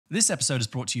This episode is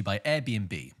brought to you by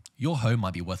Airbnb. Your home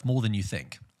might be worth more than you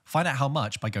think. Find out how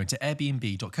much by going to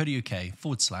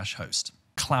airbnb.co.uk/host.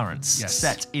 Clarence,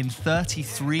 set in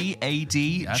 33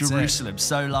 AD That's Jerusalem.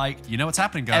 So, You know what's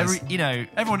happening, guys.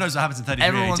 everyone knows what happens in 33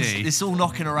 AD. It's all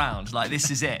knocking around.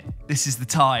 This is it. This is the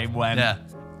time when,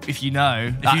 if you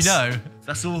know,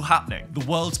 that's all happening. The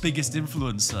world's biggest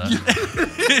influencer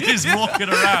is walking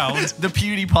around. The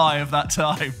PewDiePie of that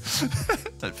time.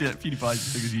 PewDiePie's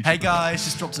as big as YouTube. Hey guys,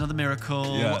 just dropped another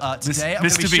miracle. Yeah. Today I'm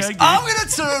going to be showing you. I'm going to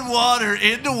turn water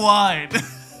into wine.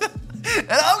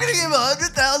 And I'm going to give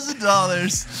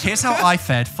 $100,000. Here's how I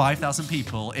fed 5,000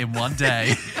 people in one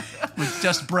day with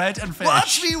just bread and fish.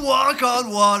 Watch me walk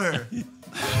on water.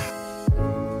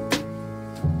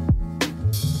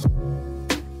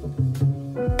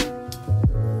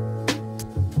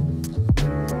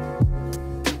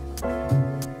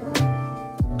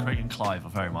 Craig and Clive are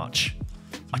very much.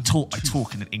 I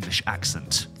talk in an English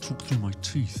accent. Talk through my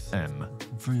teeth. M. I'm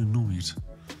very annoyed.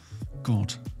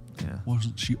 God. Yeah. Why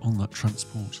wasn't she on that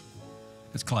transport?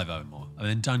 It's Clive Owen more. And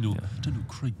then Daniel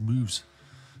Craig moves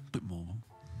a bit more.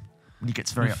 When he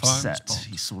gets very Ray Fiennes, upset, Bond.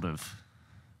 he's sort of...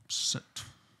 Set.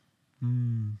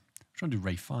 trying to do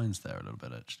Ray Fiennes there a little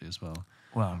bit actually as well.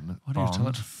 Well, Why don't you tell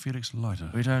that to Felix Leiter?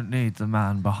 we don't need the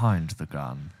man behind the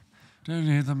gun. Don't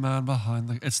need the man behind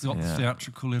the... It's the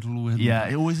theatrical little win.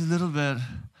 Yeah, always a little bit...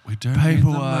 We don't need the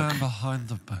Paperwork. man behind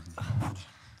the gun.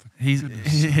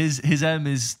 His M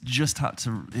is just had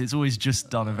to... He's always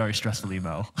just done a very stressful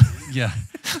email. Yeah.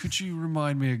 Could you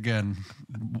remind me again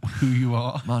who you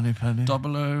are? Moneypenny.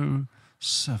 007.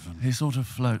 He sort of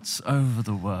floats over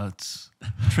the words.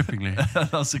 Trippingly.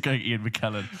 That's a great Ian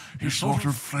McKellen. He sort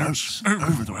of floats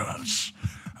over the words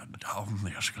and down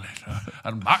the escalator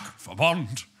and back for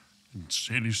Bond and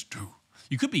Series 2.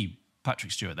 You could be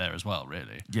Patrick Stewart there as well,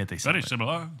 really. Yeah, they Very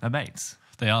similar. They're mates.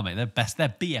 They are, mate. They're best. They're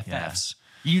BFFs.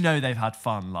 You know they've had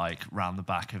fun, round the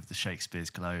back of the Shakespeare's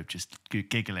Globe, just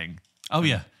giggling. Oh,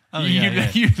 yeah. Oh,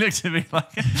 you looked at me like...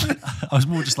 I was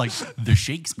more just like, the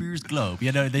Shakespeare's Globe.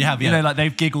 You know, they have... You know,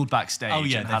 they've giggled backstage oh,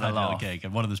 yeah, and they've had a little laugh. gig.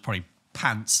 And one of them's probably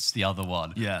pants the other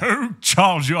one. Yeah. Oh,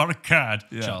 Charles, you are a cad.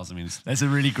 Yeah. Charles, I mean... There's a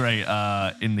really great,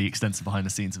 in the extensive behind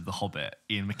the scenes of The Hobbit,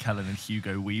 Ian McKellen and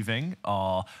Hugo Weaving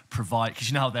because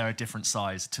you know how they're a different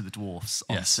size to the dwarfs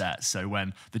on set. So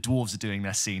when the dwarves are doing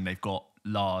their scene, they've got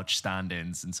large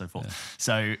stand-ins and so forth. Yeah.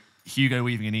 So Hugo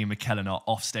Weaving and Ian McKellen are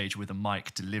off stage with a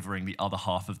mic delivering the other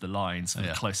half of the lines for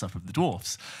the close-up of the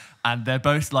dwarfs. And they're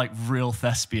both real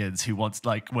thespians who want,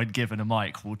 when given a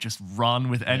mic, will just run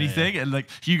with anything. Yeah. And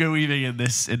Hugo Weaving in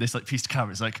this piece to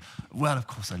camera is well, of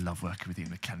course I love working with Ian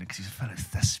McKellen because he's a fellow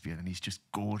thespian and he's just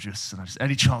gorgeous. And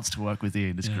any chance to work with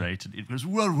Ian is great. And it was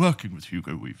well working with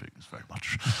Hugo Weaving is very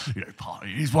much,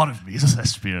 he's one of me, he's a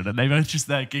thespian. And they both just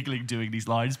there giggling, doing these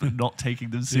lines, but not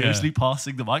taking them seriously,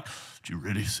 passing the mic. Do you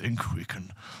really think we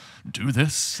can do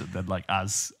this? And then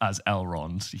as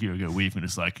Elrond, Hugo Weaving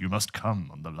is you must come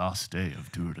on the last day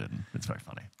of Durin. It's very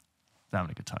funny. They're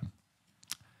having a good time.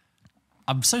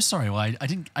 I'm so sorry. Well, I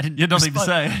didn't. You had nothing to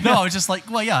say. No, I was just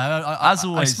as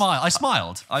always, I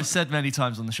smiled. I've said many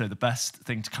times on the show, the best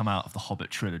thing to come out of the Hobbit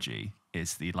trilogy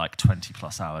is the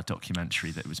 20+ hour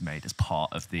documentary that was made as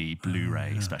part of the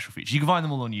Blu-ray special feature. You can find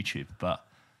them all on YouTube, but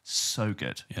so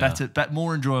good. Yeah. Better,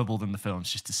 more enjoyable than the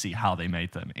films, just to see how they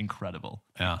made them. Incredible.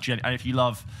 Yeah. And if you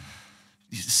love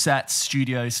sets,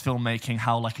 studios, filmmaking,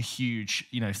 how a huge,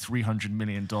 $300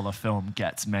 million film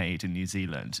gets made in New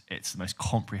Zealand, it's the most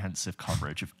comprehensive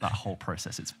coverage of that whole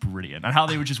process. It's brilliant. And how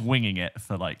they were just winging it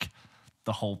for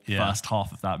the whole first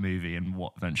half of that movie and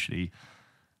what eventually...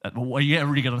 you get a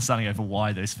really good understanding over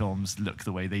why those films look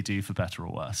the way they do, for better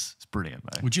or worse. It's brilliant,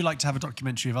 though. Would you like to have a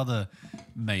documentary of other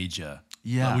major...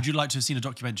 Yeah. Would you like to have seen a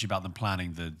documentary about them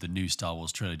planning the new Star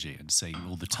Wars trilogy and seeing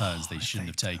all the turns they shouldn't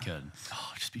have taken?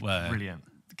 Oh, just be brilliant.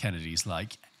 Kennedy's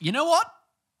you know what?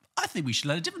 I think we should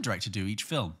let a different director do each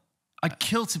film. I'd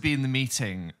kill to be in the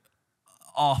meeting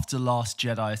after Last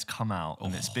Jedi has come out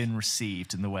and it's been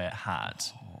received in the way it had.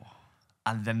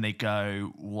 And then they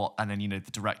go, what? And then,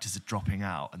 the directors are dropping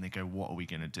out and they go, what are we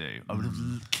going to do? I would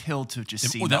have killed to have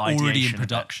just seen they're the already in ideation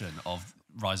production of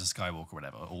Rise of Skywalker or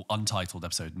whatever, or Untitled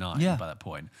Episode 9 by that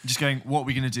point. Just going, what are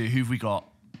we going to do? Who have we got?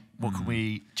 What can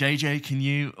we... JJ, can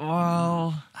you...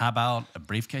 Well... How about a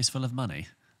briefcase full of money?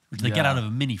 Which they get out of a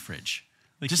mini fridge.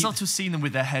 Just not to have seen them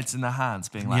with their heads in their hands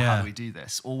being how do we do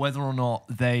this? Or whether or not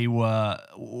they were,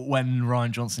 when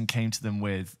Rian Johnson came to them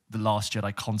with the Last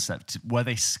Jedi concept, were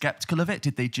they skeptical of it?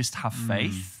 Did they just have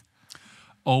faith?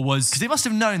 Or was... Because they must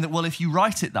have known that, if you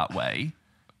write it that way,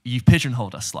 you've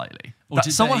pigeonholed us slightly. Or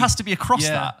someone has to be across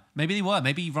that. Maybe they were.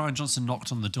 Maybe Rian Johnson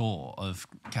knocked on the door of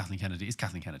Kathleen Kennedy. It's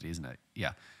Kathleen Kennedy, isn't it?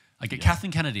 Yeah. I get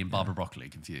Kathleen Kennedy and Barbara Broccoli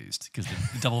confused because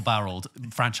the double-barreled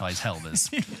franchise helmers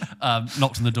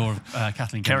knocked on the door of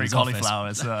Kathleen Kerry Kennedy's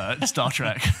office. Cauliflower's Star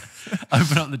Trek.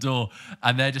 Open up the door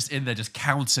and they're just in there just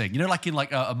counting. You know, like in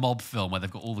like a mob film where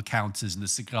they've got all the counters and the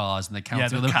cigars and they're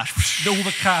counting the cash. all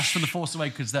the cash from the Force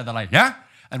Awakens. They're like, yeah.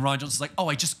 And Ryan Johnson's like, oh,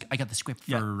 I got the script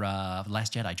for The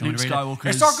Last Jedi. Do you Luke want to read it?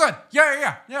 Skywalker's- It's all good.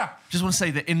 Yeah. Just want to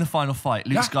say that in the final fight,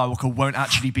 Luke Skywalker won't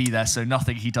actually be there, so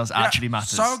nothing he does actually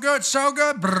matters. So good.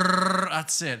 Brrr,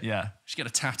 that's it. Yeah. She's got a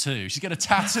tattoo. She's got a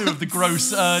tattoo of the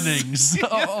gross earnings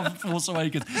of Force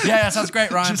Awakens. Yeah, sounds great,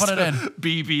 Ryan. Put it in.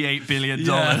 BB $8 billion.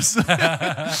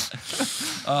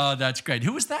 Oh, that's great.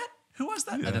 Who was that?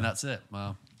 And then that's it.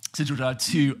 Wow. So George, I have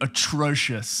two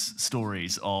atrocious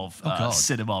stories of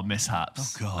cinema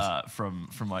mishaps from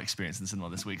my experience in cinema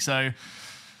this week. So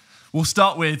we'll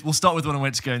start with when I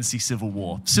went to go and see Civil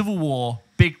War. Civil War,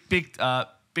 big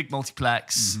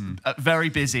multiplex, very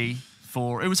busy.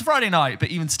 It was a Friday night,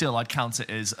 but even still, I'd count it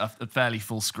as a fairly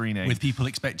full screening. With people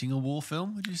expecting a war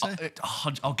film, would you say?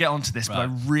 I'll get onto this, but I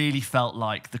really felt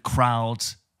like the crowd.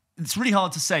 It's really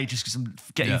hard to say just because I'm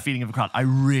getting a feeling of a crowd. I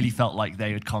really felt like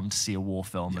they had come to see a war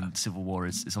film, and Civil War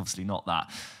is obviously not that.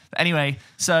 But anyway,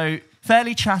 so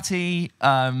fairly chatty.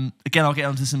 Again, I'll get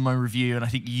onto this in my review, and I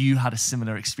think you had a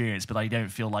similar experience, but I don't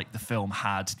feel like the film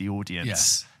had the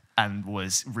audience and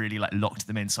was really like locked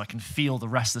them in, so I can feel the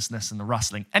restlessness and the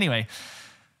rustling. Anyway,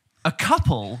 a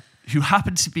couple who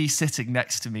happened to be sitting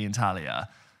next to me in Talia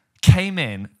came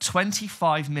in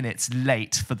 25 minutes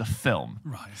late for the film.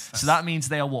 Right. So that means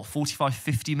they are, 45,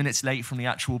 50 minutes late from the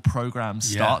actual program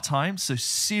start time. So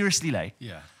seriously late.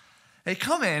 Yeah. They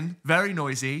come in, very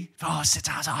noisy. Oh, sit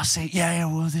down, I'll sit. Yeah,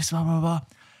 well, this, blah, blah, blah.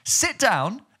 Sit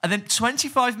down, and then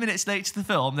 25 minutes late to the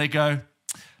film, they go,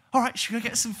 all right, should we go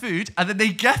get some food? And then they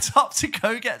get up to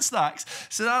go get snacks.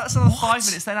 So now that's another 5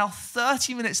 minutes. They're now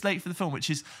 30 minutes late for the film, which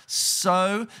is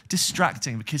so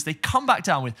distracting because they come back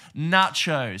down with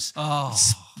nachos,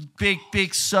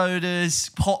 big sodas,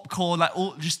 popcorn, like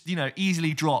all just,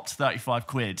 easily dropped 35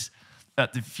 quid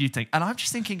at the few thing. And I'm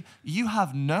just thinking, you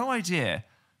have no idea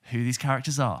who these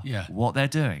characters are, what they're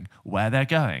doing, where they're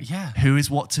going, who is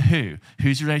what to who,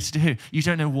 who's related to who. You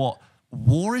don't know what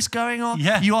war is going on.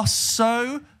 Yeah. You are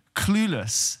so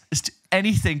clueless as to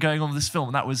anything going on with this film,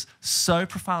 and that was so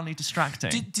profoundly distracting.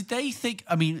 Did they think?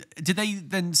 I mean, did they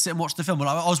then sit and watch the film? Well,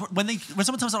 I was when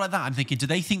someone tells me like that, I'm thinking, do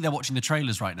they think they're watching the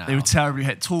trailers right now? They were terribly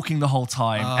talking the whole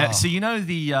time. So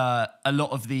a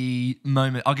lot of the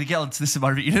moment. I'm gonna get onto this in my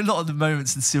review. A lot of the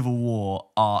moments in Civil War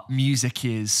are music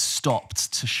is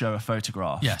stopped to show a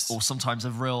photograph. Yes. Or sometimes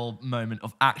a real moment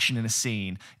of action in a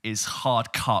scene is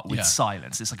hard cut with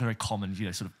silence. It's like a very common,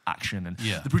 sort of action and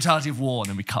the brutality of war, and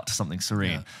then we cut to something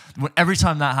serene. Every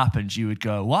time that happened, you would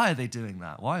go, why are they doing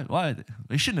that? Why are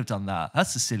they shouldn't have done that.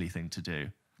 That's a silly thing to do.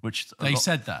 Which they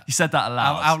said that. You said that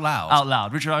aloud. Out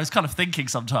loud. Which I was kind of thinking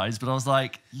sometimes, but I was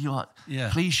like,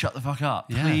 please shut the fuck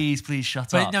up. Yeah. Please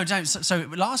shut up. No, don't. So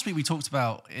last week we talked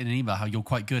about in an email how you're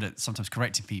quite good at sometimes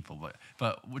correcting people,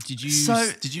 but did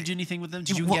you do anything with them?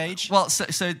 Did you engage? Well,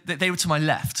 so they were to my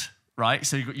left. Right,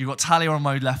 so you got Talia on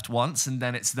my left once, and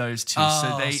then it's those two.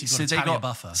 So they got a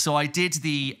buffer. So I did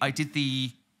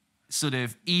the sort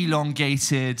of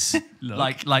elongated,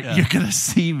 like you're gonna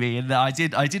see me, and I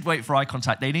did wait for eye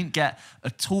contact. They didn't get a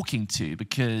talking to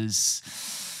because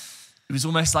it was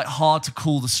almost like hard to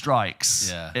call the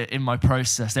strikes in my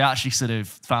process. They actually sort of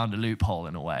found a loophole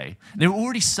in a way. They were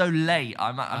already so late.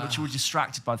 I'm actually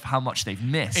distracted by how much they've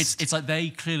missed. It's like they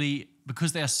clearly,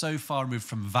 because they are so far removed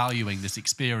from valuing this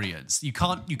experience, you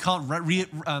can't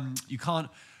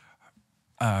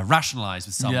rationalize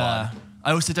with someone. Yeah.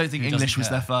 I also don't think English was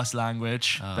their first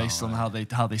language based on how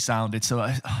they sounded. So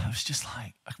I was just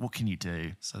like, what can you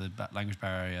do? So the language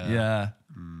barrier. Yeah.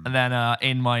 And then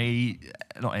in my,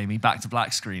 not Amy, Back to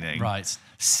Black screening. Right.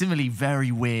 Similarly,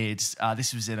 very weird.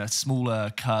 This was in a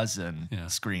smaller Curzon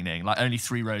screening, like only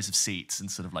 3 rows of seats and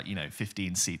sort of like,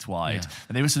 15 seats wide. Yeah.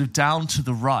 And they were sort of down to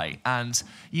the right. And,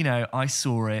 I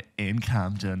saw it in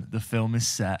Camden. The film is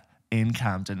set in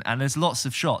Camden. And there's lots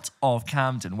of shots of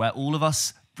Camden where all of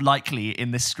us likely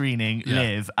in this screening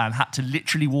live and had to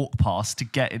literally walk past to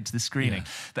get into the screening.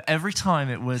 But every time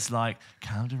it was like,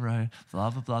 Camden Road, blah,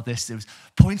 blah, blah, this, it was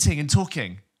pointing and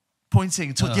talking.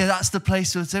 Yeah, that's the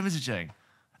place for the imaging.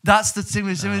 That's the thing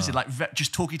with imaging, like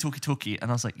just talky. And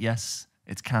I was like, yes,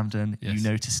 it's Camden. Yes. You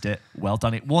noticed it. Well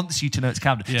done. It wants you to know it's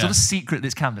Camden. Yeah. It's not a secret that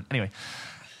it's Camden. Anyway.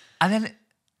 And then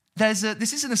this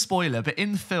isn't a spoiler, but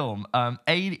in the film,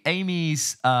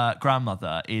 Amy's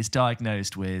grandmother is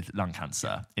diagnosed with lung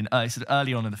cancer sort of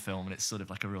early on in the film, and it's sort of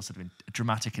like a real sort of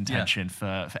dramatic intention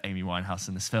for Amy Winehouse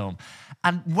in this film.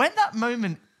 And when that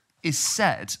moment is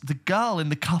said, the girl in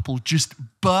the couple just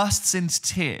bursts into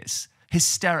tears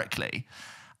hysterically.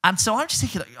 And so I'm just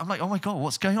thinking, I'm like, oh my God,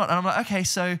 what's going on? And I'm like, okay,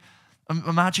 so I'm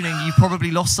imagining you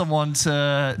probably lost someone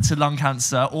to lung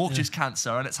cancer or just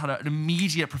cancer, and it's had an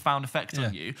immediate, profound effect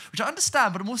on you, which I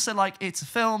understand, but I'm also like, it's a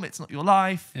film, it's not your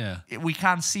life. Yeah. We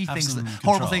can see things,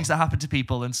 horrible things that happen to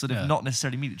people and sort of not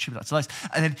necessarily immediately attribute that to life.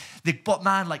 And then the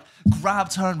man like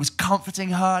grabbed her and was comforting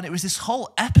her, and it was this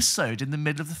whole episode in the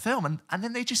middle of the film. And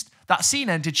then that scene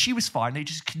ended, she was fine, they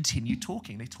just continued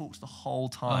talking. They talked the whole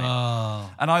time.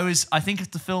 Oh. And I think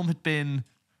if the film had been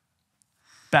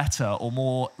better or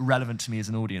more relevant to me as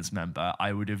an audience member,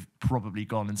 I would have probably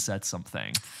gone and said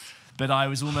something. But I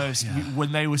was almost,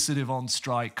 when they were sort of on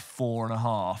strike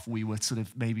 4.5, we were sort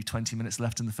of maybe 20 minutes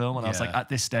left in the film, and I was like, at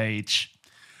this stage,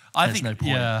 there's no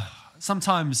point. Yeah,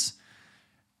 sometimes,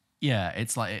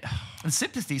 it's like... And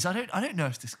sympathies, I don't know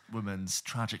if this woman's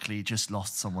tragically just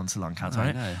lost someone to lung cancer.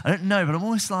 I don't know, but I'm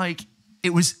almost like,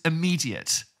 it was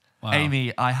immediate. Wow.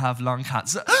 Amy, I have lung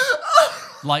cancer.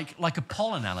 Like a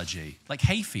pollen allergy, like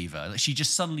hay fever. Like she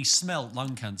just suddenly smelled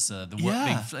lung cancer.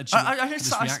 I heard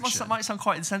that might sound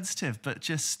quite insensitive, but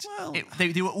just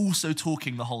they were also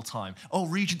talking the whole time. Oh,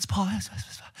 Regent's Park.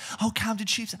 Oh, Camden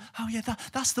Sheep. Oh yeah,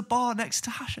 that's the bar next to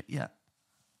Hashett. Yeah.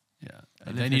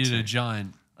 They needed a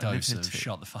giant dose of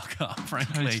shut the fuck up,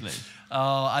 frankly. Totally.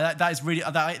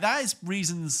 That is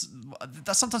reasons.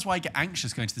 That's sometimes why I get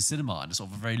anxious going to the cinema on a sort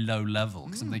of a very low level,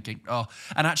 because I'm thinking, and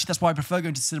actually that's why I prefer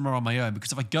going to the cinema on my own,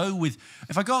 because if I go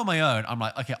on my own, I'm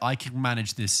like, okay, I can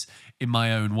manage this in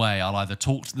my own way. I'll either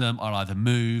talk to them, I'll either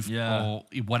move or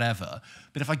whatever.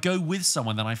 But if I go with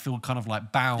someone, then I feel kind of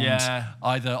like bound,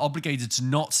 either obligated to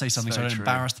not say something so I don't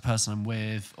embarrass the person I'm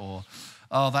with, or...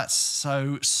 Oh, that's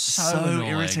so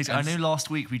irritating. I know last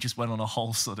week we just went on a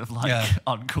whole sort of like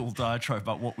uncool diatribe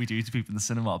about what we do to people in the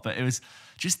cinema, but it was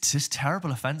just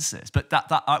terrible offences. But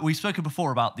that we've spoken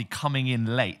before about the coming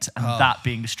in late and that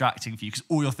being distracting for you, because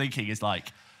all you're thinking is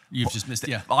like, you've just missed it.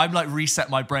 Yeah. I'm like reset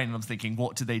my brain and I'm thinking,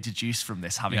 what did they deduce from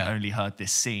this, having only heard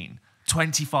this scene?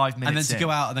 25 minutes and then to go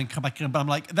out and then come back in. But I'm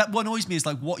like, that what annoys me is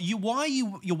like, you're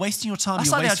wasting your time,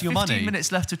 you're wasting your money. 15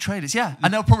 minutes left of trailers,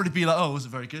 and they'll probably be like, oh, was it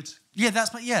very good? Yeah,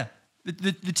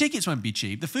 the tickets won't be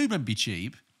cheap, the food won't be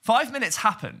cheap. 5 minutes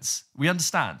happens, we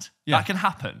understand. That can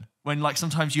happen when like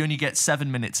sometimes you only get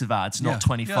 7 minutes of ads, not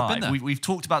 25. We've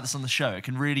talked about this on the show. It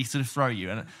can really sort of throw you.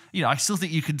 And I still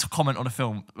think you can comment on a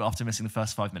film after missing the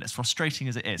first 5 minutes, frustrating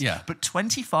as it is. Yeah. But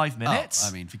 25 minutes?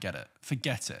 I mean, forget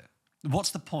it.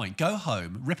 What's the point? Go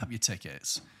home, rip up your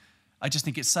tickets. I just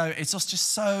think it's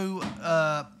just so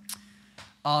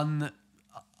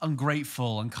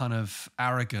ungrateful and kind of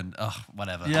arrogant.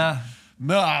 Whatever. Yeah.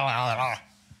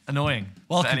 Annoying.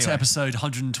 Welcome to episode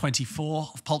 124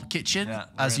 of Pulp Kitchen.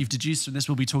 As you've deduced from this,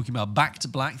 we'll be talking about Back to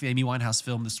Black, the Amy Winehouse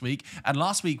film this week. And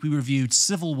last week we reviewed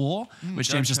Civil War, which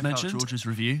James just mentioned. George's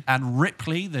review. And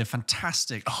Ripley, the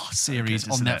fantastic series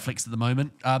on Netflix at the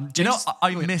moment. Do you know,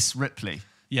 I miss Ripley.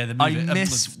 Yeah, the movie. I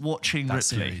miss watching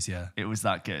Ripley. Series, it was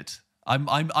that good. I'm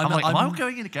like, am I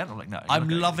going in again? I'm like, no. I'm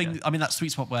loving. I'm in that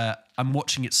sweet spot where I'm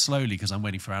watching it slowly because I'm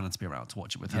waiting for Anna to be around to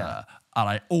watch it with her, and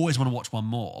I always want to watch one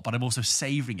more. But I'm also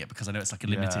savouring it because I know it's like a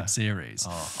limited series.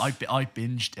 Oh, I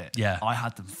binged it. Yeah, I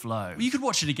had them flow. Well, you could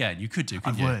watch it again. You could do.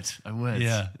 I would.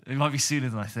 Yeah, it might be sooner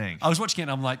than I think. I was watching it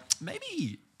and I'm like,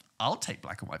 maybe I'll take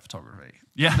black and white photography.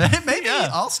 Yeah, maybe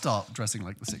I'll start dressing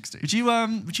like the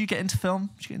 60s. Would you get into film?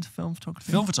 Would you get into film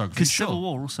photography? Film photography, because Civil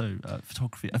War also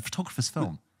photography, a photographer's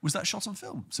film. Was that shot on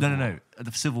film? No.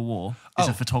 The Civil War is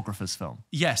a photographer's film.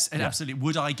 Yes, and absolutely.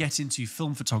 Would I get into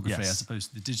film photography as opposed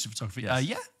to the digital photography?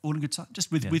 Yeah, all in good time.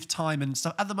 Just with time and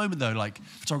stuff. At the moment, though, like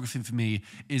photography for me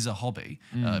is a hobby.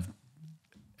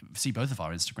 See both of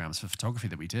our Instagrams for photography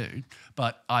that we do,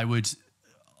 but I would.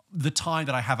 The time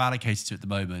that I have allocated to it at the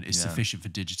moment is sufficient for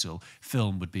digital.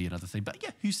 Film would be another thing. But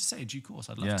who's to say? In due course,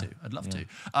 I'd love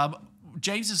to.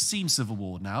 James has seen Civil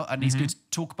War now, and he's going to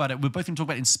talk about it. We're both going to talk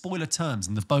about it in spoiler terms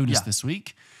in the bonus this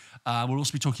week. We'll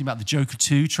also be talking about the Joker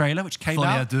 2 trailer, which came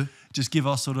out. Just give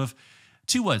us sort of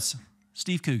 2 words.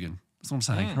 Steve Coogan. That's what I'm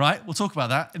saying, right? We'll talk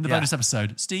about that in the bonus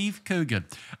episode. Steve Coogan.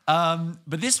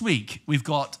 But this week, we've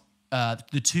got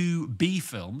the 2 B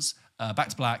films, Back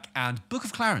to Black and Book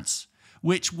of Clarence,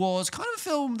 which was kind of a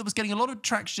film that was getting a lot of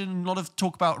traction, a lot of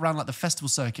talk about around like the festival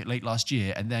circuit late last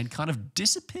year, and then kind of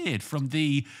disappeared from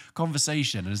the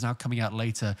conversation and is now coming out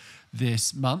later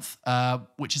this month,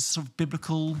 which is sort of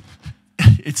biblical.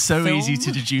 It's so easy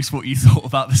to deduce what you thought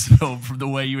about this film from the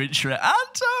way you intro it.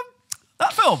 And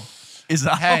that film is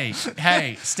that.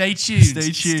 Hey, stay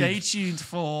tuned. Stay tuned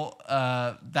for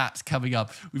that coming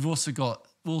up. We'll also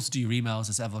do your emails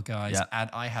as ever, guys,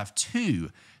 and I have 2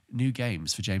 new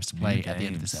games for James to play at the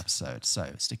end of this episode.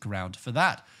 So stick around for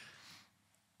that.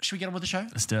 Should we get on with the show?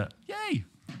 Let's do it. Yay.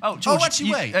 Oh, George,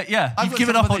 actually, wait. You've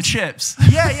given up on chips.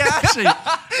 Yeah, actually.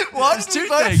 Why There's did two we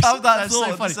both things. have that That's thought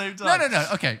so at funny. the same time? No.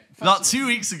 Okay. About 2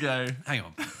 weeks ago. Hang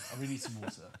on. I really need some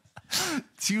water.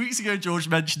 2 weeks ago, George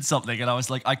mentioned something, and I was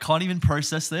like, I can't even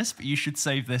process this, but you should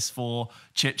save this for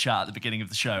chit chat at the beginning of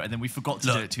the show. And then we forgot to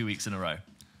do it 2 weeks in a row.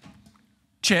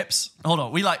 Chips. Hold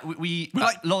on. We like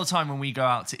a lot of time when we go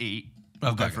out to eat,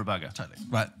 we'll go for a burger. Totally.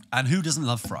 Right. And who doesn't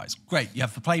love fries? Great. You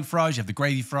have the plain fries, you have the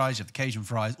gravy fries, you have the Cajun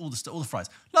fries, all the fries.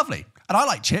 Lovely. And I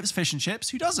like chips, fish and chips.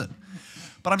 Who doesn't?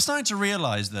 But I'm starting to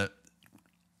realize that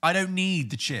I don't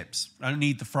need the chips. I don't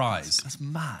need the fries. That's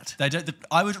mad.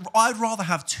 I'd rather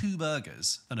have 2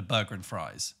 burgers than a burger and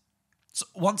fries. So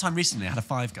one time recently, I had a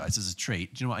Five Guys as a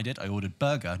treat. Do you know what I did? I ordered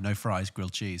burger, no fries,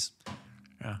 grilled cheese.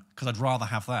 Yeah, because I'd rather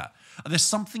have that. And there's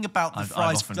something about the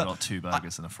fries. I've often got 2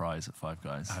 burgers and a fries at Five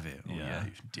Guys. Have you? Oh, yeah.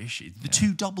 Dishy. The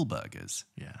 2 double burgers.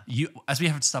 Yeah. As we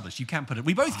have established, you can put it.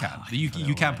 We both can. You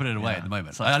can put it away at the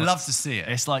moment. Like I love to see it.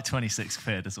 It's like 26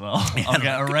 quid as well. I'll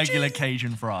get a regular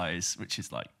Cajun fries, which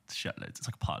is like shitloads. It's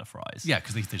like a pile of fries. Yeah,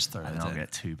 because they just throw it And in. then I'll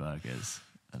get 2 burgers.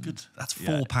 And Good. That's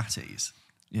 4 patties.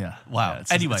 Yeah. Wow. Yeah,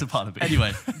 Anyway, it's a part of it.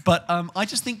 Anyway, but I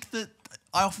just think that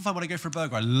I often find when I go for a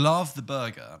burger, I love the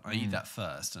burger. I eat that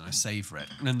first and I savor it,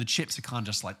 and then the chips are kind of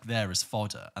just like there as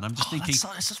fodder. And I'm just thinking, it's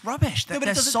just rubbish. No, but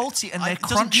They're it doesn't- salty and they're it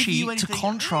doesn't give you crunchy to anything.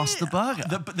 contrast the burger.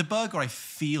 The burger, I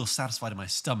feel satisfied in my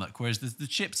stomach, whereas the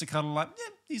chips are kind of like,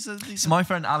 these are. So my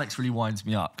friend Alex really winds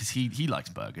me up because he likes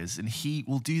burgers, and he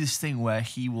will do this thing where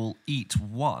he will eat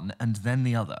one and then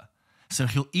the other. So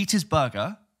he'll eat his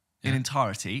burger in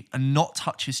entirety and not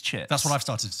touch his chips. That's what I've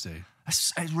started to do.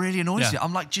 It really annoys Yeah. me.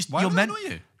 I'm like, Why you're would it meant. annoy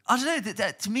you? I don't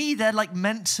know. To me, they're like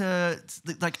meant to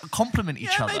like complement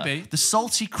each Yeah, other. maybe. The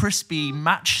salty, crispy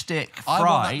matchstick I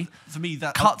fry want that, for me,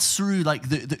 that cuts through like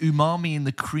the umami and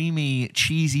the creamy,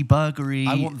 cheesy, burgery.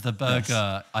 I want the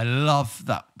burger. I love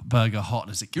that burger hot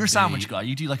as it can You're a be. sandwich guy.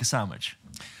 You do like a sandwich.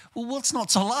 Well, what's not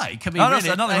to like? I mean, No, really,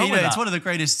 nothing wrong with it's that. one of the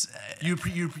greatest. You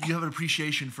have an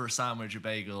appreciation for a sandwich, a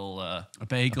bagel, A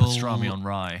bagel, pastrami on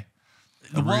rye.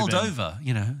 The world Reuben. over,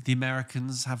 the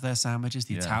Americans have their sandwiches,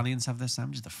 the Italians have their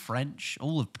sandwiches, the French,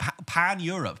 all of pan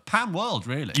Europe, pan world,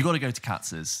 really. You got to go to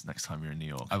Katz's next time you're in New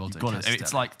York. I will do. Gotta, Katz's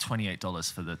it's Deli. like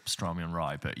 $28 for the pastrami on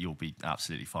rye, but you'll be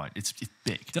absolutely fine. It's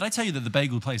big. Did I tell you that the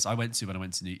bagel place I went to when I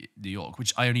went to New York,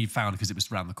 which I only found because it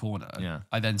was around the corner,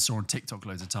 I then saw on TikTok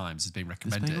loads of times as being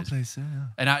recommended. bagel place, yeah.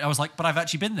 And I was like, but I've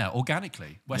actually been there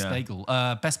organically. West Yeah. Bagel.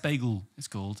 Best Bagel is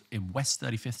called in West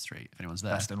 35th Street, if anyone's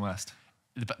there. Best and West.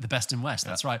 The best in West,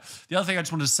 that's right. The other thing I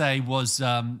just wanted to say was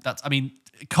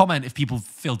comment if people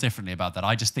feel differently about that.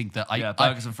 I just think that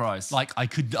burgers and fries. Like I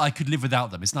could live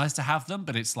without them. It's nice to have them,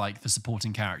 but it's like the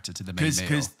supporting character to the main meal.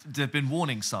 Because there have been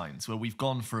warning signs where we've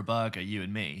gone for a burger, you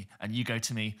and me, and you go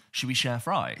to me, should we share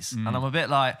fries? And I'm a bit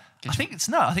like, I think it's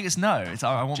no. I want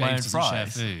my own James doesn't share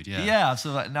fries. food, yeah. Yeah, I'm sort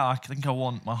of like, no, I think I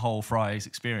want my whole fries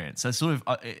experience. So sort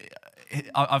of,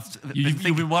 You've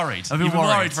been worried. I've You've been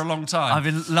worried for a long time. I've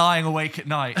been lying awake at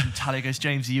night, and Talia goes,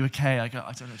 "James, are you okay?" I go,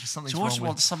 "I don't know, just something's George wrong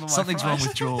wants with some of my something's wrong fries."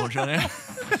 with George." I know.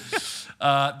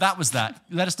 That was that.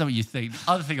 Let us know what you think. The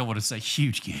other thing I want to say,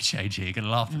 huge gear change here. You're going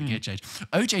to laugh at the gear change.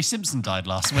 O.J. Simpson died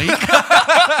last week.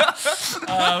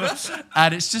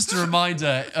 And it's just a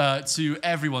reminder to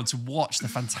everyone to watch the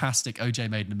fantastic O.J.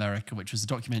 Made in America, which was a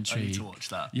documentary. I need to watch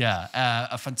that. Yeah,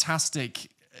 a fantastic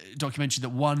documentary that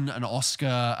won an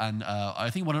Oscar and I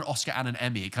think won an Oscar and an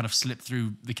Emmy. It kind of slipped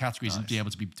through the categories and be able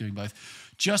to be doing both.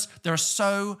 There are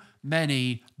so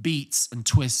many beats and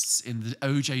twists in the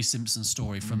O.J. Simpson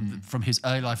story from his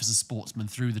early life as a sportsman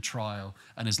through the trial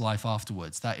and his life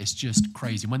afterwards. That is just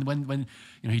crazy. When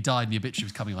he died and the obituary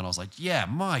was coming on, I was like, yeah,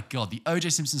 my God, the O.J.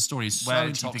 Simpson story is so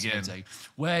intoxicating.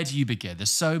 Where do you begin? There's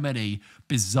so many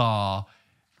bizarre,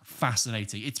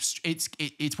 fascinating.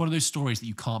 It's one of those stories that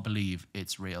you can't believe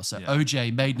it's real. So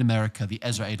OJ, Made in America, the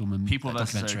Ezra Edelman People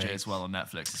vs. documentary OJ as well on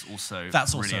Netflix is also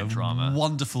that's brilliant also drama.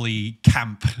 Wonderfully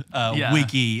camp,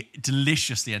 wiggy,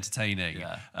 deliciously entertaining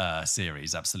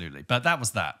series. Absolutely, but that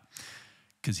was that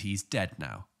because he's dead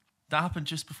now. That happened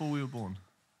just before we were born.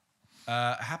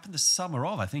 It happened the summer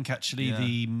of, I think, actually.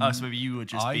 Yeah. So maybe you were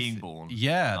just being born.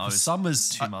 Yeah, I the was summer's.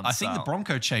 2 months I think the out.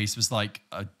 Bronco chase was like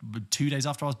 2 days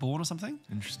after I was born or something.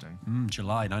 Interesting.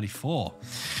 July '94.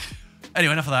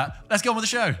 Anyway, enough of that. Let's get on with the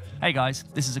show. Hey guys,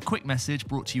 this is a quick message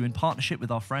brought to you in partnership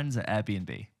with our friends at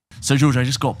Airbnb. So, George, I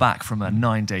just got back from a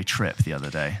 9-day trip the other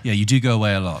day. Yeah, you do go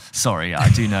away a lot. Sorry, I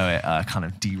do know it kind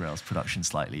of derails production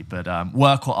slightly, but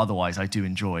work or otherwise, I do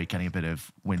enjoy getting a bit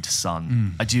of winter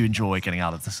sun. I do enjoy getting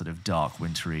out of the sort of dark,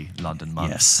 wintry London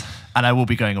months. Yes. And I will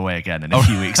be going away again in a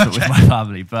few weeks, but with my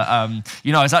family. But,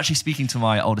 you know, I was actually speaking to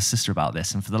my older sister about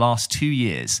this, and for the last 2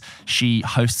 years, she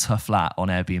hosts her flat on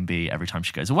Airbnb every time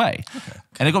she goes away. Okay.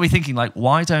 And it got me thinking, like,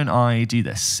 why don't I do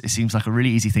this? It seems like a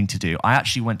really easy thing to do. I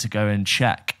actually went to go and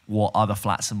check what other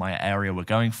flats in my area were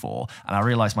going for, and I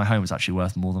realized my home was actually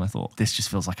worth more than I thought. This just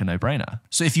feels like a no-brainer.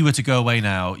 So if you were to go away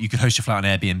now, you could host your flat on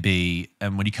Airbnb,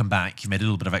 and when you come back, you made a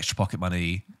little bit of extra pocket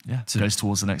money. Yeah, goes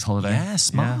towards the next holiday. Yeah,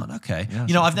 smart. Yeah. Okay. Yeah,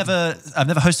 you know, I've never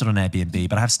hosted on Airbnb,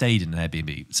 but I have stayed in an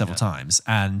Airbnb several times,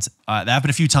 and there have been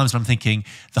a few times when I'm thinking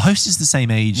the host is the same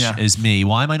age as me.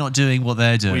 Why am I not doing what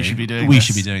they're doing? We should be doing. We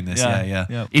should be doing this.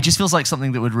 Yeah. It just feels like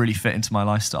something that would really fit into my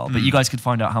lifestyle. But you guys could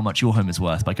find out how much your home is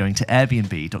worth by going to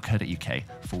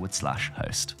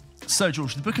airbnb.co.uk/host. So,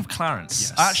 George, the Book of Clarence,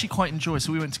 yes. I actually quite enjoy.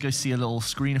 So we went to go see a little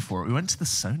screener for it. We went to the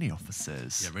Sony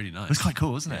offices. Yeah, really nice. It was quite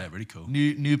cool, wasn't it? Yeah, really cool.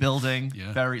 New building,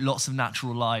 Yeah. lots of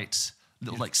natural light,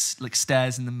 little like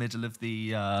stairs in the middle of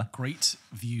the... Great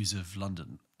views of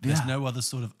London. There's no other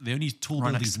sort of... The only tall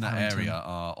buildings in that area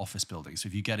are office buildings. So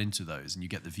if you get into those and you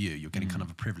get the view, you're getting kind of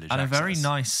a privileged And access. a very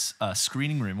nice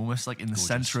screening room, almost like in the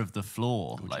centre of the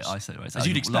floor. Gorgeous. Like I said, as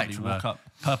you'd expect from walk a up.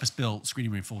 purpose-built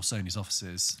screening room for Sony's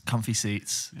offices. Comfy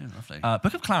seats. Yeah, lovely.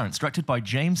 Book of Clarence, directed by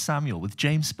James Samuel, with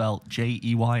James spelled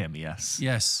Jeymes.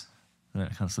 Yes. It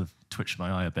kind of sort of twitched my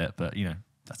eye a bit, but you know.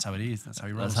 That's how it is. That's how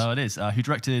he rolls. That's how it is. Who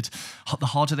directed The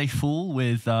Harder They Fall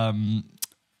with...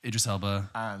 Idris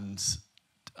Elba. And...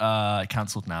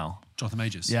 cancelled now. Jonathan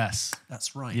Majors. Yes.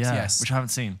 That's right. Yeah, yes. which I haven't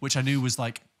seen. Which I knew was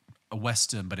like a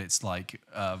Western, but it's like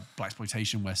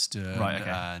blaxploitation Western. Right, okay.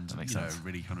 And, That makes you know, sense.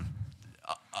 really kind of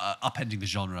upending the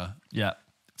genre. Yeah.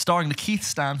 Starring LaKeith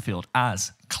Stanfield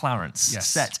as Clarence. Yes.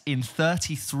 Set in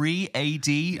 33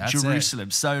 AD Jerusalem.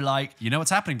 It. So, like... You know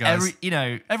what's happening, guys.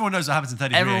 Everyone knows what happens in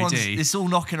 33 AD. It's all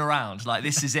knocking around. Like,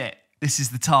 this is it. This is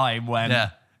the time when...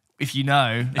 Yeah. If you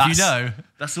know,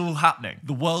 that's all happening.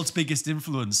 The world's biggest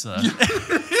influencer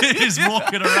is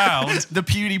walking around. The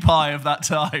PewDiePie of that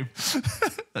time.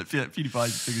 PewDiePie's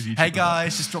as big as YouTube. Hey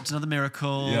guys, just dropped another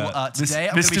miracle. Yeah. Today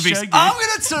I'm going to be showing you. I'm going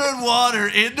to turn water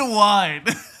into wine.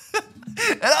 And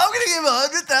I'm going to give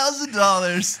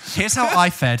 $100,000. Here's how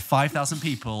I fed 5,000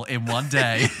 people in one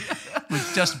day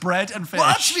with just bread and fish.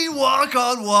 Watch me walk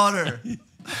on water.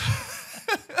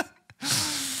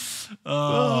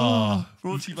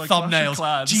 Brought to you by thumbnails.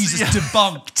 Clash of Clans. Jesus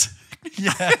debunked.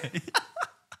 Yeah.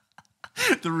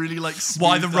 The really like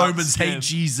why the Romans hate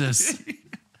Jesus.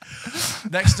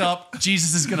 Next up,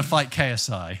 Jesus is going to fight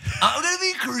KSI. I'm going to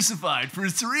be crucified for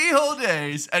 3 whole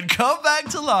days and come back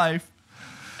to life.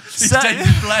 He's David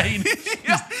Blaine.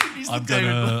 He's I'm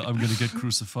gonna get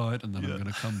crucified and then I'm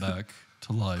gonna come back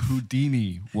to life.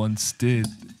 Houdini once did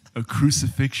a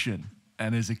crucifixion.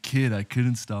 And as a kid, I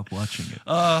couldn't stop watching it.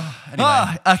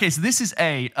 Anyway. Okay, so this is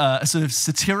a sort of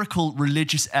satirical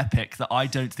religious epic that I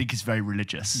don't think is very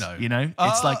religious. No. You know?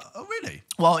 It's like... Oh, really?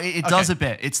 Well, it does a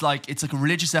bit. It's like a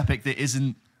religious epic that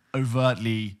isn't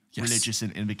overtly religious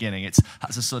in the beginning. It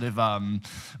has a sort of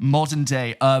modern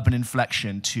day urban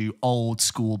inflection to old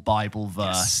school Bible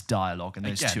verse dialogue, and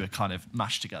those two are kind of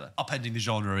mashed together. Upending the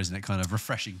genre, isn't it? Kind of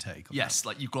refreshing take. Yes,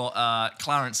 like you've got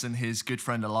Clarence and his good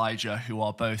friend Elijah, who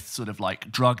are both sort of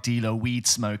like drug dealer, weed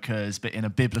smokers, but in a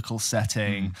biblical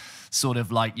setting, sort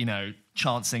of like, you know,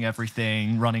 chancing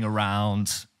everything, running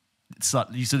around. So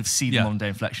you sort of see the modern day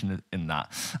inflection in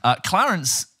that.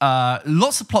 Clarence,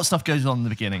 lots of plot stuff goes on in the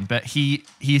beginning, but he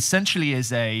essentially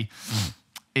is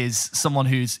someone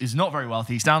who's not very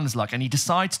wealthy. He's down on his luck, and he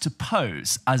decides to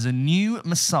pose as a new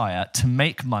messiah to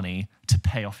make money to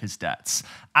pay off his debts.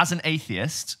 As an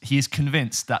atheist, he is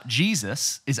convinced that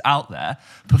Jesus is out there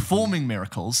performing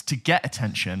miracles to get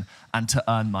attention and to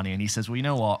earn money. And he says, well, you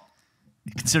know what?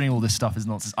 Considering all this stuff is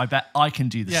nonsense, I bet I can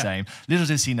do the same. Little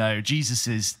does he know, Jesus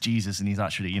is Jesus, and he's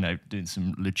actually, you know, doing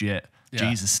some legit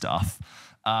Jesus stuff.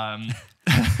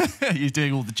 He's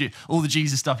doing all the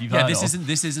Jesus stuff you've heard of.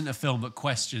 This isn't a film that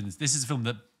questions. This is a film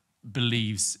that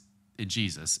believes in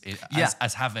Jesus as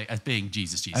being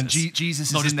Jesus. And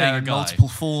Jesus not is in there in multiple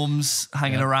forms,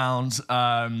 hanging around.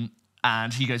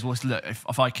 And he goes, well, look,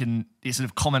 if I can sort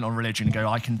of comment on religion and go,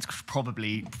 I can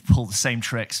probably pull the same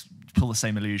tricks, pull the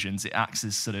same illusions. It acts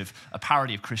as sort of a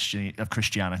parody of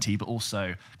Christianity, but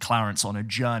also Clarence on a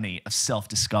journey of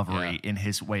self-discovery in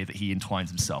his way that he entwines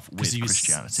himself with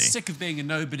Christianity. Sick of being a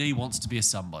nobody, wants to be a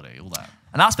somebody, all that.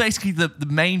 And that's basically the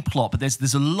main plot, but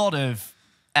there's a lot of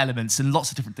elements and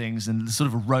lots of different things, and sort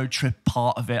of a road trip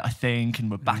part of it, I think, and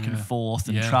we're back and forth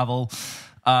and travel.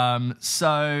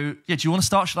 So do you want to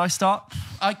start? Should I start?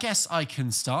 I guess I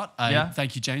can start.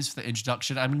 Thank you, James, for the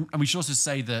introduction. And we should also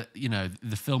say that, you know,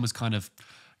 the film has kind of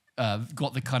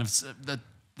got the kind of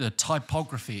the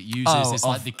typography it uses is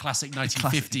like the classic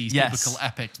 1950s biblical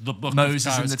epic, the Book Moses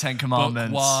of Clarence, and the Ten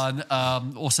Commandments. Book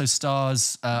 1 also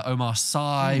stars Omar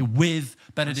Sy with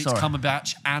Benedict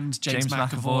Cumberbatch and James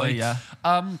McAvoy.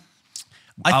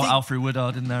 Alfred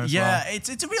Woodard in there as well. Yeah,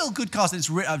 it's a real good cast. It's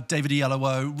David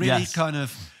Oyelowo. Really kind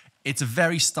of, it's a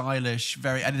very stylish,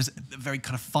 and it's a very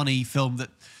kind of funny film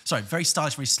very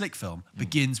stylish, very slick film.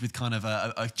 Begins with kind of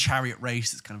a chariot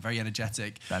race. It's kind of very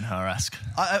energetic. Ben-Hur-esque.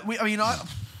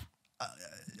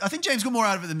 I think James got more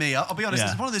out of it than me. I'll be honest.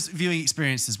 It's one of those viewing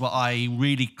experiences where I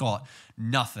really got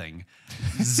nothing,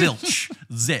 zilch,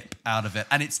 zip out of it.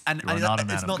 And it's not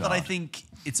that I think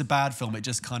it's a bad film. It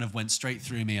just kind of went straight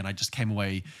through me, and I just came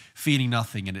away feeling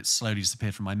nothing, and it slowly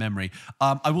disappeared from my memory.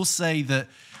 I will say that,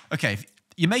 okay, if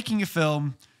you're making a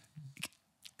film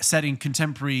set in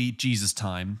contemporary Jesus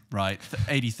time, right,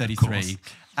 AD 33,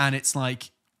 and it's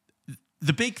like,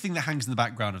 the big thing that hangs in the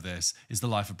background of this is the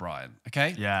life of Brian,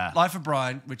 okay? Yeah. Life of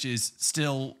Brian, which is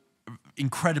still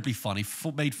incredibly funny,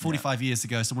 made 45 years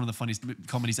ago, so one of the funniest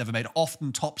comedies ever made,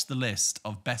 often tops the list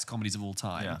of best comedies of all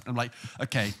time. Yeah. I'm like,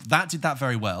 okay, that did that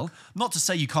very well. Not to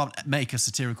say you can't make a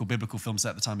satirical biblical film set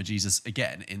at the time of Jesus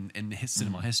again in his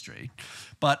cinema history,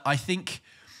 but I think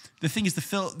the thing is,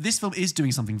 this film is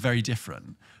doing something very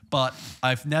different, but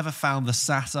I've never found the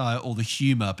satire or the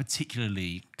humor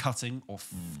particularly cutting or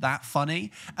that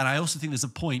funny. And I also think there's a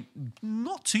point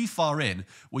not too far in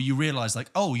where you realize, like,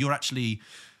 oh, you're actually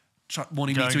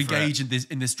wanting me to engage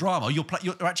in this drama. You're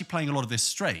actually playing a lot of this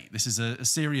straight. This is a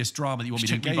serious drama that you want me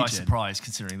to engage in. Took me by surprise,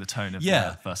 considering the tone of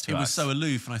the first two acts. It was so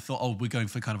aloof, and I thought, oh, we're going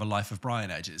for kind of a Life of Brian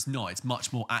edge. It's not. It's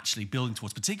much more actually building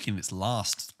towards, particularly in its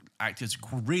last act, it's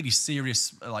really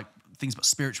serious, like things about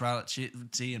spirituality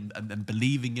and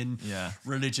believing in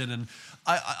religion, and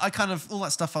I kind of all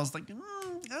that stuff. I was like,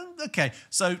 okay,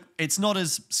 so it's not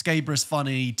as scabrous,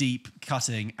 funny, deep,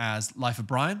 cutting as Life of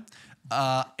Brian.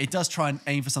 It does try and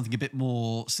aim for something a bit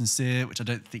more sincere, which I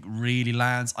don't think really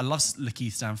lands. I love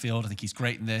LaKeith Stanfield. I think he's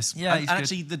great in this. Yeah, and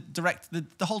actually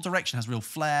the whole direction has real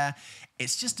flair.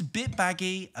 It's just a bit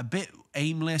baggy, a bit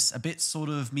aimless, a bit sort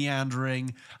of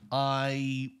meandering.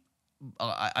 I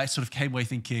sort of came away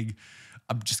thinking,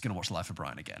 I'm just going to watch Life of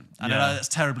Brian again. And I know that's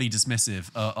terribly dismissive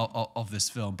of this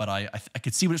film, but I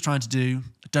could see what it's trying to do.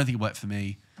 I don't think it worked for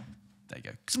me. There you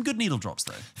go. Some good needle drops,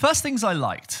 though. First things I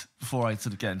liked, before I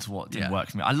sort of get into what didn't work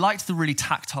for me, I liked the really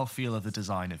tactile feel of the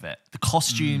design of it. The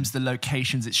costumes, the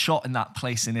locations. It's shot in that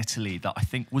place in Italy that I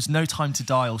think was No Time to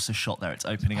Die also shot there. Its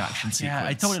opening action sequence. Yeah,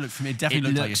 I thought it looked familiar. It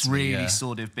definitely looked like Italy, really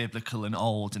sort of biblical and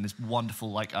old, and this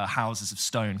wonderful like houses of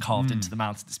stone carved into the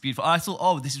mountains. It's beautiful. I thought,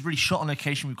 oh, this is really shot on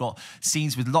location. We've got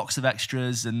scenes with lots of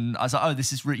extras, and I was like, oh,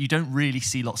 this is you don't really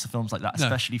see lots of films like that,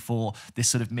 especially for this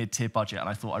sort of mid-tier budget. And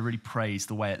I thought I really praised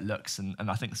the way it looks, and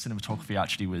I think the cinematography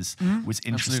actually was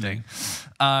interesting.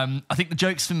 I think the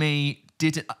jokes for me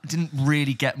didn't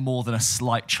really get more than a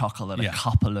slight chuckle at a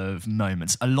couple of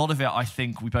moments. A lot of it, I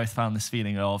think we both found this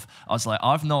feeling of, I was like,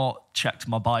 I've not checked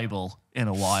my Bible in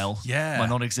a while, my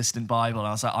non-existent Bible. And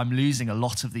I was like, I'm losing a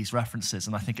lot of these references,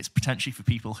 and I think it's potentially for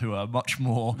people who are much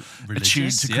more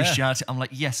attuned to Christianity. I'm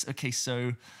like, yes, okay,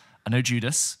 so I know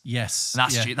Judas. Yes.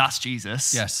 And that's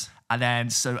Jesus. Yes. And then,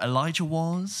 so Elijah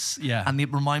was, and they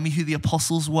remind me who the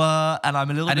apostles were, and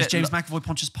I'm a little bit... And is James McAvoy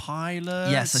Pontius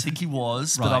Pilate? Yes, I think he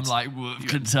was, but I'm like,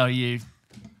 couldn't tell you.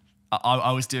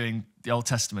 I was doing the Old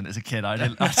Testament as a kid. I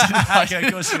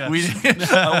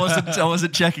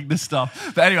wasn't checking this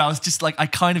stuff. But anyway, I was just like, I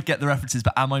kind of get the references,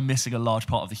 but am I missing a large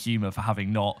part of the humour for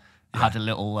having not had a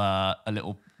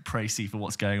little précis for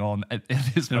what's going on in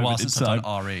this moment in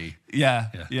time? RE.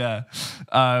 Yeah.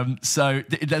 So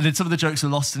then some of the jokes are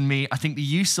lost in me. I think the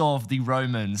use of the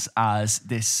Romans as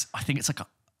this, I think it's like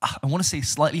I want to say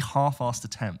slightly half-assed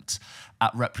attempt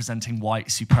at representing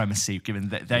white supremacy, given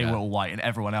that they were all white and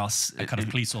everyone else... A kind of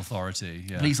police authority.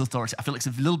 Police authority. I feel like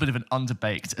it's a little bit of an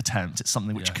underbaked attempt at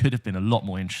something which could have been a lot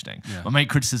more interesting. My main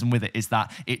criticism with it is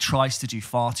that it tries to do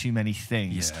far too many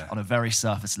things on a very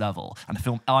surface level. And the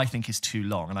film, I think, is too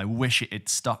long. And I wish it had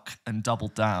stuck and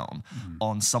doubled down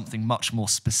on something much more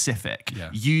specific,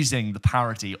 using the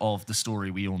parody of the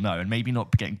story we all know, and maybe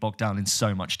not getting bogged down in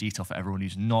so much detail for everyone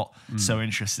who's not so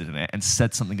interested in it, and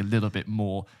said something a little bit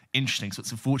more interesting. So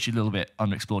it's unfortunately a little bit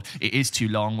unexplored. It is too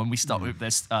long. When we start with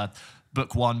this,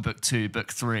 book 1, book 2,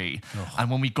 book 3. And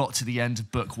when we got to the end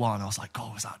of book 1, I was like,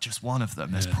 oh, is that just one of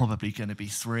them? There's probably going to be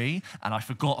 3. And I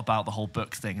forgot about the whole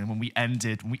book thing. And when we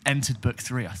entered book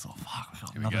 3, I thought,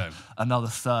 fuck, we got another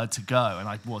third to go. And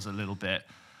I was a little bit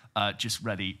just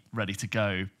ready to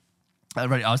go. I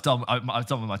was done with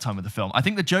my time with the film. I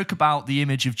think the joke about the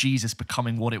image of Jesus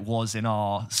becoming what it was in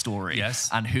our story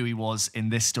and who he was in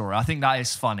this story, I think that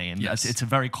is funny. And it's a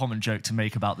very common joke to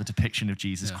make about the depiction of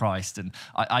Jesus Christ. And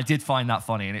I did find that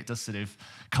funny, and it does sort of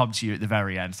come to you at the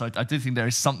very end. So I do think there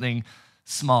is something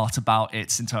smart about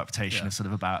its interpretation of sort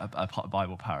of about a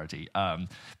Bible parody.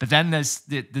 But then there's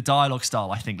the dialogue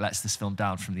style, I think, lets this film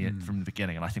down from the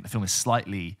beginning. And I think the film is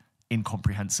slightly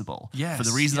incomprehensible for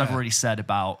the reasons I've already said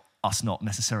about us not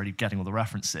necessarily getting all the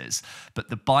references, but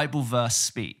the Bible verse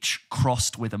speech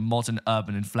crossed with a modern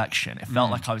urban inflection. It felt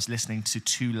like I was listening to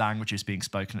 2 languages being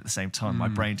spoken at the same time. My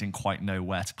brain didn't quite know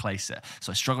where to place it.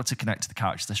 So I struggled to connect to the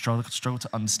characters. I struggled to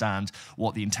understand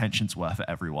what the intentions were for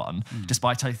everyone,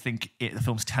 despite I think the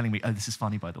film's telling me, oh, this is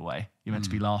funny, by the way. You're meant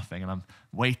to be laughing, and I'm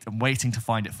waiting to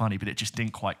find it funny, but it just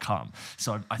didn't quite come.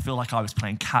 So I feel like I was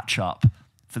playing catch up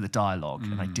for the dialogue,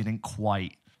 and I didn't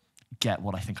quite get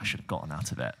what I think I should have gotten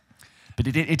out of it. But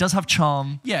it does have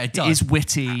charm. Yeah, it does. It is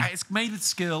witty. It's made with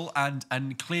skill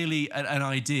and clearly an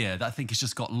idea that I think has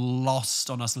just got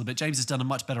lost on us a little bit. James has done a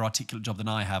much better articulate job than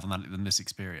I have than this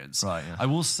experience. Right. Yeah. I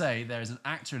will say there is an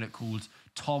actor in it called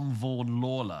Tom Vaughan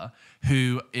Lawler,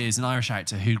 who is an Irish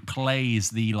actor who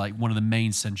plays one of the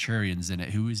main centurions in it,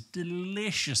 who is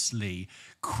deliciously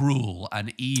cruel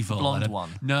and evil. The blonde one.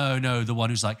 No, the one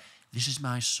who's like, "This is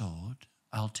my sword.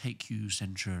 I'll take you,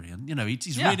 centurion." You know,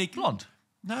 he's really blonde.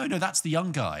 No, that's the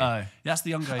young guy. Oh. That's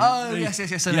the young guy. Oh, yes.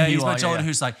 Yeah, he's my Jordan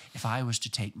who's like, if I was to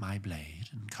take my blade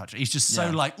and cut it. He's just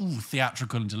so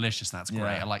theatrical and delicious. That's great.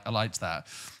 I liked that.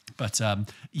 But a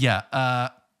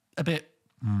bit.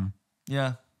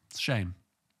 Yeah. It's a shame.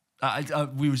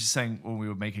 We were just saying when we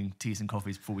were making teas and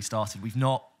coffees before we started,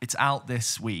 it's out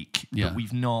this week, but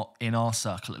we've not, in our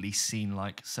circle at least, seen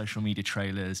like social media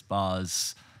trailers,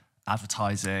 buzz,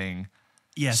 advertising.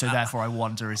 Yeah, so therefore I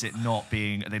wonder, are they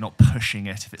not pushing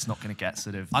it if it's not going to get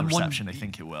sort of the reception they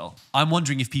think it will? I'm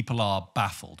wondering if people are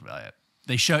baffled by it.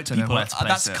 They show it to people.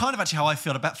 That's kind of actually how I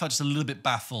feel. I felt just a little bit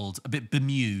baffled, a bit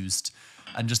bemused,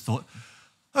 and just thought,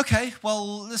 okay,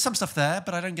 well, there's some stuff there,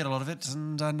 but I don't get a lot of it,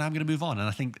 and now I'm going to move on. And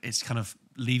I think it's kind of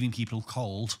leaving people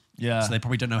cold. Yeah. So they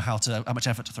probably don't know how much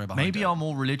effort to throw behind it. Maybe our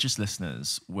more religious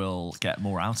listeners will get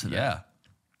more out of it. Yeah.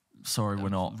 Sorry, we're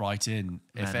not. Right in.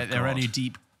 If there are any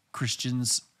deep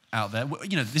Christians out there,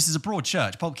 this is a broad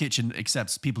church. Pulp Kitchen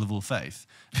accepts people of all faith.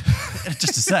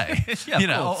 Just to say,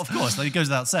 of course, it goes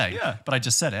without saying. Yeah. But I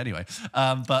just said it anyway.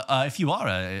 But if you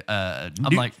are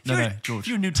George,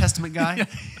 you're a New Testament guy.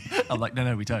 I'm like,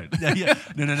 no, we don't.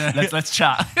 No. Let's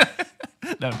chat.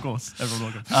 No, of course,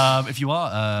 everyone welcome. If you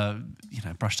are,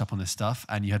 brushed up on this stuff,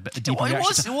 and you had a deep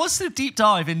it was a deep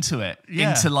dive into it,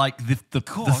 into like the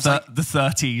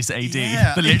 30s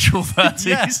AD, the literal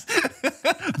 30s,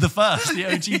 the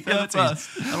OG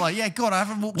 30s. I'm like, yeah, God, I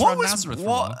haven't walked around Nazareth for a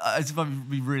while. As if I'm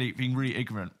being really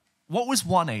ignorant. What was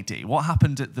 1 AD? What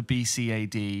happened at the BC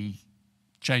AD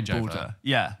changeover? Border?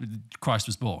 Yeah, Christ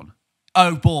was born.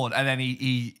 Oh, born, and then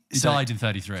he died in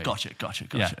 33. Gotcha.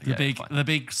 Yeah, the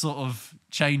big sort of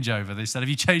changeover. They said, have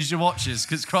you changed your watches?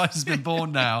 Because Christ has been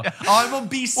born now. I'm on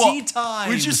BC time.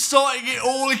 We're just starting it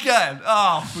all again.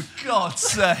 Oh, for God's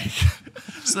sake.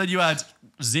 So then you had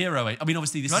 0. I mean,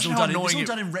 obviously, this is all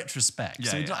done in retrospect.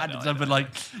 But like,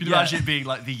 you can imagine it being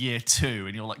like the year 2,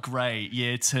 and you're like, great,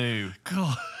 year 2.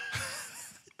 God.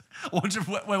 I wonder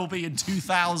where we'll be in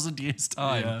 2,000 years'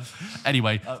 time. Yeah.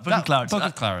 Anyway, Book of Clarence. Book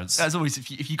of Clarence. As always,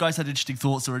 if you guys had interesting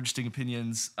thoughts or interesting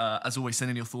opinions, as always, send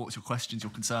in your thoughts, your questions,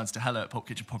 your concerns to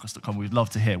hello@pulpkitchenpodcast.com. We'd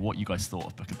love to hear what you guys thought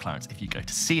of Book of Clarence if you go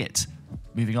to see it.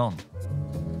 Moving on.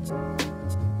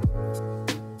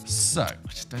 So, I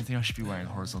just don't think I should be wearing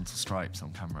horizontal stripes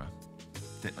on camera.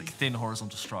 Like thin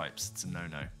horizontal stripes. It's a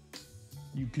no-no.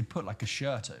 You could put like a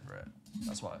shirt over it.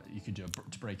 That's what you could do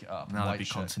to break it up. Now that'd be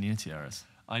continuity errors.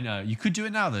 I know. You could do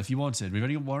it now, though, if you wanted. We've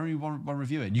only got one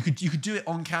review in. You could do it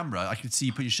on camera. I could see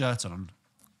you put your shirt on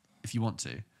if you want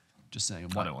to. Just saying.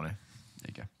 I don't want to. There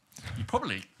you go. You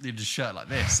probably need a shirt like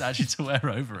this, actually, to wear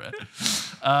over it.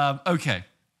 Okay.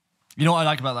 You know what I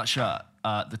like about that shirt?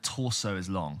 The torso is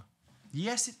long.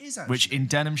 Yes, it is, actually. Which in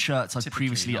denim shirts I've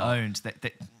previously owned,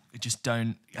 they just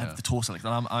don't have the torso. Like,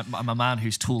 I'm a man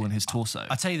who's tall in his torso.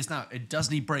 I'll tell you this now. It does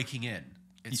need breaking in.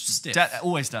 It's stiff.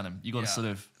 Always denim. You got to sort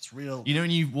of. It's real. You know when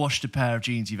you've washed a pair of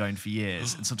jeans you've owned for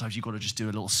years, and sometimes you've got to just do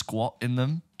a little squat in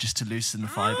them just to loosen the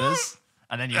fibers,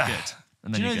 and then you're good.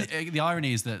 And then do you know the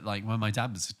irony is that like when my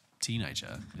dad was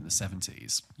teenager in the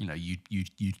 70s, you know,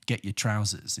 you'd get your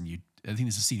trousers and I think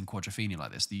there's a scene in Quadrophenia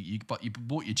like this. You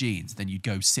bought your jeans, then you'd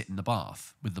go sit in the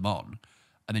bath with them on,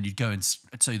 and then you'd go and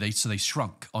so they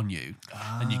shrunk on you,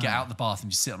 and you get out of the bath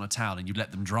and you sit on a towel and you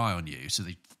let them dry on you, so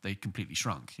they completely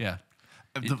shrunk. Yeah,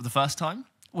 the first time.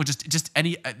 Well, just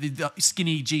any the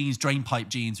skinny jeans, drain pipe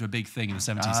jeans were a big thing in the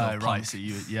 70s. Right. So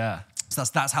So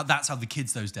that's how the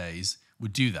kids those days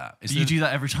would do that. Do you do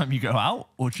that every time you go out,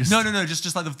 or just no?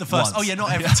 Just like the first. Once. Oh yeah,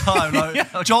 not every time.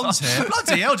 Like, John's here.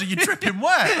 Bloody hell, you're dripping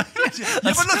wet. But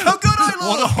look how good I look.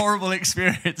 What a horrible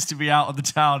experience to be out on the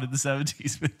town in the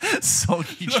 70s with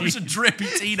soggy jeans. Loads of drippy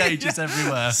teenagers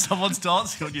everywhere. Someone's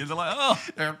dancing on you. They're like, oh.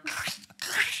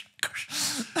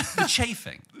 The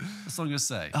chafing. That's what I'm going to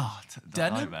say. Oh,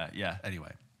 denim? Yeah.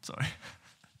 Anyway. Sorry.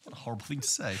 What a horrible thing to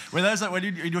say. When there's like when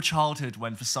in your childhood,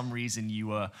 when for some reason you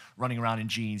were running around in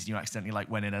jeans and you accidentally like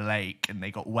went in a lake and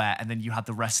they got wet, and then you had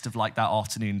the rest of like that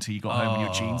afternoon until you got home and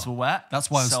your jeans were wet.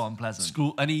 That's why so unpleasant.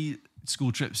 Any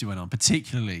school trips you went on,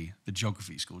 particularly the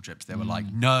geography school trips, they were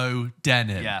like no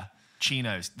denim. Yeah.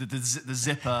 Chinos, the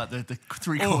zipper, the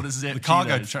 3/4 zip. The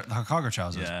cargo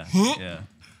trousers. Yeah. Yeah.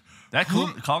 They're cool.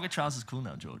 Cargo trousers cool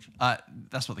now, George.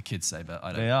 That's what the kids say, but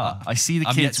I don't. They are. I see the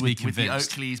kids with the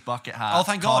Oakley's bucket hat. Oh,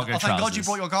 thank God! Thank God you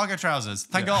brought your cargo trousers.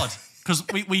 Thank God, because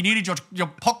we needed your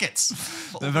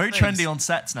pockets. They're very trendy on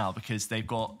sets now because they've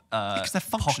got because they're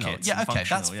functional. Pockets. Yeah, okay,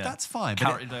 that's fine.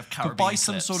 But by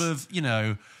some sort of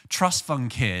trust fund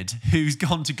kid who's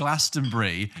gone to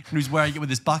Glastonbury and who's wearing it with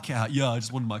his bucket hat. Yeah, I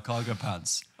just wanted my cargo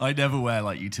pants. I never wear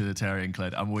like utilitarian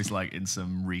clothes. I'm always like in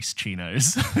some Reese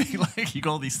chinos. Like you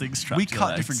got all these things strapped. We to your cut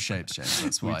legs. different shapes, James.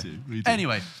 That's why. We do.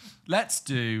 Anyway, let's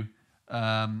do.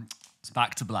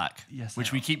 Back to Black, yes,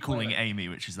 which we keep calling Amy,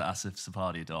 which is the Asif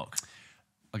Sapadia doc.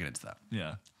 I'll get into that.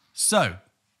 Yeah. So,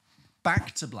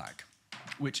 Back to Black,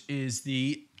 which is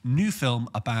the new film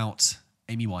about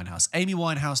Amy Winehouse. Amy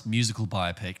Winehouse musical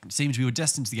biopic. It seems we were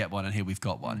destined to get one, and here we've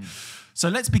got one. So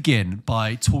let's begin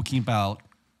by talking about.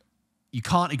 You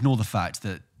can't ignore the fact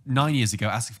that 9 years ago,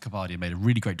 Asif Kapadia made a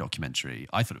really great documentary.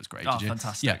 I thought it was great. Oh, did you?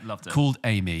 fantastic! Yeah, loved it. Called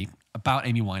Amy, about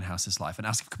Amy Winehouse's life, and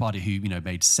Asif Kapadia, who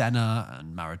made Senna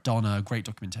and Maradona, great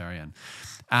documentarian,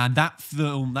 and that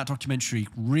film, that documentary,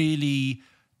 really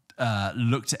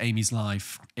looked at Amy's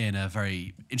life in a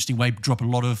very interesting way. Drop a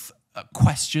lot of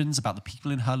questions about the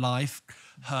people in her life.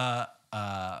 Her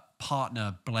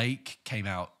partner Blake came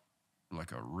out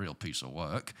like a real piece of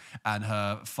work, and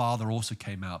her father also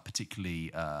came out particularly.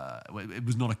 It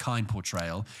was not a kind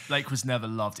portrayal. Blake was never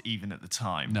loved even at the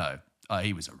time. No.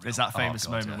 He was a real... There's that famous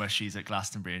moment where she's at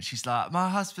Glastonbury and she's like, my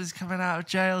husband's coming out of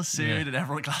jail soon, and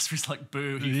everyone at Glastonbury's like,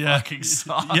 boo, he fucking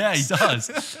sucks. Yeah, he does.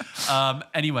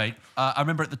 Anyway, I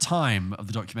remember at the time of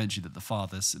the documentary that the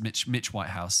father, Mitch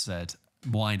Winehouse said,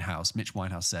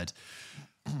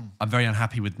 I'm very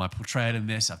unhappy with my portrayal in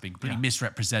this. I've been pretty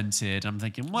misrepresented. I'm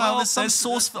thinking, well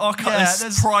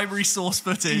there's primary source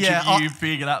footage of you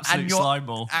being an absolute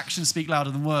slimeball. Actions speak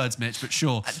louder than words, Mitch, but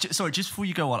sure. Sorry, just before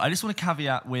you go on, I just want to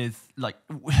caveat with, like,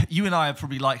 you and I are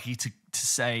probably likely to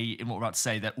say, in what we're about to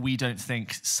say, that we don't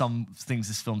think some things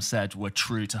this film said were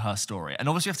true to her story. And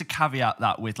obviously you have to caveat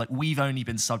that with, like, we've only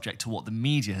been subject to what the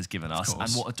media has given us and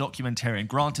what a documentarian,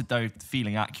 granted though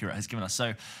feeling accurate, has given us.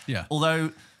 So although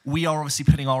we are obviously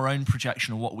putting our own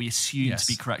projection on what we assume to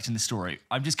be correct in the story,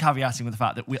 I'm just caveating with the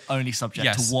fact that we're only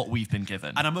subject to what we've been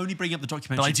given. And I'm only bringing up the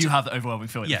documentary. But I do have the overwhelming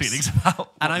feelings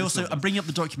about. And I'm bringing up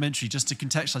the documentary just to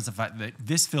contextualize the fact that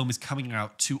this film is coming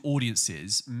out to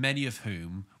audiences, many of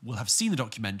whom will have seen the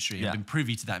documentary and been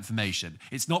privy to that information.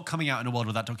 It's not coming out in a world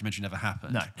where that documentary never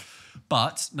happened. No.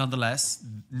 But nonetheless,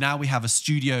 now we have a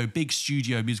big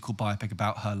studio musical biopic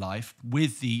about her life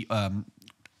with the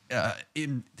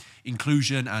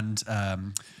inclusion and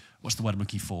what's the word I'm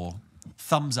looking for?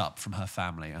 Thumbs up from her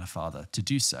family and her father to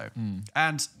do so.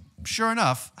 And sure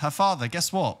enough, her father,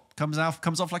 guess what? Comes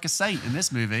off like a saint in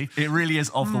this movie. It really is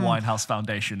of the Winehouse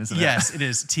Foundation, isn't it? Yes, it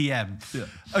is. TM. Yeah.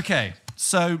 Okay,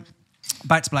 so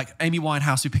Back to Black. Amy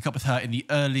Winehouse, we pick up with her in the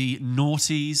early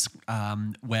noughties,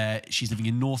 where she's living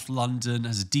in North London,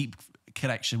 has a deep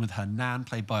connection with her nan,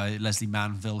 played by Leslie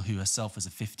Manville, who herself is a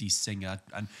 50s singer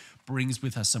and brings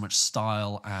with her so much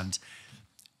style and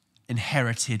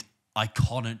inherited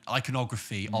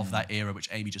iconography of that era, which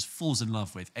Amy just falls in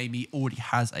love with. Amy already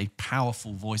has a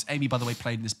powerful voice. Amy, by the way,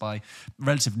 played in this by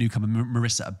relative newcomer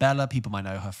Marissa Abella. People might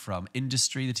know her from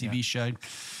Industry, the TV show.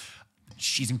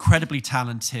 She's incredibly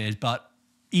talented, but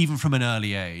even from an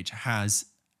early age has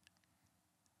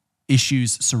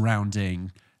issues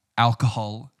surrounding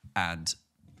alcohol and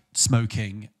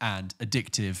smoking and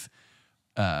addictive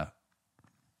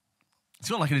It's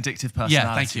got like an addictive personality.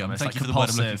 Yeah, thank you. Almost, Thank like you for the word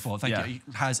I'm looking compulsive. for. Thank you. He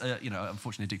has,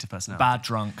 unfortunately, addictive personality. Bad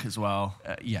drunk as well.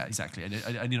 Yeah, exactly. And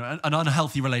an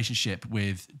unhealthy relationship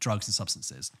with drugs and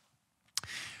substances.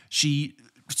 She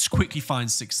quickly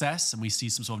finds success, and we see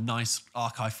some sort of nice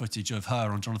archive footage of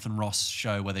her on Jonathan Ross'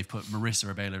 show where they put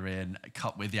Marissa Abela in,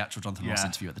 cut with the actual Jonathan Ross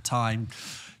interview at the time.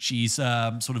 She's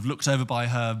sort of looked over by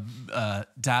her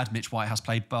dad, Mitch Winehouse,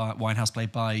 played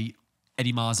by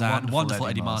Eddie Marzan, wonderful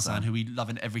Eddie Marzan, who we love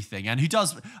in everything, and who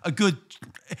does a good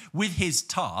with his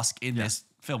task in this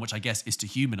film, which I guess is to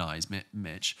humanize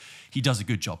Mitch. He does a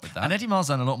good job with that. And Eddie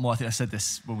Marzan, a lot more, I think I said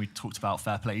this when we talked about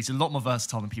Fair Play, he's a lot more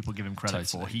versatile than people give him credit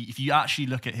for. If you actually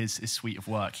look at his suite of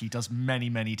work, he does many,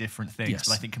 many different things. Yes.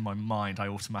 But I think in my mind, I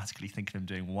automatically think of him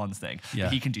doing one thing. Yeah.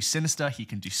 But he can do sinister, he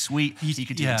can do sweet, he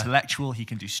can do intellectual, he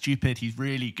can do stupid. He's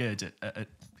really good at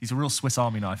he's a real Swiss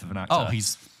Army knife of an actor. Oh,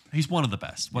 he's one of the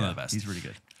best. One of the best. He's really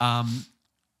good. And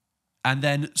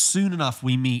then soon enough,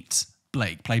 we meet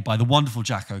Blake, played by the wonderful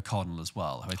Jack O'Connell as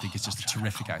well, who I think is just a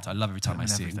terrific actor. I love every time I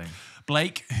see him.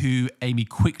 Blake, who Amy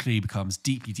quickly becomes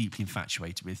deeply, deeply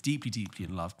infatuated with, deeply, deeply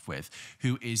in love with,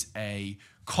 who is a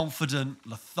confident,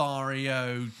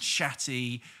 Lothario,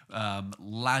 chatty,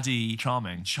 laddie.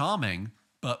 Charming,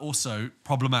 but also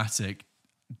problematic,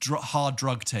 hard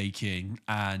drug-taking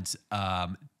and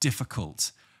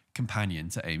difficult companion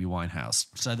to Amy Winehouse.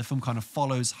 So the film kind of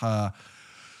follows her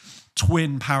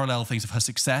twin parallel things of her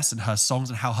success and her songs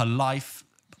and how her life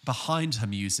behind her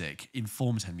music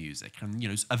informed her music. And,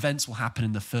 events will happen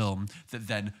in the film that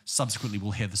then subsequently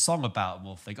we'll hear the song about and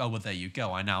we'll think, oh, well, there you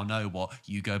go. I now know what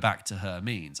you go back to her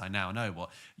means. I now know what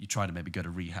you try to maybe go to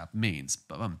rehab means.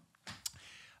 But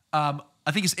I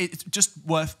think it's just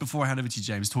worth, before I hand over to you,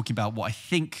 James, talking about what I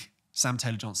think Sam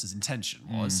Taylor Johnson's intention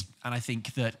was. And I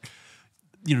think that,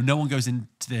 no one goes into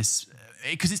this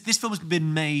because this film has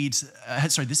been made.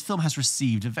 This film has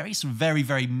received a very,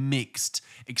 very mixed,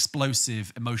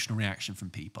 explosive, emotional reaction from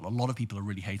people. A lot of people are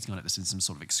really hating on it. There's been some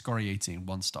sort of excoriating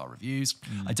 1-star reviews.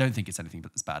 I don't think it's anything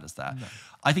but as bad as that. No.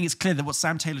 I think it's clear that what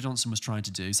Sam Taylor Johnson was trying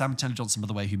to do. Sam Taylor Johnson, by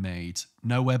the way, who made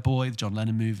Nowhere Boy, the John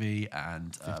Lennon movie,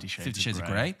 and 50 Shades of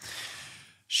Grey.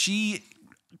 She,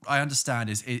 I understand,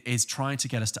 is trying to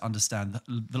get us to understand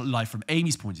the life from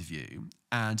Amy's point of view.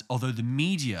 And although the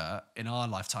media in our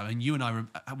lifetime, and you and I,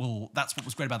 that's what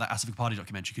was great about that Asif Party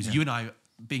documentary, because you and I,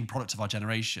 being product of our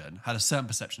generation, had a certain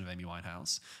perception of Amy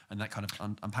Winehouse, and that kind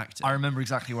of unpacked it. I remember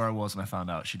exactly where I was when I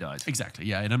found out she died. Exactly,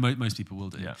 yeah, and most people will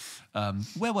do. Yeah.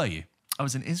 Where were you? I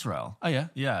was in Israel. Oh yeah?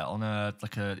 Yeah, on a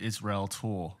Israel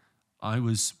tour. I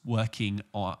was working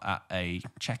at a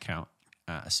checkout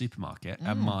at a supermarket,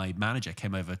 and my manager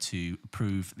came over to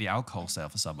approve the alcohol sale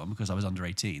for someone because I was under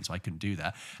 18, so I couldn't do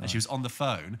that. And she was on the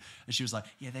phone, and she was like,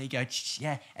 "Yeah, there you go.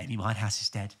 Yeah, Amy Winehouse is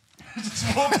dead."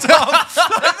 Just walked out.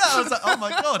 I was like, "Oh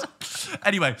my god."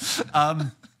 Anyway,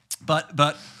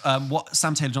 but what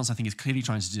Sam Taylor Johnson I think is clearly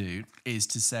trying to do is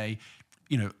to say,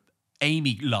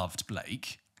 Amy loved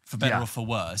Blake. For better or for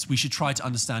worse, we should try to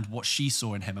understand what she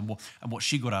saw in him and what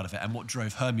she got out of it and what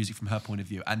drove her music from her point of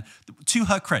view. And to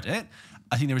her credit,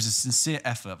 I think there is a sincere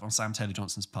effort on Sam Taylor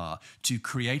Johnson's part to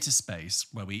create a space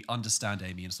where we understand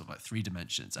Amy in sort of like 3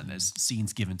 dimensions, and there's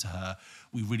scenes given to her.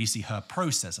 We really see her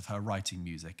process of her writing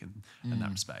music and in that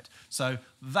respect. So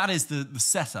that is the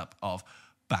setup of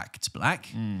Back to Black.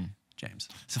 James.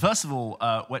 So first of all,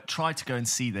 we tried to go and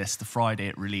see this the Friday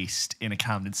it released in a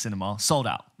Camden cinema. Sold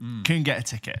out. Couldn't get a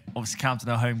ticket. Obviously, Camden,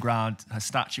 her home ground, her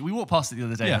statue. We walked past it the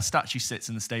other day. Her statue sits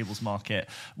in the Stables Market.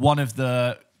 One of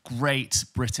the great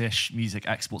British music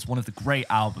exports, one of the great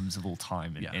albums of all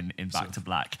time in Back to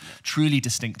Black. Truly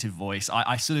distinctive voice.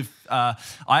 I actually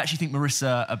think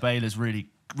Marissa Abela is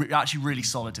really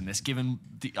solid in this, given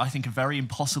I think a very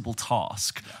impossible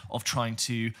task of trying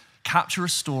to capture a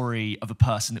story of a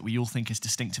person that we all think is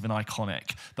distinctive and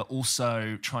iconic, but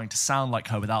also trying to sound like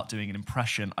her without doing an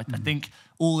impression. I think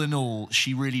all in all,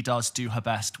 she really does do her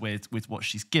best with what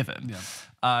she's given. Yeah.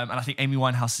 And I think Amy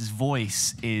Winehouse's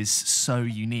voice is so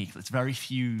unique. There's very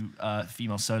few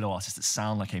female solo artists that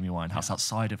sound like Amy Winehouse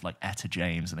outside of like Etta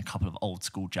James and a couple of old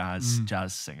school jazz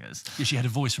singers. Yeah, she had a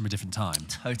voice from a different time.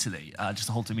 Totally. Just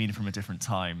a whole demeanor from a different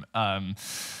time.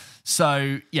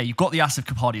 So yeah, you've got the Asif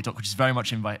Kapadia doc, which is very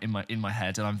much in my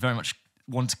head, and I'm very much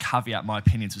want to caveat my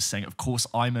opinions with saying, of course,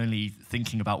 I'm only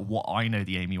thinking about what I know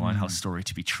the Amy Winehouse story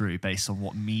to be true based on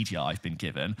what media I've been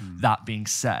given. That being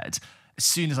said, as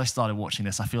soon as I started watching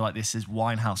this, I feel like this is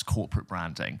Winehouse corporate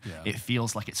branding. Yeah. It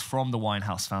feels like it's from the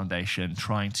Winehouse Foundation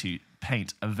trying to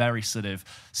paint a very sort of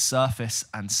surface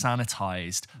and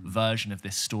sanitized version of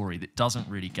this story that doesn't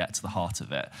really get to the heart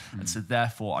of it. And so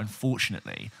therefore,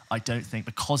 unfortunately, I don't think,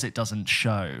 because it doesn't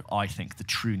show, I think, the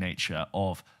true nature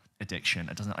of addiction.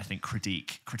 It doesn't, I think,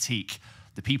 critique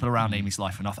the people around Amy's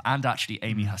life enough, and actually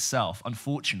Amy herself.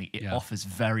 Unfortunately, it offers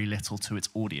very little to its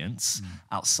audience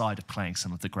outside of playing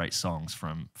some of the great songs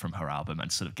from her album and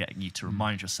sort of getting you to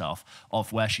remind yourself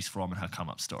of where she's from and her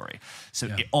come-up story. So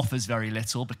it offers very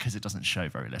little because it doesn't show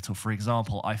very little. For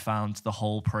example, I found the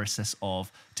whole process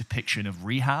of depiction of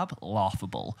rehab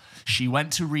laughable. She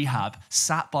went to rehab,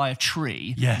 sat by a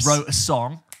tree, wrote a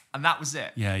song, and that was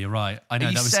it. Yeah, you're right. I know.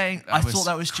 I thought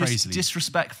that was crazily just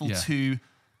disrespectful to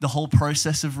the whole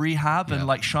process of rehab and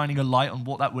like shining a light on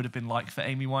what that would have been like for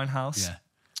Amy Winehouse. Yeah.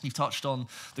 You've touched on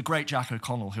the great Jack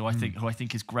O'Connell, who I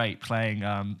think is great playing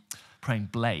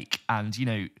Blake. And you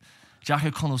know, Jack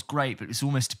O'Connell's great, but it's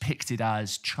almost depicted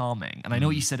as charming. And I know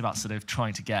what you said about sort of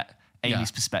trying to get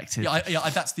Amy's perspective. Yeah,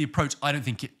 that's the approach. I don't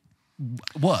think it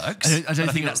works. I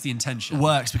don't think that's the intention.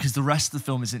 Works because the rest of the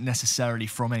film isn't necessarily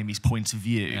from Amy's point of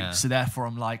view. Yeah. So therefore,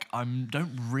 I'm like, I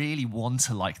don't really want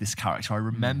to like this character. I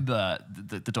remember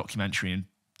the documentary and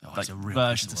like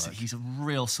versions of he's a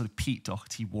real sort of Pete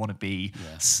Doherty wannabe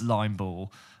slime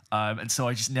ball. And so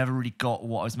I just never really got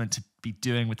what I was meant to be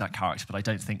doing with that character. But I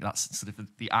don't think that's sort of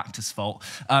the actor's fault.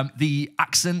 The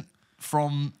accent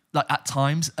from like at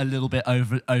times a little bit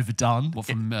overdone. What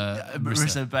from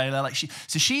Marissa Baylor? Like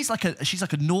she's like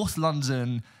a North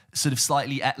London sort of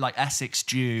slightly like Essex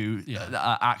Jew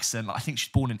accent. Like I think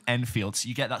she's born in Enfield, so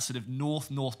you get that sort of north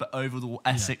but over the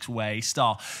Essex way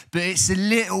style. But it's a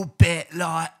little bit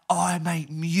like I make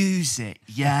music,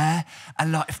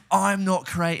 and like if I'm not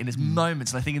creating, there's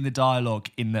moments, and I think in the dialogue,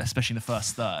 especially in the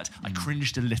first third, I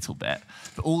cringed a little bit.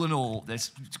 But all in all,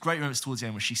 there's great moments towards the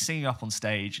end where she's singing up on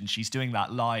stage and she's doing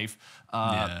that live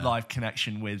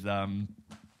connection with.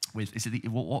 Is it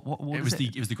what it was the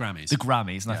Grammys. The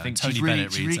Grammys, and I think Tony she's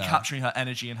Bennett really capturing her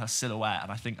energy and her silhouette,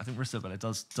 and I think Marissa Bella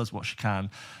does what she can.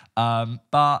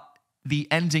 But the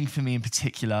ending for me in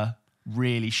particular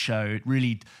really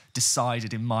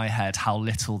decided in my head how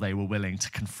little they were willing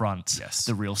to confront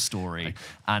the real story.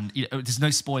 And you know, there's no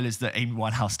spoilers that Amy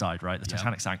Winehouse died, right? The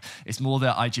Titanic sank. It's more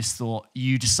that I just thought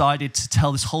you decided to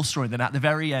tell this whole story, and then at the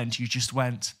very end you just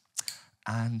went,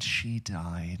 and she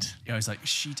died. Yeah, I was like,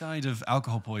 she died of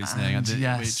alcohol poisoning,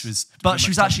 which was. But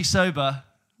she was actually sober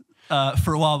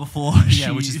for a while before.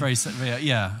 Which is very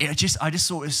yeah. I just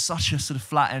thought it was such a sort of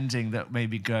flat ending that made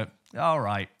me go, all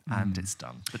right, and it's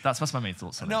done. But that's my main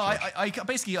thoughts on it. No, I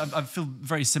basically I feel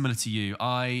very similar to you.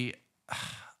 I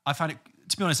found it,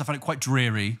 to be honest, I found it quite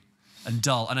dreary and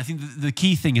dull. And I think the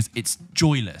key thing is it's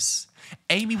joyless.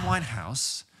 Amy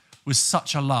Winehouse was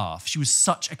such a laugh. She was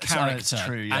such a character. It's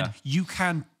true, yeah. And you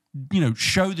can,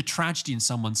 show the tragedy in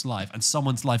someone's life and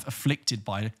someone's life afflicted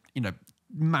by,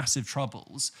 massive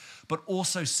troubles, but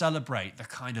also celebrate the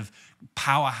kind of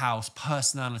powerhouse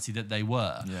personality that they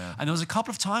were. Yeah. And there was a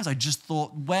couple of times I just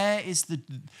thought, where is the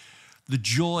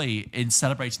joy in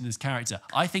celebrating this character?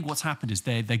 I think what's happened is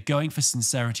they're going for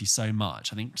sincerity so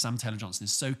much. I think Sam Taylor Johnson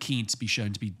is so keen to be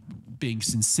shown to be being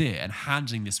sincere and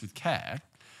handling this with care,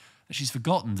 she's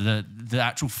forgotten the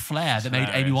actual flair that made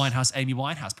Amy Winehouse Amy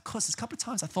Winehouse. Because there's a couple of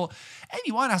times I thought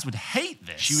Amy Winehouse would hate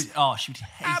this. She would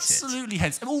hate absolutely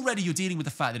hate it. And already you're dealing with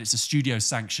the fact that it's a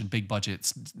studio-sanctioned, big budget,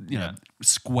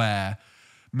 square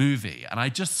movie. And I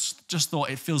just thought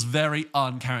it feels very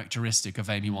uncharacteristic of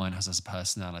Amy Winehouse as a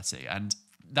personality. And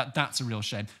that's a real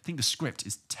shame. I think the script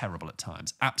is terrible at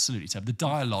times. Absolutely terrible. The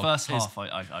dialogue first half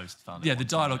I found it. Yeah, the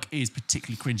dialogue is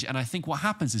particularly cringy. And I think what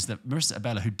happens is that Marissa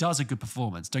Abela, who does a good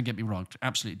performance, don't get me wrong,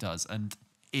 absolutely does, and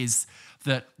is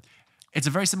that it's a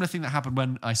very similar thing that happened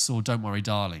when I saw Don't Worry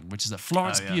Darling, which is that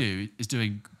Florence Pugh is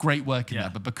doing great work in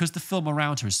that, but because the film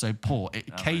around her is so poor, it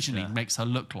occasionally makes her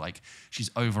look like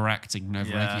she's overacting and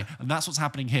overacting. And that's what's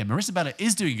happening here. Marissa Bella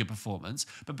is doing a good performance,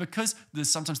 but because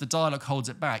sometimes the dialogue holds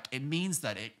it back, it means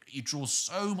that it draws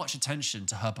so much attention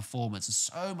to her performance and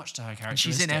so much to her characteristics.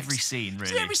 And she's in every scene, really.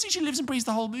 She's in every scene. She lives and breathes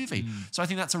the whole movie. So I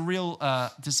think that's a real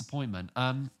disappointment.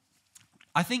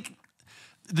 I think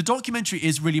the documentary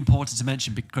is really important to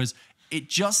mention because it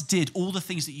just did all the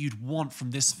things that you'd want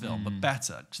from this film, but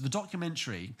better. So the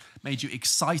documentary made you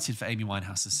excited for Amy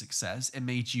Winehouse's success. It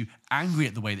made you angry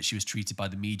at the way that she was treated by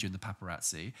the media and the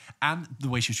paparazzi and the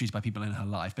way she was treated by people in her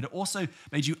life. But it also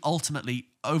made you ultimately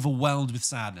overwhelmed with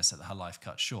sadness at her life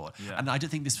cut short. Yeah. And I don't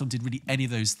think this film did really any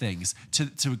of those things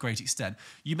to a great extent.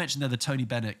 You mentioned there the Tony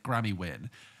Bennett Grammy win.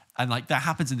 And like that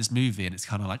happens in this movie, and it's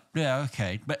kind of like, yeah,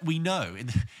 okay. But we know in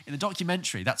the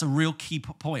documentary that's a real key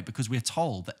point because we're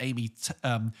told that Amy,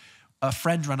 a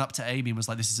friend ran up to Amy and was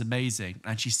like, "This is amazing,"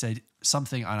 and she said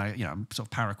something, and I'm sort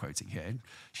of paraquoting here.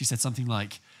 She said something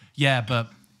like, "Yeah,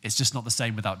 but it's just not the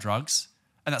same without drugs,"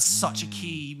 and that's such a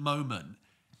key moment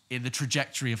in the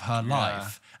trajectory of her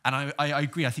life. And I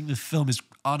agree. I think the film is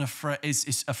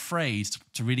afraid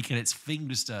to really get its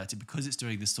fingers dirty because it's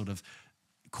doing this sort of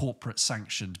corporate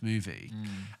sanctioned movie.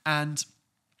 And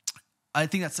I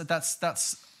think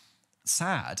that's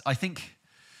sad. I think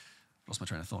lost my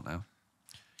train of thought now.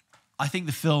 I think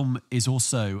the film is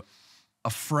also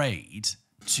afraid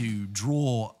to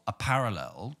draw a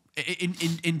parallel. In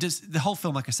the whole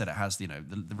film, like I said, it has the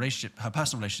relationship, her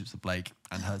personal relationships with Blake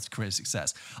and her career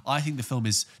success. I think the film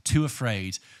is too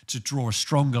afraid to draw a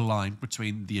stronger line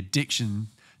between the addiction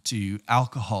to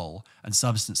alcohol and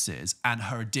substances and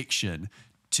her addiction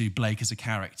to Blake as a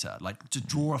character, like to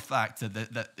draw a fact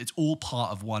that it's all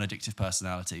part of one addictive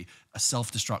personality, a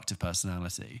self-destructive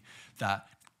personality, that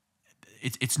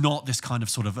it's not this kind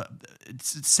of sort of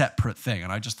separate thing.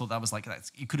 And I just thought that was like,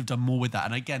 you could have done more with that.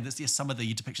 And again, some of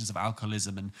the depictions of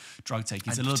alcoholism and drug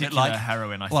taking is a little bit like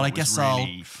heroin. I guess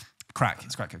really crack.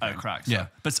 It's crack cocaine. Oh, crack. Yeah,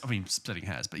 but I mean, splitting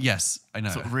hairs. But yes, I know.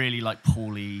 Sort of really like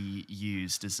poorly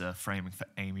used as a framing for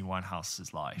Amy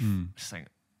Winehouse's life. Just saying,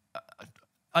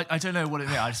 I don't know what it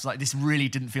is. I just like this really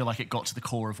didn't feel like it got to the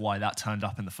core of why that turned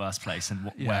up in the first place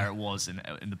and where it was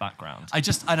in the background. I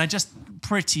just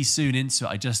pretty soon into it,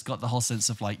 I just got the whole sense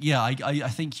of like, I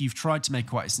think you've tried to make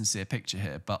quite a sincere picture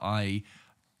here, but I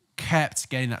kept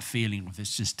getting that feeling of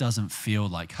this just doesn't feel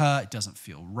like her. It doesn't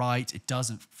feel right. It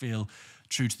doesn't feel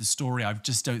true to the story. I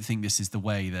just don't think this is the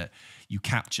way that you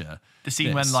capture the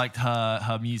scene when like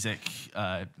her music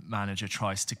manager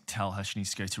tries to tell her she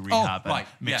needs to go to rehab.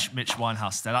 Mitch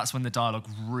Winehouse there. That's when the dialogue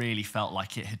really felt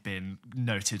like it had been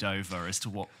noted over as to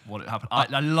what had happened.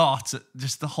 I laughed at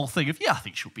just the whole thing of I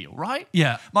think she'll be all right.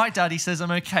 Yeah, my daddy says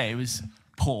I'm okay. It was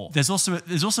poor. There's also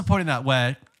a point in that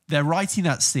where they're writing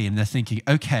that scene and they're thinking,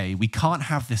 okay, we can't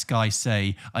have this guy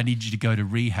say, I need you to go to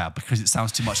rehab because it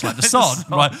sounds too much like the song,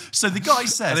 right? So the guy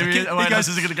says, he goes,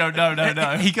 is going to go,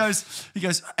 no. He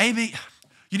goes, Amy,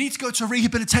 you need to go to a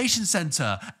rehabilitation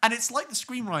center. And it's like the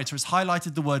screenwriter has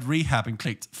highlighted the word rehab and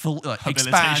clicked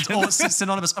expand or it's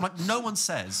synonymous. I'm like, no one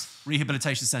says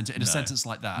rehabilitation center in a sentence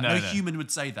like that. No human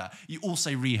would say that. You all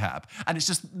say rehab. And it's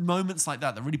just moments like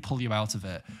that really pull you out of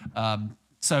it.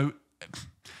 So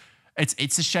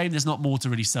it's a shame there's not more to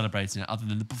really celebrate in it other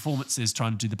than the performances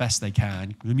trying to do the best they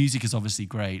can. The music is obviously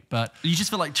great, but you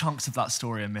just feel like chunks of that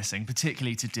story are missing,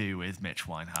 particularly to do with Mitch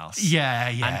Winehouse. Yeah.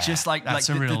 And just like the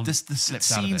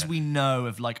scenes of we know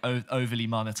of like overly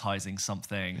monetizing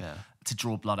something to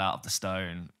draw blood out of the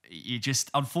stone. You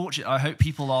just, unfortunately, I hope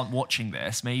people aren't watching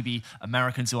this. Maybe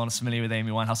Americans who aren't familiar with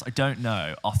Amy Winehouse, I don't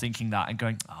know, are thinking that and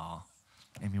going,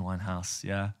 Amy Winehouse,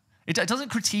 yeah. It doesn't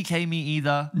critique Amy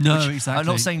either. No, exactly. I'm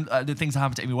not saying the things that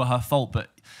happened to Amy were her fault, but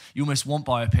you almost want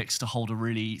biopics to hold a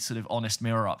really sort of honest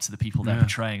mirror up to the people they're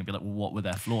portraying and be like, well, what were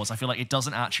their flaws? I feel like it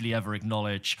doesn't actually ever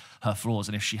acknowledge her flaws.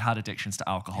 And if she had addictions to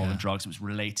alcohol and drugs, it was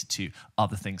related to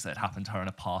other things that had happened to her in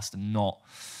the past and not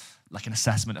like an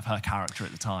assessment of her character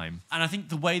at the time. And I think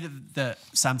the way that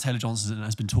Sam Taylor Johnson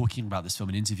has been talking about this film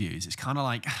in interviews, it's kind of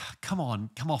like, come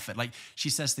off it. Like she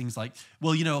says things like,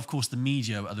 well, of course the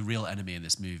media are the real enemy in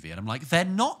this movie. And I'm like, they're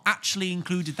not actually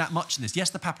included that much in this. Yes,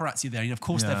 the paparazzi are there, and of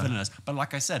course they're villainous. But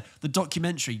like I said, the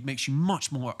documentary makes you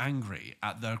much more angry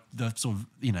at the sort of,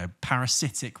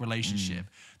 parasitic relationship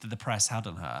that the press had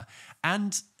on her.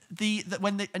 And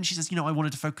and she says, I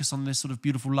wanted to focus on this sort of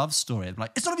beautiful love story. I'm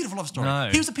like, it's not a beautiful love story. No.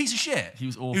 He was a piece of shit. He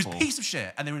was awful. He was a piece of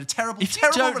shit, and they were in a terrible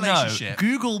relationship.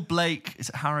 Google Blake. Is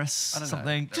it Harris? I don't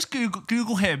something. know. Just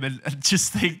Google him and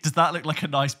just think, does that look like a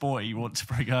nice boy you want to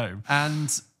bring home?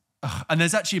 And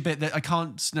there's actually a bit that I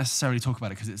can't necessarily talk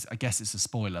about it because I guess it's a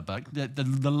spoiler. But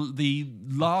the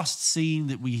last scene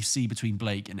that we see between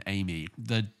Blake and Amy,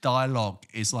 the dialogue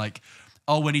is like,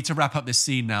 oh, we need to wrap up this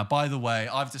scene now. By the way,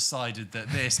 I've decided that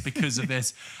because of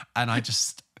this, and I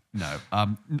just,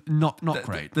 not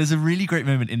great. There's a really great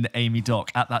moment in the Amy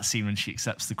doc at that scene when she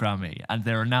accepts the Grammy, and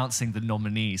they're announcing the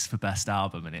nominees for Best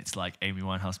Album, and it's like Amy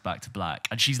Winehouse, Back to Black,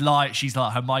 and she's like,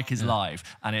 her mic is live,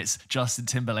 and it's Justin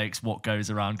Timberlake's What Goes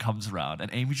Around Comes Around, and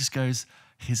Amy just goes,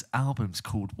 his album's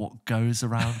called What Goes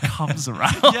Around Comes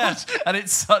Around. Yes. And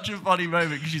it's such a funny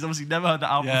moment because she's obviously never heard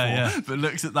the album before, but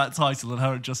looks at that title and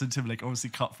her and Justin Timberlake obviously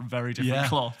cut from very different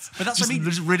cloths. But that's what I mean.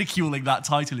 Just ridiculing that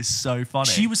title is so funny.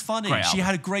 She was funny. She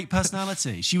had a great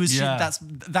personality.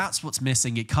 That's what's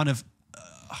missing. It kind of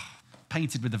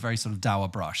painted with a very sort of dour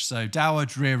brush. So dour,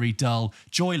 dreary, dull,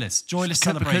 joyless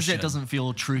celebration. Because it doesn't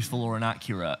feel truthful or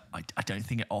inaccurate, I don't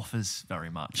think it offers very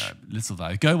much. No, little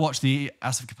value. Go watch the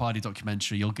Asif Kapadia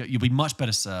documentary. You'll be much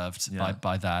better served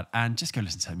by that. And just go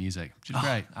listen to her music. She's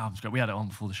great. Album's great. We had it on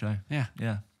before the show. Yeah.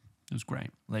 Yeah. It was great.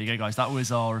 There you go, guys. That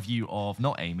was our review of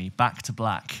Not Amy, Back to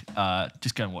Black.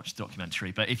 Just go and watch the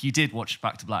documentary. But if you did watch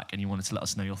Back to Black and you wanted to let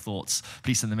us know your thoughts,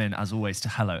 please send them in, as always, to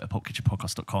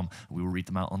hello@popkitchenpodcast.com, and we will read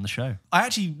them out on the show. I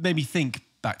actually made me think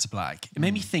Back to Black. It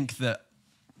made me think that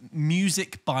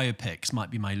music biopics might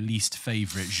be my least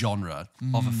favourite genre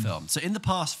of a film. So in the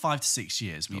past 5 to 6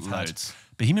 years, we've had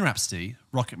Bohemian Rhapsody,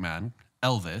 Rocket Man,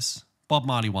 Elvis, Bob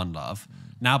Marley, One Love,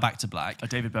 now Back to Black. A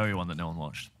David Bowie one that no one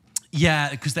watched. Yeah,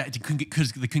 because they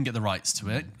couldn't get the rights to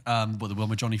it. But the one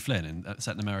with Johnny Flynn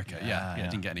set in America. Yeah,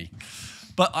 didn't get any.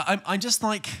 But I'm just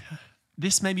like,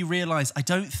 this made me realise I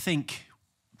don't think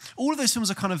all of those films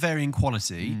are kind of varying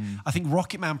quality. I think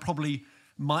Rocket Man probably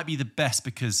might be the best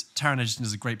because Taron Egerton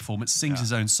does a great performance, sings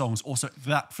his own songs. Also,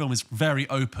 that film is very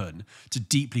open to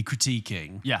deeply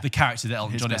critiquing the character that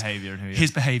Elton John is.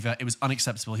 His behaviour, it was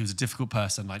unacceptable. He was a difficult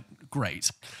person. Like,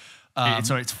 great.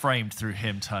 It's framed through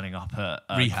him turning up at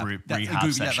a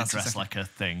rehab session dressed like a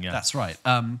thing. Yeah, that's right.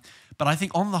 But I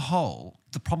think on the whole,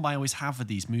 the problem I always have with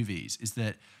these movies is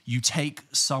that you take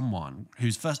someone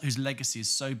whose legacy is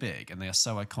so big and they are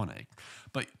so iconic,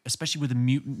 but especially with a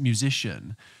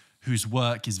musician whose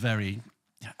work is very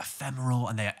ephemeral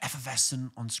and they are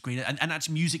effervescent on screen, and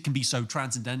actually music can be so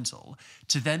transcendental,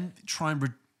 to then try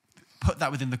and put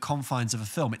that within the confines of a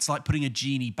film. It's like putting a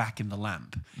genie back in the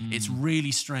lamp. It's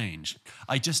really strange.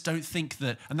 I just don't think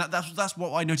that, and that's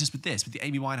what I noticed with this, with the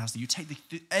Amy Winehouse, that you take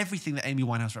everything that Amy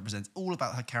Winehouse represents, all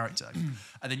about her character,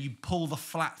 and then you pull the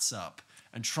flats up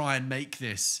and try and make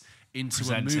this into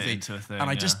a movie. Into a thing, and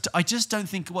I just don't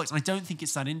think it works. And I don't think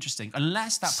it's that interesting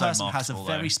unless that person has a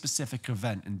very specific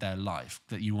event in their life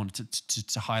that you want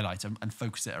to highlight and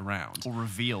focus it around. Or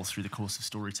reveal through the course of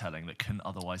storytelling that couldn't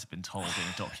otherwise have been told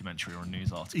in a documentary or a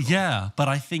news article. Yeah, but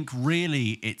I think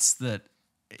really it's that...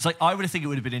 It's like, I would think it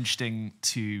would have been interesting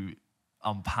to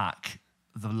unpack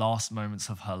the last moments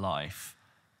of her life,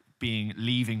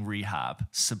 leaving rehab,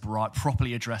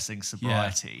 properly addressing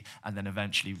sobriety, and then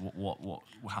eventually what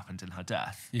happened in her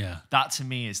death. Yeah, that to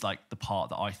me is like the part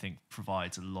that I think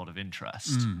provides a lot of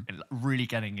interest in really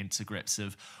getting into grips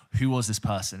of who was this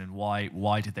person and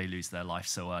why did they lose their life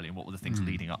so early and what were the things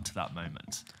leading up to that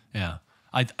moment. Yeah,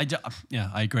 I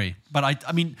agree. But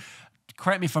I mean,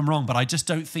 correct me if I'm wrong, but I just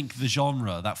don't think the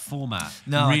genre, that format,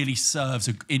 really serves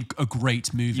a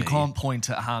great movie. You can't point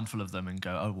at a handful of them and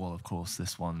go, oh, well, of course,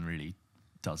 this one really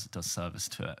does service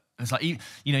to it. It's like,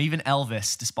 even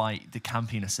Elvis, despite the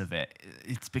campiness of it,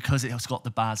 it's because it's got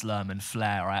the Baz Luhrmann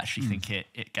flair. I actually think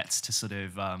it gets to sort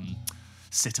of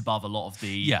sit above a lot of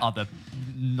the other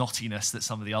knottiness that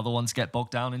some of the other ones get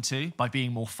bogged down into by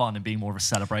being more fun and being more of a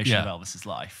celebration of Elvis's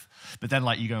life. But then,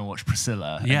 like, you go and watch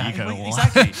Priscilla, and you go,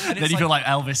 exactly. Then you feel like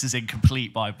Elvis is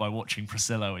incomplete by watching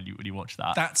Priscilla when you watch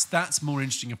that. That's more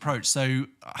interesting approach. So,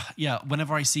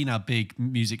 whenever I see now big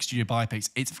music studio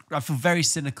biopics, I feel very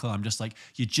cynical. I'm just like,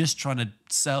 you're just trying to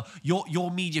sell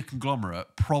your media conglomerate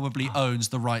probably owns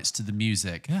the rights to the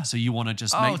music. Yeah. So you want to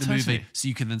just make the movie so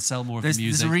you can then sell more of the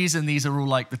music. There's a reason these are all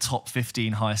like the top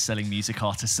 15 highest selling music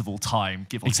artists of all time,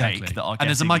 give or take. That are and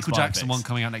there's a Michael Jackson one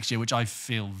coming out next year, which I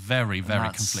feel very, very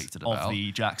conflicted about. Of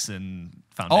the Jackson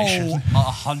Foundation.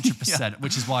 100%,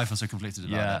 which is why I feel so conflicted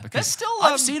about that. Because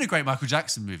I've seen a great Michael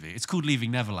Jackson movie. It's called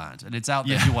Leaving Neverland, and it's out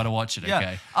there if you want to watch it,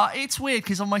 okay? It's weird,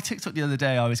 because on my TikTok the other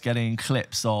day, I was getting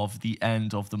clips of the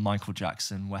end of the Michael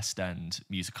Jackson West End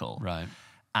musical. Right.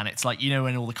 And it's like,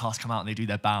 when all the cast come out and they do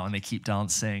their bow and they keep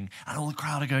dancing, and all the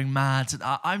crowd are going mad.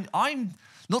 And I'm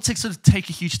not to sort of take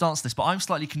a huge stance on this, but I'm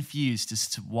slightly confused as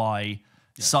to why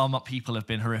some people have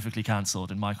been horrifically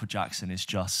cancelled and Michael Jackson is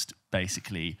just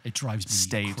basically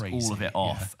staved crazy. All of it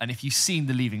off. And if you've seen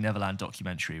the Leaving Neverland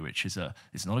documentary, which is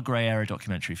it's not a grey area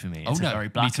documentary for me, it's a very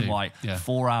black and white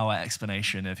 4-hour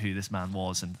explanation of who this man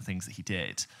was and the things that he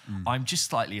did. I'm just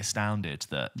slightly astounded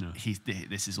that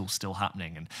this is all still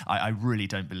happening, and I really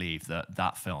don't believe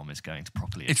that film is going to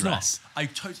properly address.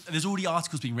 It's not. There's already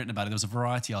articles being written about it. There was a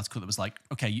Variety article that was like,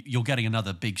 okay, you're getting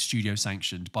another big studio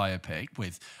sanctioned biopic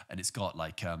and it's got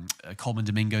like Coleman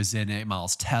Domingo's in it,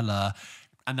 Miles Teller.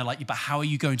 And they're like, but how are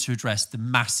you going to address the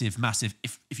massive,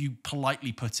 if you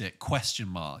politely put it, question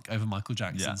mark over Michael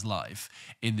Jackson's life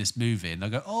in this movie? And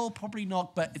they'll go, oh, probably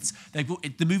not. But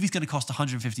the movie's going to cost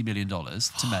 $150 million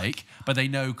to make. But they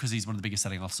know because he's one of the biggest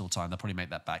selling artists of all time, they'll probably make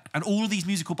that back. And all of these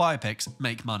musical biopics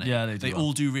make money. Yeah, they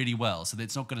all do really well. So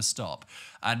it's not going to stop.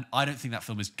 And I don't think that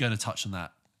film is going to touch on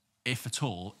that, if at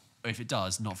all. If it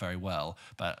does, not very well.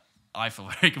 But I feel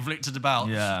very conflicted about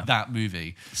that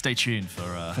movie. Stay tuned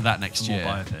for that next year.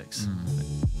 More biopics.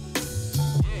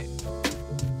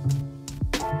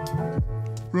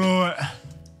 Right.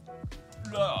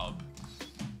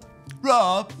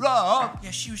 Rob.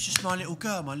 Yeah, she was just my little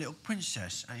girl, my little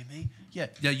princess, Amy. Yeah,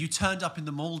 you turned up in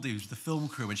the Maldives with the film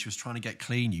crew when she was trying to get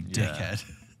clean, you dickhead.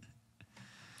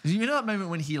 You know that moment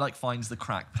when he like finds the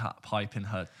crack pipe in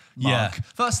her mug? Yeah.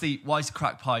 Firstly, why is the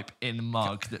crack pipe in a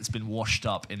mug that's been washed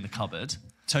up in the cupboard?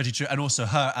 Totally true. And also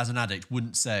her, as an addict,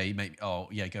 wouldn't say, go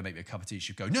make me a cup of tea.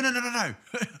 She'd go, no.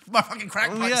 My fucking crack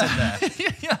pipe's in there.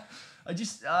 Yeah. I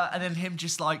just, and then him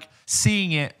just like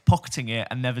seeing it, pocketing it,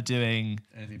 and never doing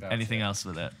anything else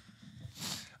with it.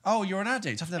 Oh, you're an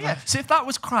addict. I've never... So if that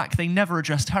was crack, they never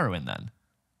addressed heroin then?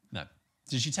 No.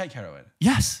 Did she take heroin?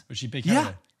 Yes. Was she big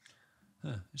heroin?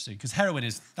 Huh, interesting. Because heroin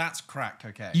that's crack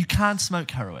cocaine. You can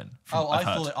smoke heroin. I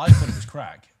thought it was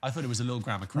crack. I thought it was a little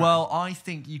gram of crack. Well, I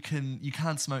think you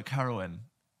can smoke heroin.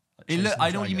 I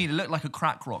know what you mean. It looked like a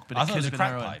crack rock, but I thought it was a crack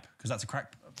heroin. pipe because that's a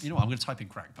crack. You know what? I'm going to type in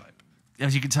crack pipe.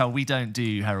 As you can tell, we don't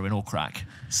do heroin or crack,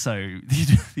 so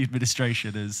the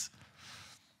administration is.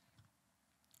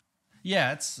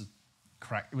 Yeah, it's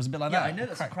crack. It was a bit like that. I know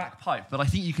that's a crack pipe, but I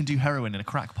think you can do heroin in a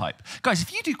crack pipe. Guys,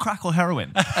 if you do crack or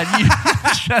heroin and you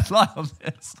shed light on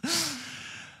this,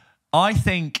 I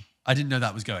think... I didn't know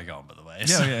that was going on, by the way.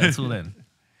 Yeah, it's all in.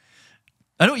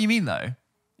 I know what you mean, though.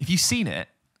 If you've seen it,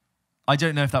 I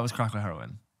don't know if that was crack or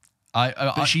heroin.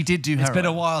 But she did do heroin. It's been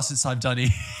a while since I've done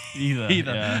either.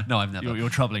 Yeah. No, I've never. Your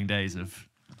troubling days of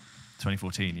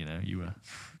 2014, you were...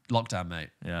 Lockdown, mate.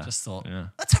 Yeah. Just thought, yeah.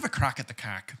 Let's have a crack at the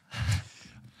cack.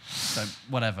 So,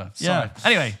 whatever. Sorry. Yeah.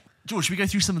 Anyway, George, should we go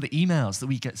through some of the emails that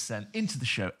we get sent into the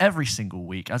show every single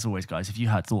week? As always, guys, if you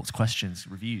had thoughts, questions,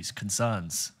 reviews,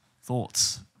 concerns,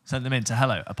 thoughts, send them in to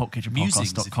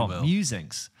hello@popkitchenpodcast.com.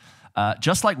 Musings.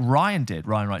 Just like Ryan did.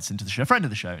 Ryan writes into the show, friend of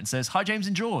the show, and says, "Hi, James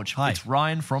and George. Hi. It's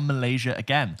Ryan from Malaysia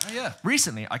again. Oh, yeah.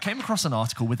 Recently, I came across an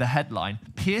article with the headline,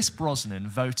 Pierce Brosnan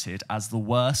voted as the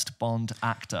worst Bond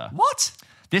actor. What?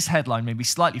 This headline made me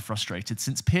slightly frustrated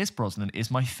since Pierce Brosnan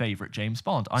is my favourite James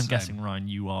Bond. I'm guessing, Ryan,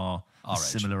 you are a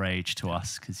similar age to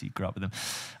us because you grew up with him.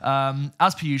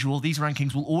 As per usual, these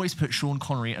rankings will always put Sean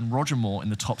Connery and Roger Moore in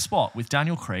the top spot, with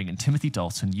Daniel Craig and Timothy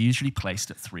Dalton usually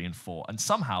placed at 3 and 4. And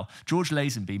somehow, George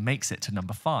Lazenby makes it to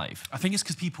number 5. I think it's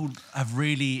because people have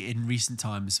really, in recent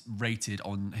times, rated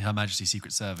on Her Majesty's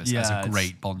Secret Service as a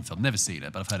great Bond film. Never seen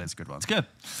it, but I've heard it's a good one. It's good.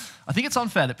 I think it's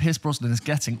unfair that Pierce Brosnan is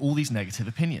getting all these negative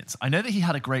opinions. I know that he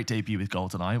had a great debut with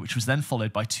GoldenEye, which was then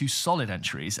followed by 2 solid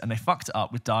entries, and they fucked it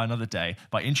up with Die Another Day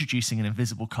by introducing an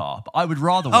invisible car. But I would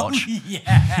rather watch... Oh,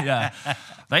 yeah.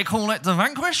 They call it The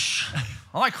Vanquish.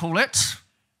 I call it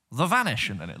The Vanish.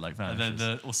 And then it like vanishes. And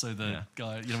then also the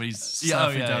guy, when he's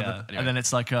surfing down the... Anyway. And then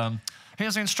it's like...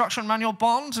 here's the instruction manual,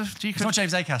 Bond. It's not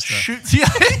James Acaster. Shoot... Yeah,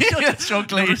 John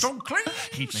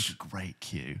Cleese. He'd make a great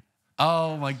cue.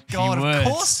 Oh, my God. Of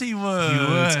course he would.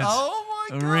 Oh,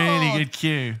 my God. A really good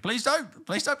cue. Please don't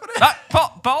put it. That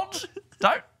Bond.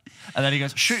 Don't. And then he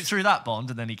goes, shoot through that, Bond.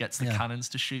 And then he gets the cannons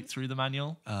to shoot through the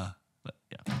manual. But,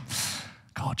 yeah.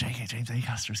 God, James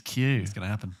Acaster is Q. It's going to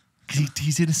happen. Because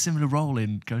he's in a similar role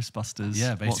in Ghostbusters.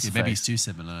 Yeah, basically. Maybe he's too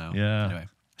similar now. Yeah. Anyway.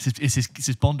 It's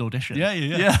his Bond audition.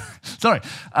 Yeah. Sorry.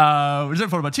 Reserved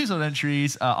followed by 2 solid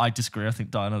entries. I disagree. I think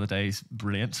Die Another Day is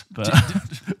brilliant. But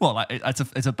well,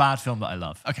 it's a bad film that I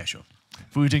love. Okay, sure.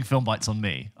 If we were doing film bites on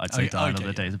me, I'd say Die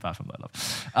Another Day is a bad film that I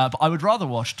love. But I would rather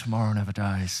watch Tomorrow Never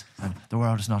Dies and The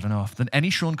World Is Not Enough than any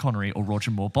Sean Connery or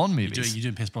Roger Moore Bond movies. You're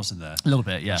doing Pierce Brosnan there. A little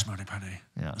bit, yeah. Smarty Penny.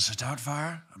 Yeah. Is it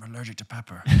Doubtfire? I'm allergic to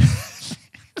pepper.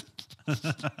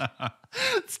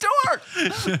 Stuart!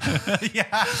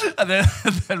 Yeah. And then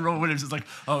Robin Williams is like,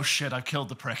 oh shit, I killed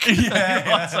the prick.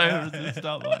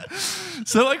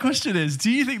 So my question is,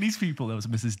 do you think these people, there was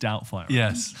Mrs. Doubtfire.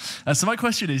 Yes. So my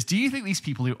question is, do you think these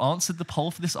people who answered the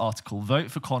poll for this article vote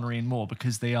for Connery and Moore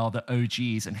because they are the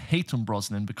OGs and hate on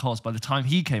Brosnan because by the time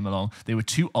he came along, they were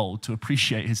too old to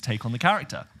appreciate his take on the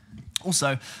character?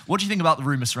 Also, what do you think about the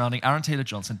rumour surrounding Aaron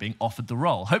Taylor-Johnson being offered the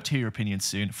role? Hope to hear your opinion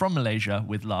soon. From Malaysia,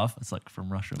 with love. It's like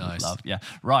from Russia, with love. Yeah.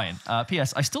 Ryan,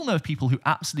 P.S. I still know of people who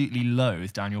absolutely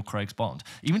loathe Daniel Craig's Bond,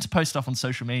 even to post stuff on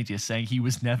social media saying he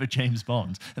was never James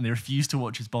Bond, and they refuse to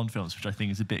watch his Bond films, which I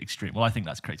think is a bit extreme. Well, I think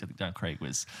that's crazy. I think Daniel Craig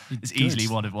is easily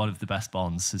one of the best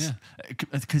Bonds.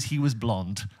 Because he was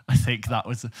blonde. I think that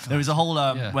was... There was a whole...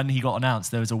 When he got announced,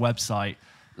 there was a website,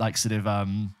 like sort of...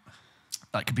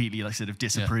 like completely like sort of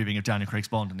disapproving of Daniel Craig's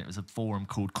Bond, and it was a forum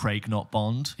called Craig Not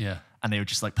Bond. Yeah. And they would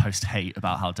just like post hate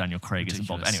about how Daniel Craig isn't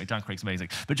Bond. But anyway, Daniel Craig's amazing.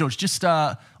 But George, just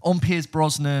on Pierce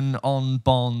Brosnan, on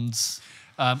Bonds.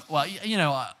 Well,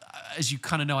 as you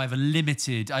kind of know, I have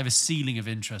a ceiling of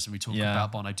interest when we talk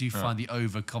about Bond. I do find the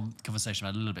conversation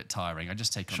a little bit tiring. I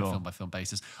just take it on a film by film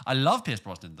basis. I love Pierce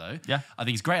Brosnan though. Yeah. I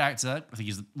think he's a great actor. I think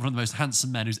he's one of the most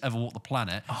handsome men who's ever walked the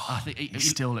planet. I think he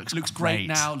still looks great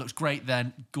now, looks great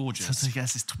then, gorgeous. So he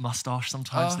gets his moustache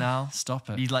sometimes now. Stop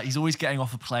it. He's always getting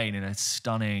off a plane in a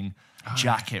stunning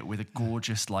jacket with a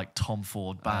gorgeous Tom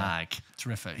Ford bag.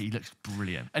 Terrific. He looks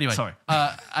brilliant. Anyway, sorry.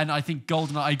 And I think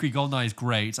GoldenEye, I agree, GoldenEye is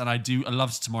great, and I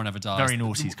love Tomorrow Never Dies. Very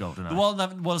naughty is GoldenEye. The World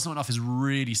Not Enough is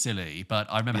really silly, but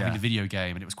I remember having the video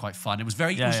game and it was quite fun. It was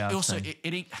very, I have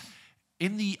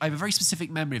a very specific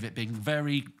memory of it being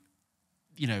very,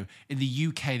 in the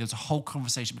UK, there was a whole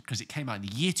conversation because it came out in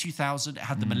the year 2000. It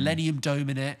had the Millennium Dome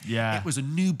in it. Yeah. It was a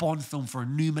new Bond film for a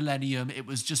new millennium. It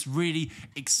was just really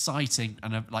exciting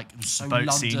and it was so boat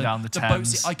London. scene down the boat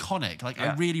Thames. scene, iconic.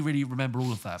 I really, really remember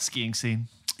all of that. Skiing scene.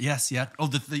 Yes, yeah. Oh,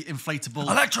 the inflatable.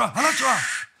 Electra!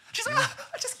 She's like,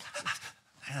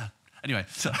 Yeah. Anyway,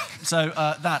 so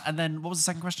that, and then what was the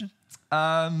second question?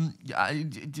 Was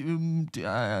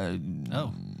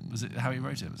it how he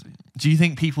wrote it? Was it? Do you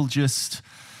think people just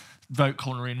vote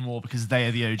Connery in more because they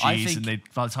are the OGs and they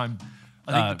by the time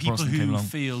I think people Brosnan came who along.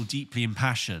 feel deeply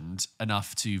impassioned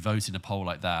enough to vote in a poll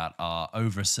like that are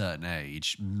over a certain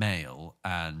age, male,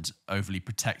 and overly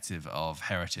protective of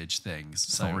heritage things.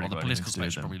 So not really on the got political anything to do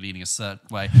with spectrum, them. probably leaning a certain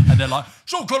way, and they're like,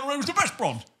 Sean Connery was the best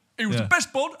Bond. He was the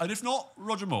best Bond, and if not,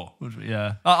 Roger Moore.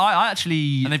 Yeah, I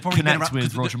actually And they've probably been connect around-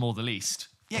 with 'cause Roger Moore the least.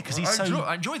 yeah, because he's so.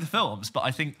 I enjoy the films, but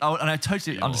I think, and I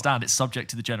totally understand it's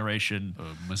subject to the generation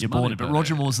Miss you're born Money, in. But but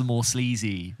Roger Moore's the more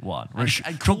sleazy one. Whereas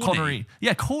And Sean corny.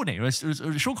 Connery, corny. Whereas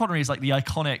Sean Connery is like the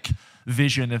iconic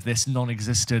vision of this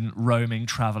non-existent roaming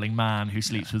traveling man who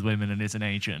sleeps with women and is an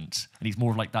agent, and he's more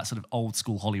of like that sort of old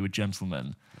school Hollywood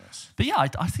gentleman. But yeah, I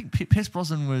think Pierce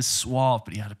Brosnan was suave,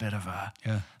 but he had a bit of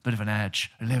an edge.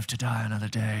 Live to die another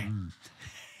day.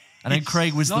 And then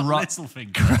Craig was not the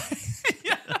Littlefinger.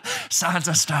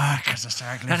 Sansa Stark.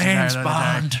 The name's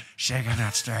Bond. Shaking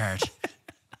that stairs.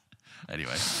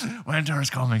 Anyway, Winter is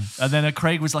coming. And then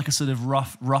Craig was like a sort of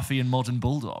ruffian modern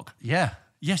bulldog. yeah.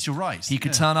 Yes, you're right. He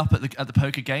could turn up at the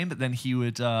poker game, but then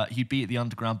he'd be at the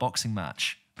underground boxing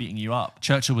match, beating you up.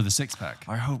 Churchill with a six-pack.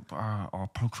 I hope our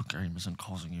poker game isn't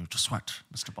causing you to sweat,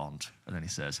 Mr. Bond. And then he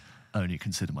says, I only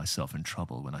consider myself in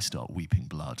trouble when I start weeping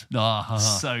blood.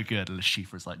 So good. And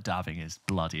Schiffer's like dabbing his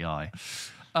bloody eye.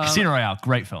 Casino Royale,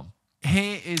 great film.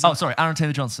 Here is. Oh, sorry, Aaron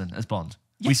Taylor Johnson as Bond.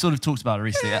 Yeah. We sort of talked about it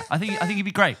recently. Yeah. I think he'd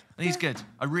be great. I think he's good.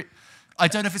 I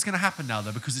don't know if it's going to happen now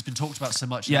though because it's been talked about so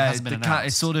much. And it hasn't been announced.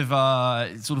 It's sort of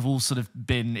all sort of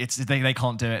been. They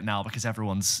can't do it now because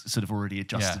everyone's sort of already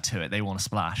adjusted to it. They want to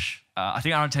splash. I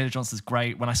think Aaron Taylor Johnson's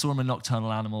great. When I saw him in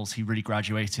Nocturnal Animals, he really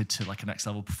graduated to like a next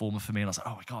level performer for me. And I was like,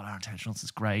 oh my god, Aaron Taylor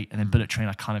Johnson's great. And then Bullet Train,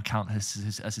 I kind of count as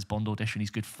his Bond audition.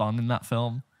 He's good fun in that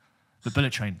film. But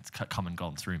Bullet Train's come and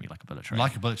gone through me like a bullet train.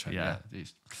 Like a bullet train, Yeah.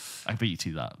 I beat you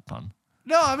to that pun.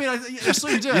 No, I mean, I saw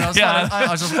you do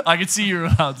it. I could see you were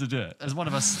allowed to do it. As one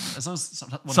of us, as long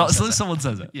as Someone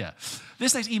says it. Yeah.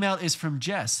 This next email is from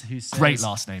Jess, who says... Great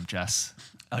last name, Jess.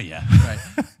 Oh, yeah. Right.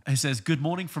 Who says, good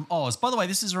morning from Oz. By the way,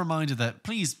 this is a reminder that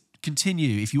please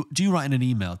continue, if you do write in an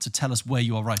email, to tell us where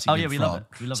you are writing we from. love it.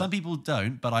 We love Some people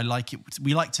don't, but I like it.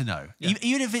 We like to know. Yeah.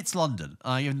 Even if it's London,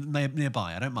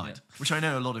 nearby, I don't mind. Yeah. Which I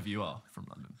know a lot of you are from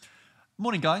London.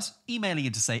 Morning, guys. Emailing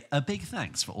in to say a big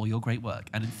thanks for all your great work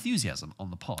and enthusiasm on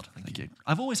the pod. Thank you.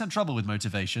 I've always had trouble with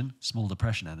motivation, small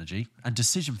depression energy, and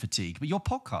decision fatigue, but your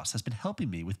podcast has been helping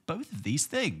me with both of these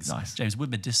things. Nice. James, we're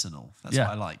medicinal. That's what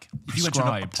I like. If you went to an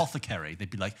Prescribed. apothecary,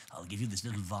 they'd be like, I'll give you this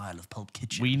little vial of Pulp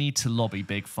Kitchen. We need to lobby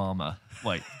Big Pharma.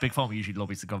 Wait, Big Pharma usually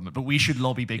lobbies the government, but we should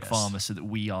lobby Big Pharma so that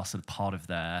we are sort of part of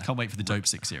their... Can't wait for the Dope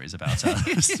Sick series about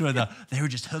where they were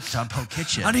just hooked on Pulp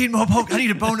Kitchen. I need more Pulp. I need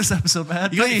a bonus episode,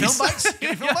 man. You got any film Please. bites? You got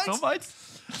any film Yeah, bites? film bites?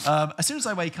 As soon as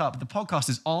I wake up, the podcast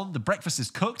is on, the breakfast is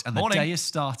cooked, and the Morning. day is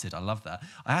started. I love that.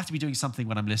 I have to be doing something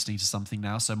when I'm listening to something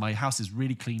now, so my house is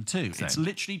really clean too. Same. It's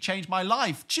literally changed my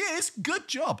life. Cheers. Good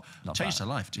job. Not Changed bad. her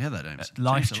life. Do you hear that, James?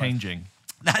 Life-changing.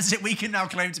 That's it. We can now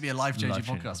claim to be a life-changing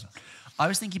podcast. I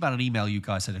was thinking about an email you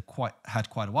guys had quite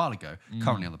a while ago,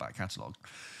 currently on the back catalogue.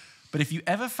 But if you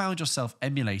ever found yourself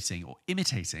emulating or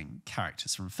imitating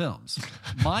characters from films,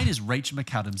 mine is Rachel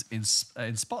McAdams in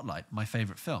Spotlight, my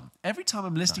favourite film. Every time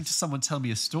I'm listening to someone tell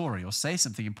me a story or say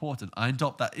something important, I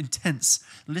adopt that intense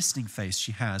listening face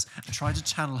she has and try to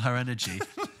channel her energy.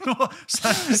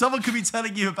 So someone could be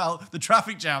telling you about the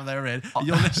traffic jam they're in, and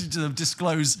you're listening to them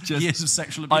disclose years of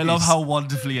sexual abuse. I love how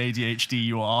wonderfully ADHD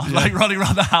you are. Yeah. Like running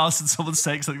around the house and someone's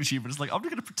saying something to you, but it's like, I'm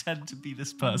not going to pretend to be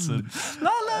this person.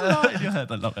 La la la in your head.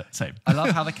 I love it. Same. I love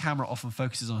how the camera often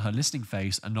focuses on her listening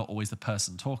face and not always the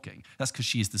person talking. That's because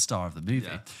she is the star of the movie.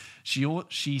 Yeah.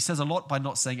 She says a lot by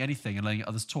not saying anything and letting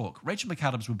others talk. Rachel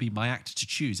McAdams would be my actor to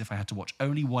choose if I had to watch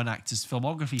only one actor's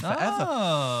filmography forever.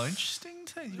 Oh, interesting.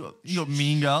 You got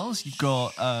Mean Girls. You've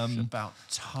got About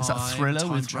Time. Is that Thriller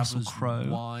Time with Russell Traveler's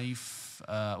Crowe? Wife.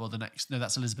 Well,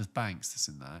 that's Elizabeth Banks that's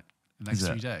in that. The next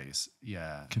 3 days.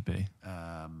 Yeah. Could be.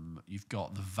 You've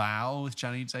got The Vow with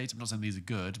Channing Tatum. I'm not saying these are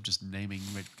good. I'm just naming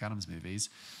Rachel McAdams movies.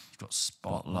 You've got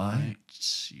Spotlight.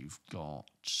 You've got...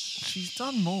 She's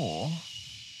done more.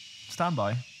 Stand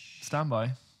by.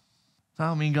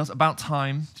 Mean Girls. About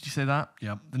Time. Did you say that?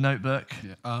 Yep. The Notebook.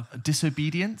 Yeah.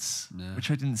 Disobedience, Yeah.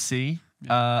 which I didn't see.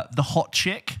 The Hot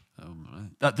Chick. Oh,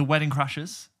 right. The Wedding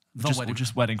Crashers.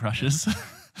 Just Wedding Crashers.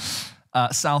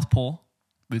 Southpaw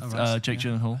with Jake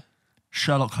Gyllenhaal.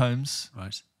 Sherlock Holmes.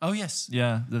 Right. Oh, yes.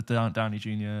 Yeah, the Downey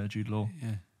Jr., Jude Law.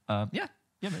 Yeah. Yeah,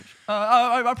 Mitch.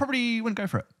 I probably wouldn't go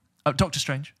for it. Doctor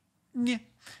Strange. Yeah.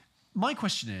 My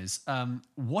question is,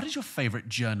 what is your favourite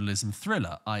journalism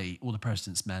thriller, i.e. All the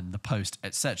President's Men, The Post,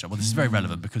 etc.? Well, this is very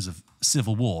relevant because of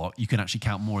Civil War. You can actually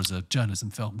count more as a journalism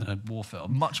film than a war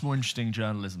film. Much more interesting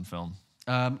journalism film.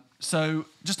 So,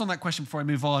 just on that question before I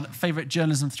move on, favourite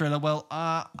journalism thriller? Well,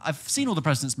 I've seen All the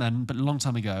President's Men, but a long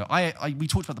time ago. We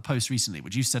talked about The Post recently,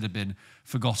 which you said had been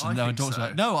forgotten. No one talked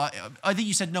about it. No, I think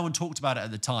you said no one talked about it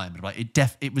at the time. But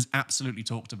it was absolutely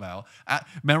talked about.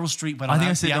 Meryl Streep went on. I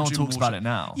think I said no one talks about it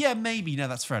now. Yeah, maybe. No,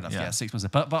 that's fair enough. Yeah, 6 months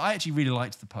ago. But I actually really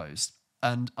liked The Post.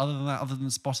 And other than that, other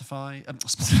than Spotlights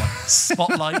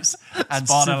and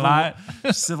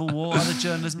Civil War, other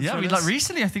journalism Yeah, thrillers? I mean,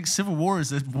 recently I think Civil War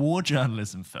is a war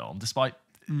journalism film, despite,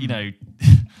 not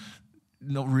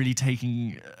really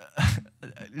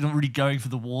going for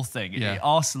the war thing. It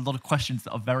asks a lot of questions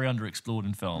that are very underexplored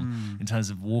in film in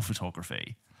terms of war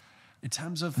photography. In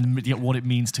terms of what it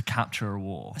means to capture a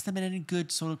war. Has there been any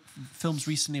good sort of films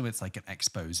recently where it's like an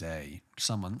expose?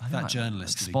 That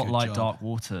journalist did a Spotlight, good job. Dark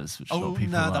Waters, which a lot of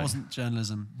people no, like. that wasn't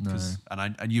journalism. No.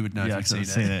 And you would know if you've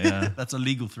seen it. Yeah. That's a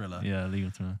legal thriller. Yeah,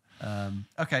 legal thriller.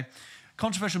 Okay.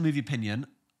 Controversial movie opinion.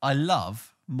 I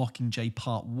love Mockingjay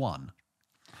Part 1.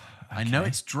 Okay. I know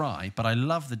it's dry, but I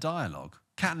love the dialogue.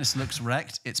 Katniss looks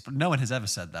wrecked. No one has ever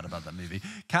said that about that movie.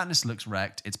 Katniss looks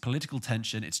wrecked. It's political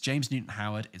tension. It's James Newton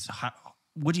Howard. It's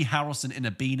Woody Harrelson in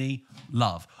a beanie.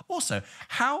 Love. Also,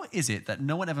 how is it that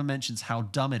no one ever mentions how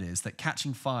dumb it is that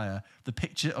Catching Fire, the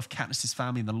picture of Katniss's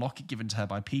family and the locket given to her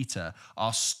by Peter,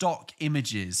 are stock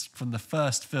images from the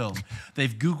first film?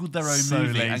 They've Googled their own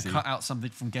movie lazy. And cut out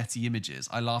something from Getty Images.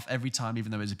 I laugh every time,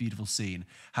 even though it's a beautiful scene.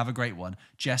 Have a great one.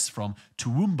 Jess from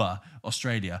Toowoomba,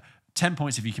 Australia. 10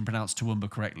 points if you can pronounce Toowoomba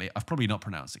correctly. I've probably not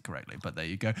pronounced it correctly, but there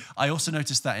you go. I also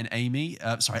noticed that in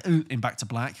in Back to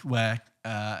Black, where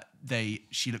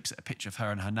she looks at a picture of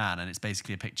her and her nan, and it's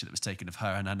basically a picture that was taken of her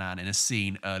and her nan in a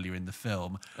scene earlier in the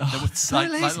film. It's so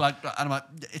lazy. And I'm like,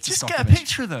 it's just a get a image.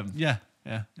 picture of them. Yeah.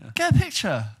 Get a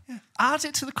picture. Yeah. Add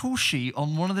it to the call sheet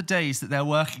on one of the days that they're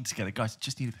working together. Guys,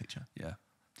 just need a picture. Yeah.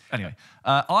 Anyway,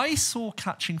 I saw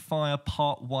Catching Fire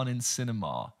Part 1 in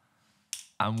cinema.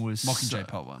 And was Mockingjay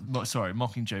Part 1.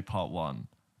 Mockingjay Part 1.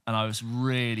 And I was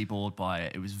really bored by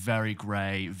it. It was very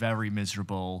grey, very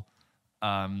miserable.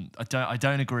 I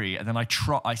don't agree. And then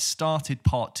I started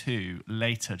Part 2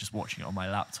 later, just watching it on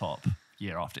my laptop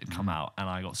year after it had come out, and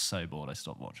I got so bored I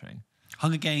stopped watching.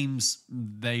 Hunger Games,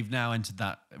 they've now entered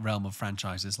that realm of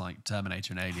franchises like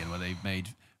Terminator and Alien, where they've made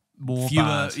more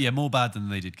bad than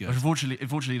they did good.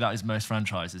 Unfortunately, that is most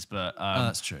franchises, but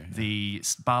that's true. The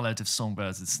Ballad of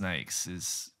Songbirds and Snakes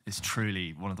is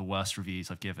truly one of the worst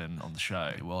reviews I've given on the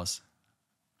show. It was.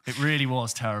 It really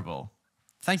was terrible.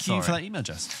 Thank you for that email,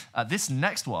 Jess. This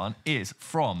next one is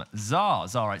from Zar.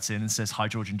 Zar writes in and says, "Hi,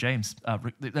 George and James."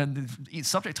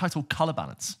 Subject title: Colour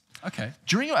Balance. Okay.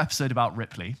 During your episode about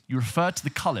Ripley, you referred to the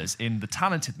colours in The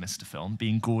Talented Mr. film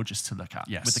being gorgeous to look at.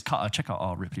 Yes. With the check out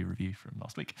our Ripley review from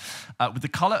last week. With the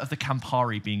colour of the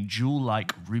Campari being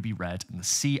jewel-like ruby red and the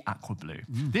sea aqua blue.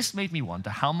 This made me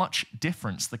wonder how much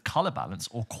difference the colour balance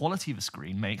or quality of a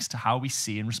screen makes to how we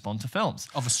see and respond to films.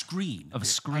 Of a screen?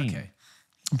 Okay.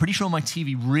 I'm pretty sure my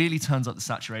TV really turns up the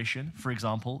saturation. For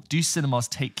example, do cinemas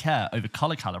take care over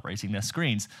colour calibrating their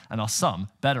screens, and are some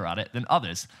better at it than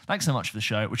others? Thanks so much for the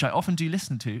show, which I often do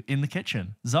listen to in the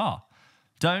kitchen. Zar.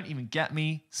 Don't even get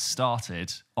me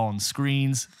started on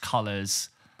screens, colours.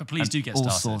 But please do get all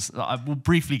started. sorts. I will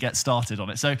briefly get started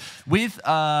on it. So with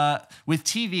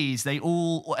TVs,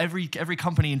 every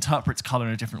company interprets color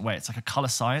in a different way. It's like a color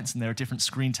science, and there are different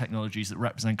screen technologies that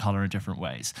represent color in different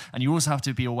ways. And you also have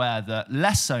to be aware that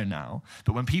less so now,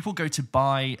 but when people go to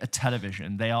buy a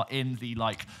television, they are in the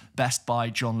like Best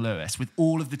Buy John Lewis with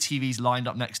all of the TVs lined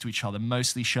up next to each other,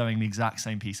 mostly showing the exact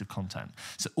same piece of content.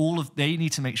 So they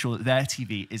need to make sure that their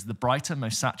TV is the brighter,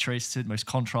 most saturated, most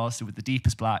contrasted with the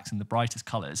deepest blacks and the brightest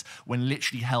colors when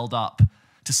literally held up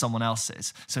to someone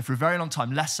else's. So for a very long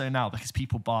time, less so now because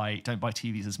people don't buy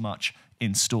TVs as much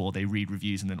in store. They read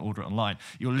reviews and then order it online.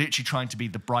 You're literally trying to be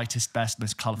the brightest, best,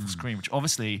 most colorful screen, which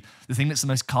obviously the thing that's the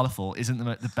most colorful isn't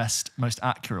the best, most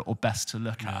accurate or best to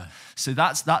look at. So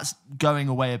that's going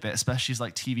away a bit, especially as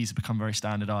like TVs have become very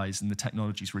standardized and the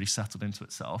technology's really settled into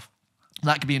itself.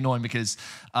 That can be annoying because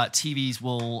TVs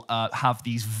will have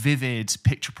these vivid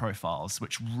picture profiles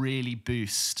which really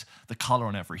boost the color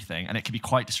on everything, and it can be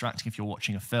quite distracting if you're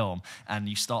watching a film and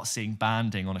you start seeing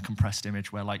banding on a compressed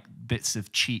image where like bits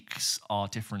of cheeks are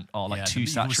different, are like too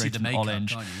saturated and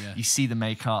orange. You see the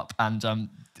makeup, and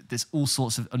there's all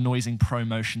sorts of annoying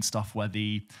pro-motion stuff where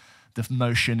the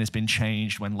motion has been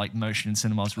changed when like motion in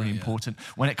cinema is really important.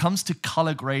 When it comes to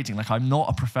color grading, like I'm not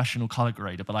a professional color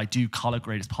grader, but I do color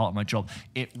grade as part of my job.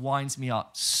 It winds me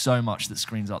up so much that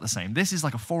screens aren't the same. This is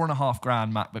like a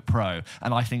 $4,500 MacBook Pro,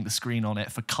 and I think the screen on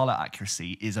it for color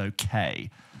accuracy is okay.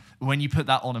 When you put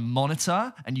that on a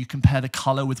monitor and you compare the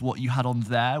color with what you had on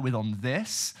there with on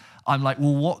this, I'm like,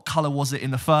 well, what color was it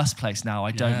in the first place now?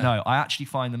 I don't know. I actually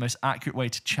find the most accurate way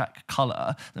to check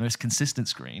color, the most consistent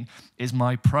screen, is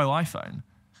my Pro iPhone.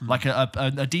 Like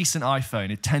a decent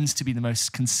iPhone, it tends to be the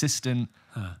most consistent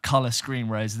color screen,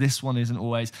 whereas this one isn't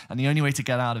always. And the only way to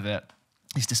get out of it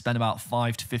is to spend about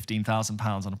 £5,000 to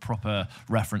 £15,000 on a proper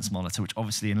reference monitor, which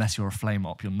obviously, unless you're a flame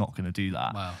op, you're not going to do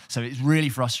that. Wow. So it's really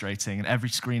frustrating, and every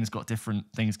screen has got different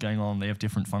things going on. They have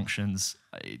different functions.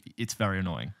 It's very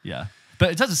annoying, yeah. But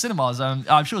in terms of cinemas,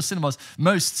 I'm sure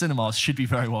most cinemas should be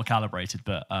very well calibrated,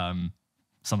 but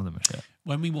some of them are shit.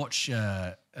 When we watch,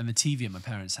 and the TV at my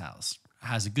parents' house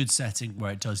has a good setting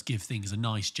where it does give things a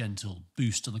nice, gentle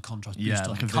boost on the contrast, boost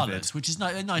on the colours, which is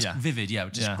nice, vivid,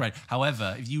 which is great.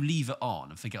 However, if you leave it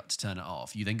on and forget to turn it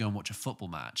off, you then go and watch a football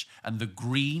match, and the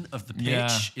green of the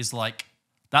pitch is like...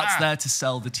 That's there to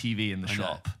sell the TV in the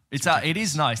shop. It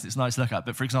is nice. It's nice to look at.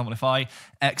 But for example, if I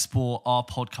export our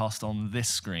podcast on this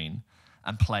screen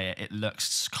and play it, it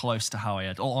looks close to how I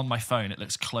had, or on my phone, it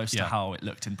looks close to how it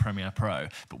looked in Premiere Pro.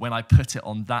 But when I put it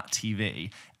on that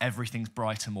TV, everything's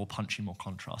brighter, more punchy, more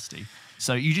contrasty.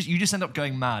 So you just end up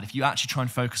going mad if you actually try and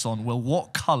focus on, well,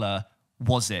 what color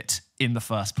was it in the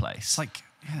first place? It's like...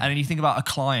 Yeah. And then you think about a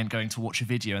client going to watch a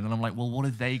video, and then I'm like, well, what are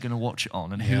they going to watch it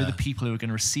on? And who are the people who are going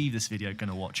to receive this video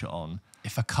going to watch it on?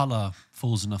 If a colour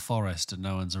falls in a forest and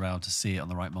no one's around to see it on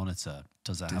the right monitor,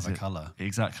 does it have a colour?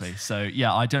 Exactly. So,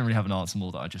 yeah, I don't really have an answer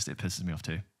more that it pisses me off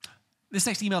too. This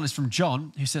next email is from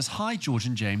John, who says, hi, George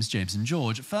and James, James and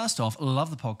George. First off,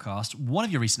 love the podcast. One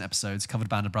of your recent episodes covered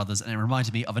Band of Brothers, and it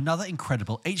reminded me of another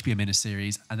incredible HBO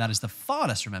miniseries, and that is the far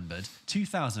less remembered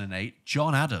 2008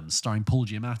 John Adams, starring Paul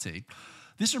Giamatti.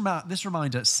 This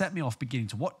reminder set me off to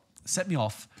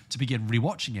begin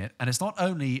rewatching it, and it's not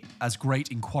only as great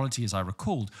in quality as I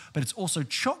recalled, but it's also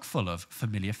chock full of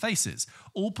familiar faces,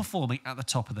 all performing at the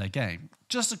top of their game.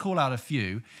 Just to call out a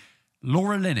few: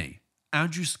 Laura Linney,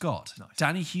 Andrew Scott,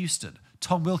 Danny Houston,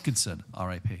 Tom Wilkinson,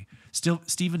 R.I.P.,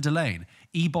 Stephen Delane,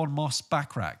 Ebon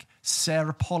Moss-Backrack,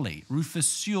 Sarah Polly, Rufus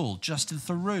Sewell, Justin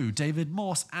Theroux, David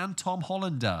Morse, and Tom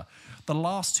Hollander. The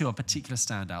last two are particular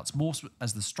standouts, Morse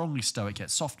as the strongly stoic yet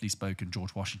softly spoken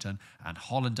George Washington, and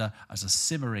Hollander as a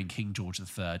simmering King George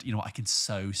III. You know what? I can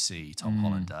so see Tom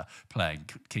Hollander playing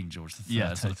King George III.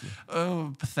 Yeah, totally.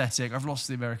 Oh, pathetic. I've lost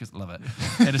the Americans. Love it.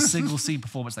 In a single scene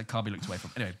performance that can't be looked away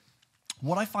from. Anyway,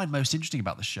 what I find most interesting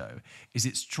about the show is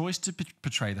its choice to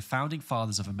portray the founding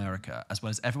fathers of America, as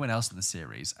well as everyone else in the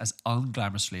series, as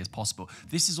unglamorously as possible.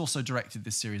 This is also directed,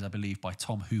 this series, I believe, by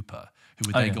Tom Hooper, who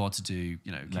would then go on to do,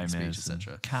 King's Speech,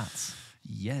 etc. Cats.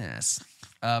 Yes.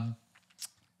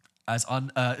 As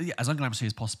unglamorously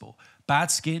as possible. Bad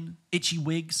skin, itchy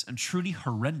wigs, and truly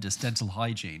horrendous dental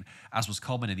hygiene, as was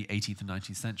common in the 18th and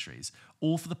 19th centuries,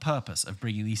 all for the purpose of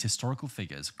bringing these historical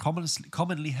figures,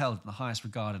 commonly held in the highest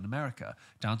regard in America,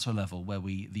 down to a level where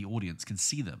we, the audience, can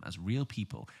see them as real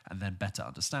people and then better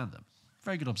understand them.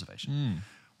 Very good observation.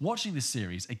 Watching this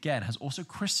series, again, has also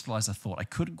crystallized a thought I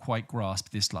couldn't quite grasp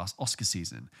this last Oscar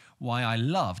season. Why I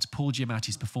loved Paul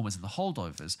Giamatti's performance in The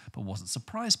Holdovers, but wasn't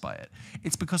surprised by it.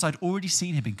 It's because I'd already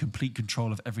seen him in complete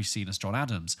control of every scene as John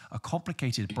Adams, a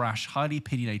complicated, brash, highly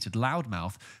opinionated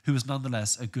loudmouth who was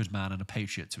nonetheless a good man and a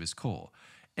patriot to his core.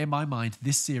 In my mind,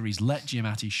 this series let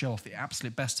Giamatti show off the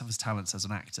absolute best of his talents as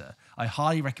an actor. I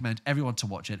highly recommend everyone to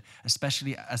watch it,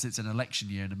 especially as it's an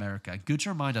election year in America. Good to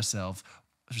remind ourselves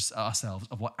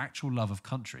of what actual love of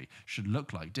country should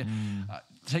look like.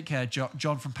 Take care,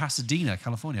 John from Pasadena,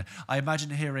 California. I imagine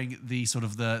hearing the sort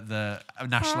of the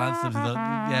national anthem,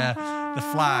 the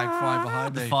flag flying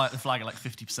behind me. The flag at like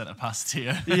 50% of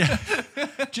Pasadena. Yeah.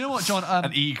 Do you know what, John?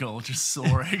 An eagle just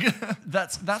soaring.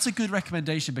 That's a good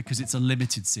recommendation because it's a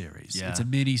limited series. Yeah. It's a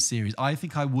mini series. I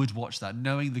think I would watch that,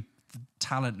 knowing the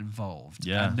talent involved,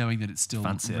 and knowing that it's still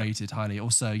rated highly.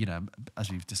 Also, as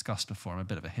we've discussed before, I'm a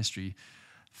bit of a history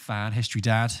fan, history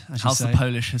dad. How's the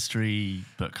Polish history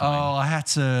book coming? Oh, I had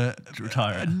to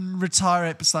retire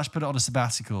it / put it on a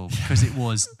sabbatical because it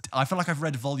was. I feel like I've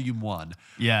read volume 1.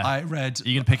 Yeah, I read. Are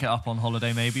you gonna pick it up on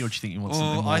holiday maybe, or do you think you want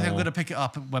something more? I think I'm gonna pick it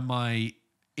up when my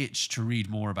itch to read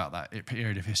more about that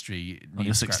period of history on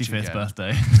your 65th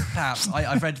birthday. Perhaps.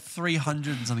 I've read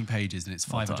 300 and something pages and it's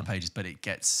 500 pages, but it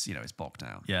gets, it's bogged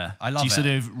down. Yeah. I love it. Do you sort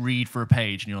of read for a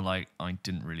page and you're like, I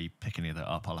didn't really pick any of that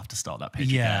up. I'll have to start that page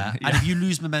again. And if you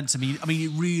lose momentum,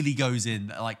 it really goes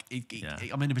in. Like,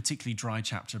 I'm in a particularly dry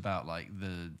chapter about like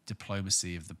the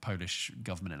diplomacy of the Polish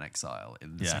government in exile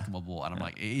in the Second World War. And I'm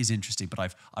like, it is interesting, but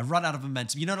I've run out of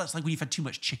momentum. That's like when you've had too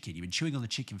much chicken. You've been chewing on the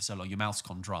chicken for so long, your mouth's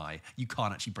gone dry. You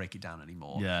can't actually break it down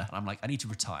anymore. Yeah. And I'm like, I need to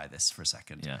retire this for a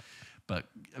second. Yeah. But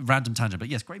random tangent. But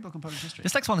yes, great book on Polish history.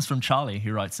 This next one is from Charlie,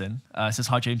 who writes in. Says,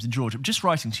 hi, James and George. I'm just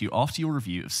writing to you after your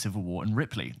review of Civil War and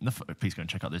Ripley. Please go and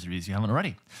check out those reviews if you haven't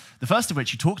already. The first of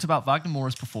which, you talked about Wagner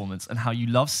Moura's performance and how you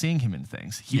love seeing him in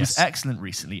things. He was excellent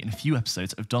recently in a few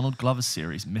episodes of Donald Glover's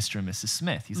series, Mr. and Mrs.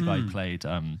 Smith. He's the guy who played...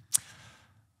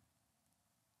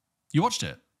 You watched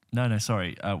it? No,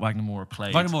 sorry. Wagner Moura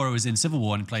played... Wagner Moura was in Civil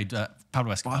War and played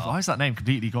Pablo Escobar. Why is that name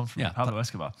completely gone from me? Pablo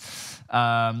Escobar.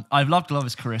 I've loved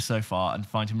Glover's career so far and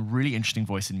find him a really interesting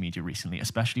voice in media recently,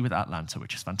 especially with Atlanta,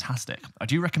 which is fantastic. I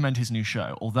do recommend his new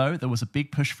show, although there was a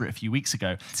big push for it a few weeks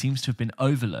ago. It seems to have been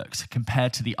overlooked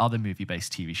compared to the other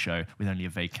movie-based TV show with only a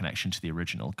vague connection to the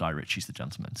original, Guy Ritchie's The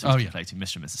Gentleman. So he's playing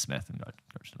Mr. and Mrs. Smith and Guy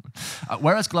Ritchie.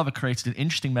 Whereas Glover created an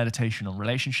interesting meditation on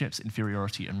relationships,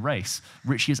 inferiority, and race,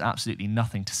 Ritchie has absolutely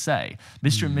nothing to say.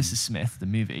 Mr. and Mrs. Smith, the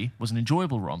movie, was an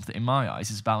enjoyable romp that, in my eyes,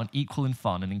 is about an equal in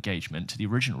fun and engagement to the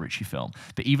original Ritchie film,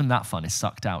 but even that fun is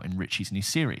sucked out in Ritchie's new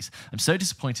series. I'm so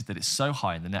disappointed that it's so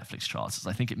high in the Netflix charts, as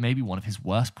I think it may be one of his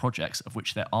worst projects, of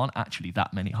which there aren't actually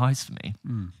that many highs for me.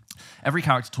 Every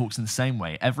character talks in the same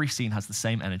way, every scene has the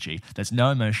same energy, there's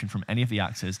no emotion from any of the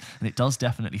actors, and it does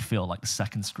definitely feel like the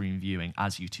second screen viewing,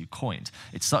 as you two coined.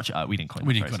 It's such a... we didn't coin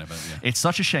it, but it's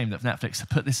such a shame that Netflix have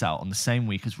put this out on the same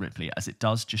week as Ripley, as it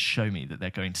does just show me that they're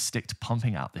going to stick to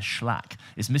pumping out this schlack.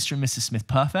 Is Mr. and Mrs. Smith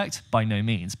perfect? By no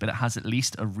means, but it has at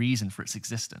least a reason for its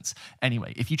existence.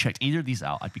 Anyway, if you checked either of these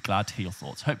out, I'd be glad to hear your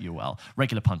thoughts. Hope you're well.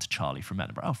 Regular punter Charlie from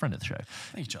Edinburgh. Oh, friend of the show.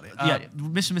 Thank you, Charlie.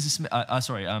 Mr. and Mrs.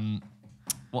 Smith...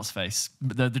 what's face?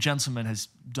 The Gentleman has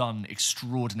done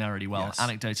extraordinarily well. Yes.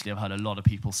 Anecdotally, I've heard a lot of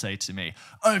people say to me,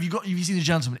 "Oh, have you seen The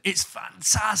Gentleman? It's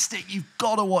fantastic. You've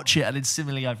got to watch it." And then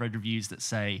similarly, I've read reviews that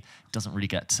say it doesn't really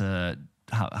get to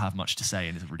have much to say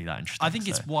and isn't really that interesting. I think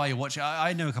it's why you watch it.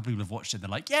 I know a couple of people have watched it. They're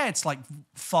like, yeah, it's like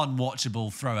fun,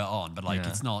 watchable, throw it on, but like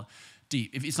it's not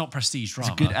deep. If it's not prestige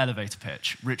drama. It's a good elevator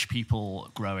pitch. Rich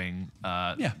people growing,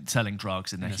 selling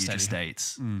drugs in their huge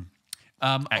estates,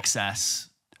 excess.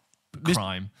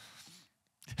 Crime.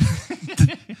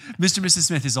 Mr. and Mrs.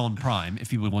 Smith is on Prime if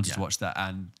people wanted to watch that,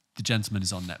 and The Gentleman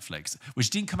is on Netflix, which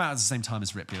didn't come out at the same time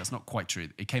as Ripley. That's not quite true.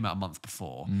 It came out a month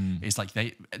before. It's like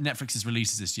Netflix's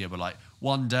releases this year were like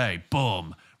one day,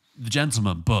 boom, The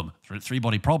Gentleman, boom, Three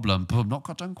Body Problem, boom, not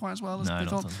got done quite as well as we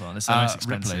thought. As well. It's the most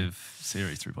expensive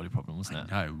series, Three Body Problem, wasn't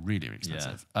it? No, really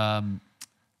expensive. Yeah.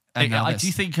 I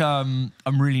do think I'm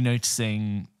really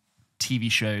noticing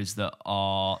TV shows that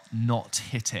are not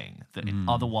hitting, that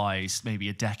otherwise maybe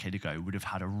a decade ago would have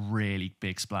had a really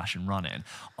big splash and run in,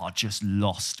 are just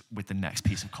lost with the next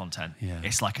piece of content. Yeah.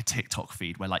 It's like a TikTok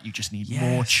feed where like you just need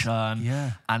more churn.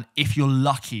 Yeah. And if you're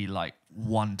lucky, like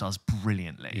one does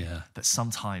brilliantly. Yeah. But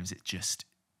sometimes it's just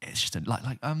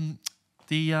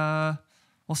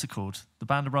what's it called? The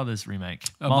Band of Brothers remake,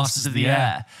 Masters of the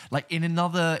Air. Like in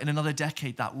another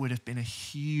decade, that would have been a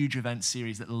huge event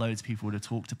series that loads of people would have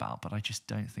talked about. But I just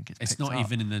don't think it's. It's not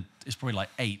even in the. It's probably like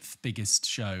 8th biggest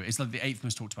show. It's like the 8th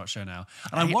most talked about show now.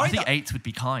 And I think 8th would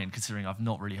be kind, considering I've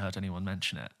not really heard anyone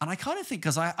mention it. And I kind of think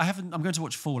because I haven't. I'm going to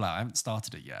watch Fallout. I haven't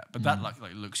started it yet, but that like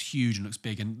looks huge and looks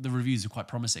big, and the reviews are quite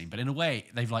promising. But in a way,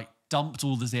 they've like dumped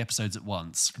all the episodes at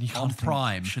once on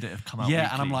Prime. Should it have come out? Yeah,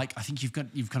 weekly? and I'm like, I think you've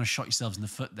kind of shot yourselves in the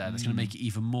foot there. That's going to make it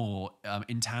even more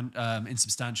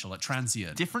insubstantial, like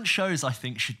transient. Different shows I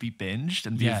think should be binged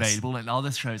and be available, and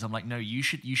other shows I'm like, no, you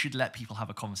should let people have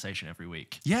a conversation every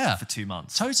week. Yeah, for 2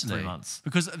 months, totally, 3 months,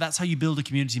 because that's how you build a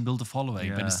community and build a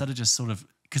following. But instead of just sort of.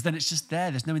 Because then it's just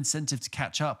there's no incentive to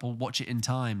catch up or watch it in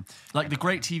time. Like the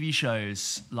great TV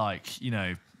shows, like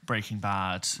Breaking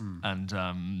Bad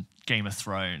and Game of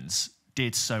Thrones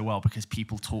did so well because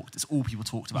people talked. It's all people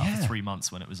talked about for 3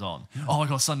 months when it was on. Yeah. Oh my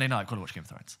god, Sunday night, I've got to watch Game of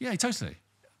Thrones. Yeah, totally.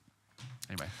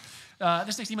 Anyway,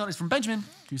 this next email is from Benjamin,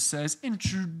 who says,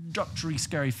 introductory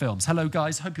scary films. Hello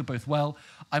guys, hope you're both well.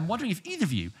 I'm wondering if either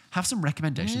of you have some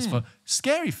recommendations for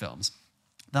scary films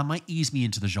that might ease me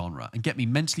into the genre and get me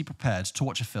mentally prepared to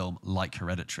watch a film like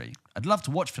Hereditary. I'd love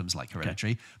to watch films like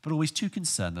Hereditary, but always too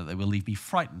concerned that they will leave me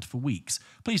frightened for weeks.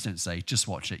 Please don't say, just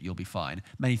watch it, you'll be fine.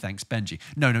 Many thanks, Benji.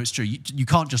 No, it's true. You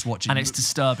can't just watch it. And it's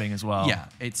disturbing as well. Yeah,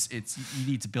 it's you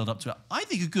need to build up to it. I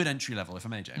think a good entry level, if I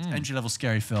may, James, entry level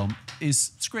scary film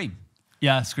is Scream.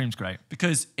 Yeah, Scream's great.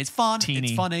 Because it's fun, Teeny.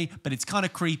 it's funny, but it's kind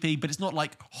of creepy, but it's not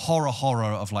like horror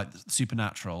of like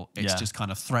supernatural. It's just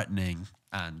kind of threatening.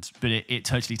 But it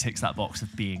totally ticks that box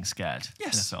of being scared in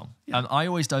a film. Yeah. I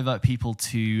always divert people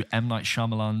to M. Night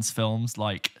Shyamalan's films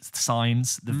like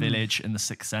Signs, The Village, and The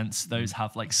Sixth Sense. Those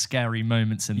have like scary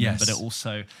moments in them, but are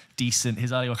also decent.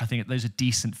 His early work, I think those are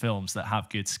decent films that have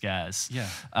good scares. Yeah.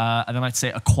 And then I'd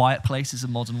say A Quiet Place is a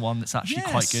modern one that's actually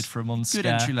quite good for a modern scare. Good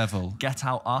entry level. Get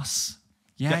Out Us.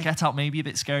 Yeah. Get Out maybe a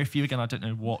bit scary for you. Again, I don't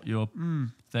know what your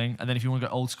thing. And then if you want to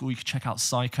go old school, you could check out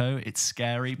Psycho. It's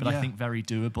scary, but I think very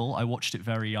doable. I watched it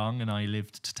very young and I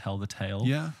lived to tell the tale.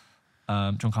 Yeah.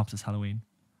 John Carpenter's Halloween.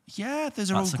 Yeah, those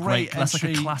are all great. That's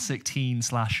like a classic teen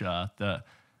slasher that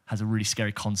has a really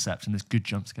scary concept and there's good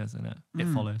jump scares in it. It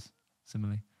follows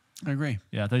similarly. I agree.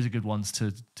 Yeah, those are good ones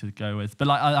to go with. But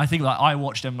like, I think like I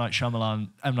watched M. Night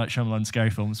Shyamalan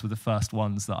scary films were the first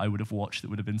ones that I would have watched that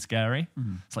would have been scary.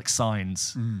 It's like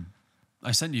Signs.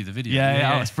 I sent you the video.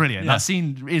 Yeah, it's brilliant. Yeah. That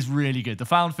scene is really good. The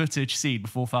found footage scene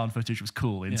before found footage was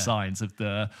cool in Signs of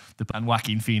the and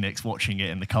Joaquin Phoenix watching it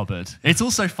in the cupboard. It's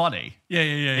also funny.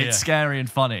 It's scary and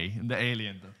funny. And the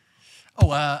alien.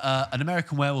 An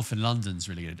American Werewolf in London's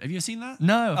really good. Have you ever seen that?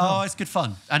 No. Oh, it's good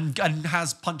fun. And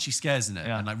has punchy scares in it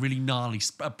and like really gnarly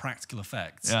practical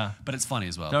effects. Yeah. But it's funny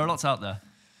as well. There are lots out there.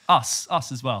 Us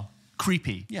as well.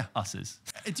 Creepy. Yeah. Us's.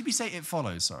 Did we say It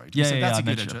Follows? Sorry. That's a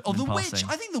good intro. Oh, The Witch.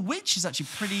 I think The Witch is actually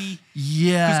pretty...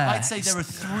 Yeah. Because I'd say there are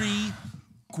 3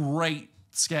 great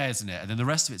scares in it, and then the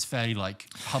rest of it's fairly like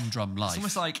humdrum life. It's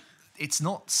almost like it's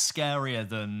not scarier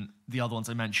than the other ones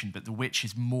I mentioned, but The Witch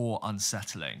is more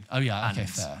unsettling. Oh yeah, okay,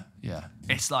 fair. Yeah.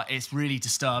 It's really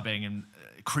disturbing and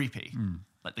creepy.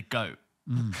 Like the goat.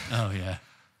 Oh yeah.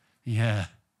 Yeah.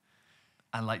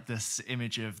 And like this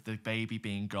image of the baby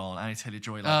being gone, Annie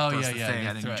Taylor-Joy does the thing,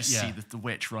 and then you just see the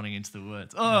witch running into the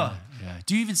woods. Oh, yeah.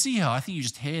 Do you even see her? I think you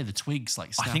just hear the twigs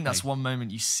like snapping. I think that's one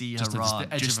moment you see her just run,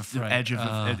 the edge of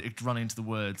it running into the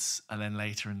woods, and then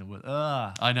later in the woods.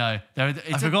 I know. I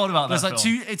forgot about that. There's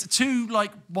like it's two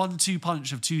like 1-2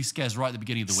 punch of 2 scares right at the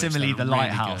beginning of the witch. Similarly, The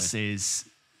Lighthouse is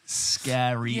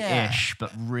scary-ish,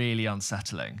 but really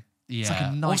unsettling. Yeah. It's like a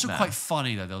nightmare. Also quite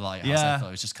funny though. The Lighthouse. I thought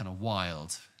it was just kind of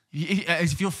wild.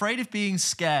 If you're afraid of being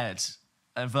scared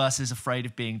versus afraid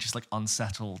of being just like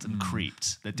unsettled and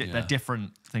creeped, they're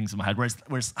different things in my head.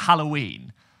 Whereas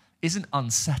Halloween isn't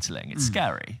unsettling; it's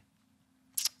scary.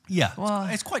 Yeah, well,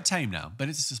 it's quite tame now, but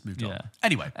it's just moved on.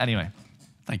 Anyway,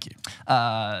 thank you.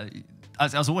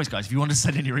 As always, guys, if you want to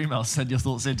send in your emails, send your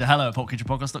thoughts in to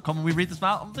hello@popkitchenpodcast.com and we read them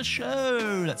out on the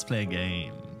show. Let's play a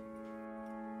game.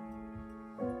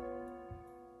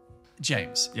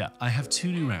 James, I have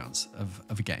 2 new rounds of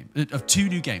a game, of 2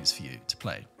 new games for you to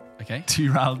play. Okay,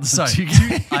 2 rounds. So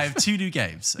I have 2 new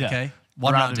games. Okay,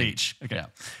 1 round of each. Okay,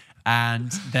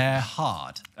 and they're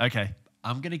hard. Okay,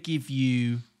 I'm gonna give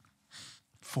you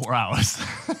 4 hours.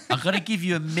 I'm gonna give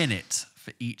you a minute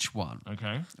for each one.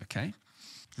 Okay.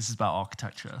 This is about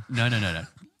architecture. No.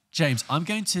 James, I'm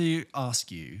going to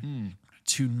ask you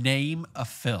to name a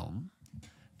film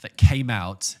that came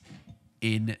out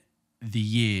in the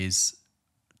years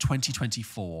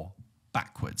 2024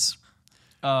 backwards.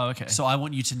 Oh, okay. So I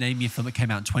want you to name me a film that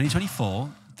came out in 2024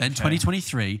 then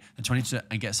 2023, then 22,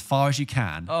 and get as far as you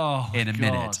can in a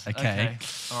minute. Okay.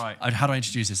 All right. How do I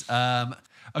introduce this?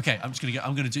 Okay, I'm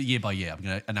gonna do it year by year. I'm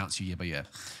gonna announce you year by year.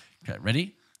 Okay,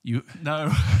 ready?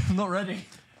 No, I'm not ready.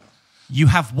 You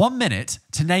have 1 minute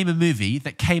to name a movie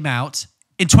that came out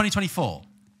in 2024.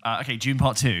 Okay, June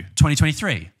Part 2.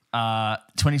 2023.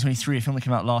 2023, a film that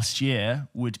came out last year,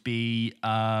 would be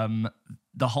The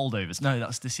Holdovers. No,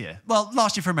 that's this year. Well,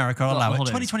 last year for America, I'll allow it.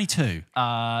 Holdovers. 2022.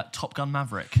 Top Gun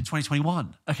Maverick.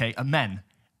 2021. Okay, Men.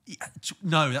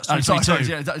 No, that's Oh,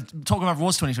 2022. sorry. Top Gun Maverick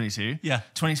was 2022. Yeah.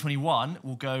 2021,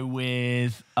 we'll go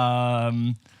with... oh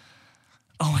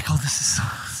my God, this is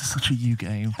such a you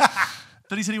game.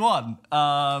 2021.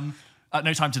 No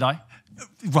Time to Die.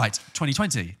 Right,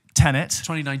 2020. Tenet.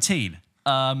 2019.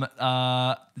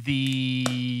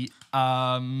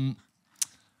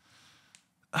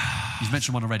 You've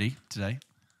mentioned one already today.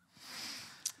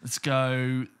 Let's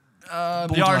go...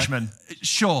 The Irishman.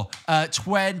 Sure.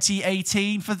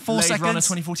 2018 for 4 Blade seconds. Runner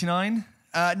 2049.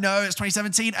 No, it's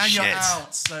 2017 and you're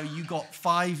out. So you got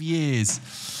 5 years.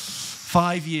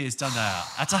 5 years done that.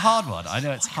 That's a hard one. I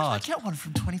know it's hard. I get one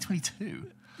from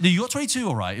 2022. No, you got 22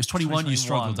 all right. It was 21 you 2021.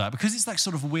 struggled at. Because it's that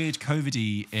sort of weird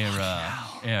COVID-y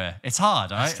era. It's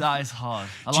hard, all right? That is hard.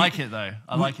 I like it though.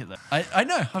 I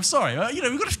know. I'm sorry.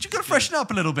 We've got to freshen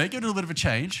up a little bit. Give it a little bit of a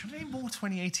change. Name more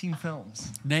 2018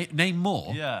 films. Name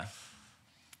more? Yeah.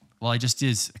 Well, I just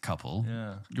did a couple.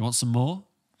 Yeah. You want some more?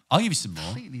 I'll give you some more.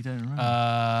 Completely don't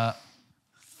remember.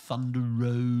 Thunder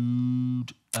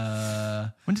Road.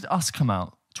 When did Us come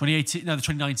out? 2018. No, the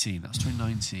 2019. That was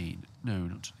 2019. No,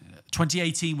 not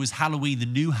 2018 was Halloween, the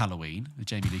new Halloween with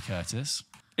Jamie Lee Curtis.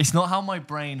 It's not how my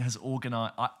brain has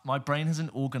organized. My brain hasn't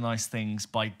organized things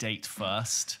by date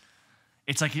first.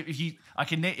 It's like I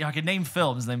can name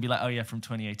films and then be like, oh yeah, from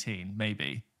 2018,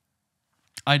 maybe.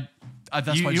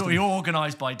 You're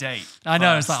organized by date. I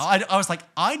know. It's like I was like,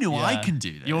 I knew I can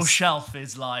do this. Your shelf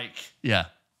is like, yeah.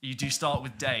 You do start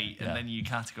with date and then you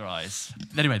categorize.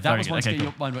 Anyway, that was one to get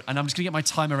your mind. And I'm just going to get my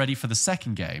timer ready for the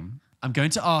second game. I'm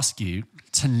going to ask you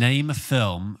to name a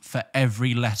film for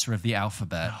every letter of the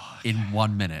alphabet in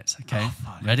 1 minute. Okay?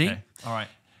 Ready? Okay. All right.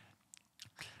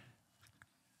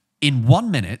 In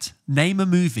 1 minute, name a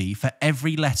movie for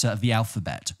every letter of the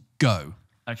alphabet. Go.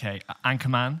 Okay.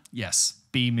 Anchorman. Yes.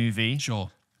 B movie. Sure.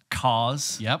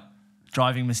 Cars. Yep.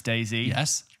 Driving Miss Daisy.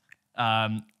 Yes.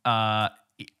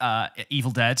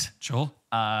 Evil Dead. Sure.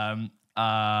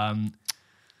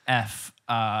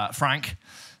 Frank.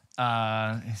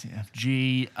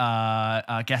 G.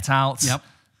 Get Out. Yep.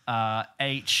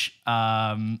 H.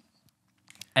 Harry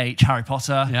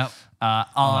Potter. Yep.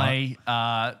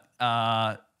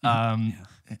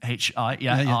 H. I.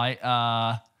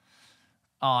 Yeah.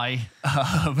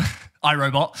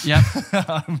 iRobot. Yep.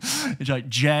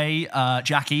 J.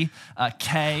 Jackie.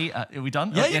 K. Are we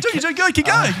done? Yeah, you're doing good. Keep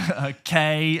going.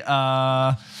 K.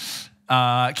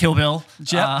 Kill Bill.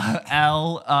 Yep.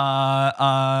 L.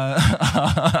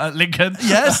 Lincoln.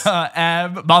 Yes.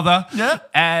 M. Mother. Yep.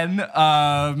 N. No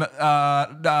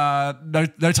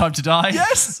Time to Die.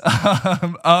 Yes.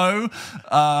 O.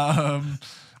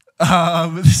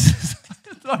 This is.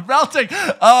 I'm routing.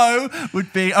 O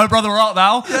would be Oh Brother Where Art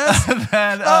Thou? Yes. And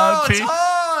then P.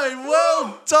 Time.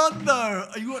 Well done, though.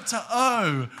 You got to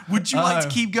O. Would you like to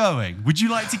keep going? Would you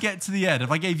like to get to the end? If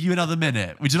I gave you another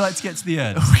minute, would you like to get to the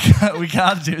end? We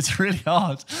can do. It's really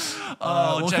hard.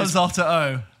 What comes after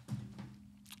O?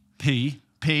 P.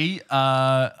 P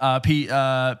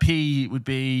would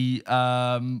be.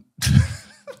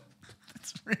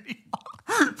 It's really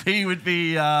hard. P would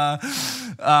be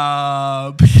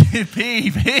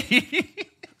P.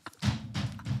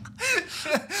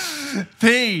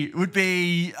 P would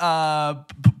be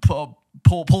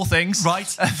poor things.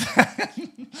 Right.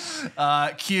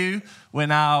 Q. We're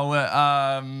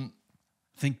now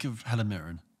Think of Helen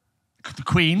Mirren. the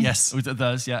Queen. Yes. With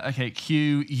those. Yeah. Okay.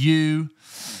 Q. U.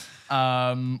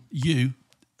 You.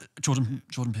 Jordan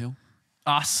Peele.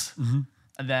 Us. Mm-hmm.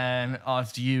 And then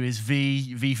after U is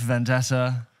V. V for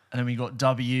Vendetta. And then we got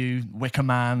W. Wicker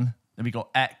Man. Then we got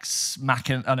X.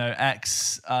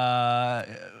 X.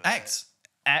 X.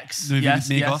 X. Movie Yes.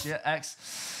 with Yes. Megoth. Yeah. X.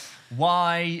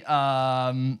 Y.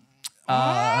 Come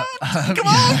on!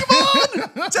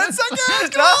 10 seconds!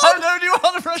 Come on! No, do you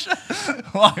want the pressure?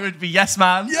 Y would be Yes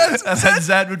Man. Yes. And then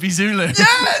Z would be Zulu.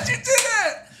 Yes, you did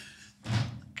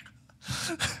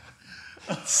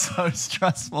it! So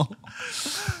stressful.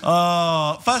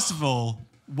 First of all,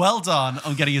 well done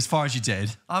on getting as far as you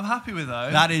did. I'm happy with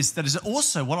those. That is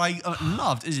also what I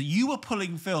loved is that you were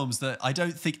pulling films that I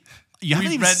don't think you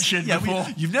haven't even mentioned before.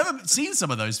 You've never seen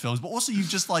some of those films, but also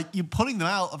you're pulling them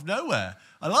out of nowhere.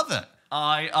 I love it.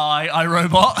 I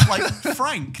Robot. Like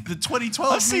Frank, the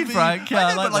 2012 I've seen movie. Frank. Yeah,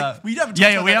 I like that. We haven't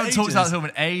we haven't talked about the film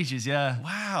in ages. Yeah.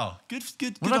 Wow, good What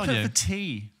did on I put you. for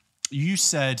T? You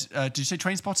said, did you say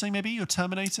Trainspotting maybe, or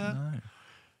Terminator? No.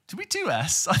 Did we do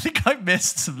S? I think I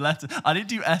missed some letters. I didn't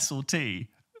do S or T.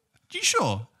 You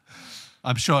sure?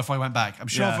 I'm sure if I went back. I'm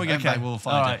sure if we get back, we'll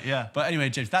find All right, it. yeah. But anyway,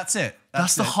 James, that's it.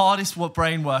 That's the it. hardest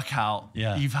brain workout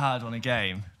Yeah. you've had on a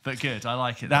game. But good, I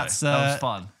like it. That was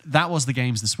fun. That was the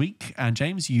games this week. And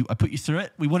James, I put you through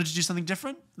it. We wanted to do something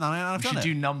different. I've We done should it.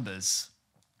 do numbers.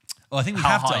 Well, I think we How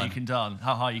have high done.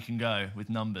 how high you can go with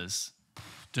numbers.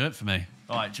 Do it for me.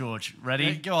 All right, George, ready?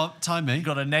 Yeah, go on, time me. You've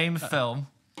got to name a film.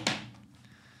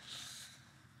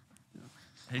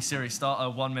 Hey Siri, start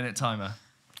a 1-minute timer.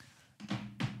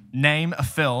 Name a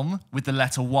film with the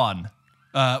letter 1.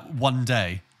 1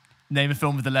 day. Name a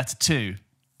film with the letter 2.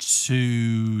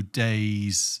 2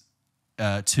 days.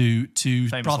 Two Famous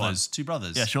brothers. one. 2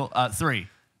 brothers. Yeah, sure. 3.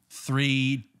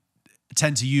 3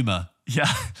 10 to Yuma. Yeah.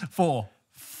 4.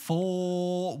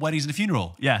 4 weddings and a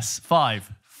funeral. Yes. 5.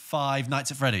 5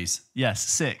 nights at Freddy's. Yes.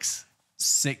 6.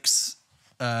 6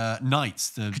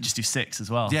 nights. Could just do 6 as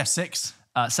well. Yeah, 6.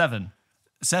 7.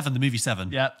 7, the movie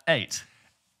 7. Yeah. 8.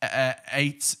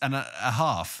 8 and a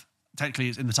half. Technically,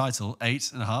 it's in the title.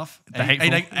 8 and a half. The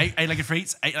hateful. Eight-legged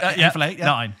freaks. 8 Yeah. for 8. Yeah.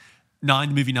 9. 9,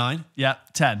 the movie 9. Yeah.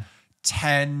 10.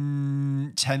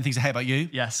 10 things I hate about you.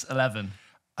 Yes. 11.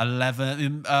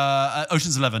 11.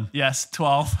 Ocean's 11. Yes.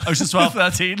 12. Ocean's 12.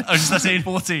 13. Ocean's 13.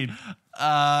 14.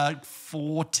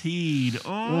 14.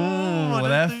 Oh,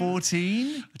 there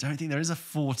 14? I don't think there is a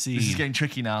 14. This is getting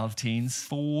tricky now of teens.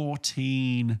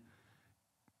 14.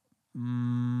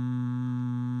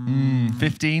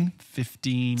 15.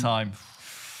 15. Time.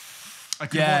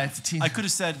 It's a teen. I could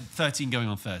have said 13 going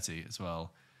on 30 as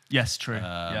well. Yes, true.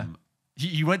 Yeah.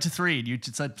 You went to 3 and you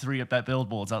said 3 at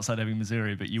billboards outside Ebbing,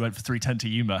 Missouri, but you went for 310 to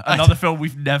Yuma. Another film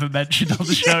we've never mentioned on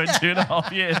the show in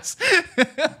 2.5 years.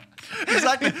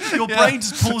 Exactly. Your brain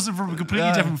just pulls it from a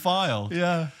completely different file.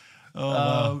 Yeah.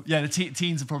 Oh, yeah, the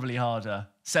teens are probably harder.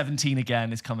 17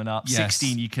 again is coming up. Yes.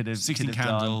 16 you could have 16 could have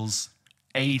candles.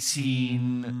 Done.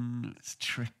 18. It's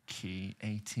tricky.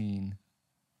 18.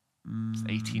 It's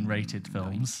 18 rated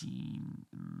films. 19,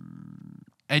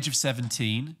 Edge of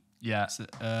 17. Yeah.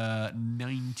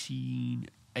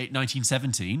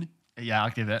 1917. Yeah, I'll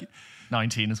give it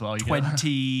 19 as well. You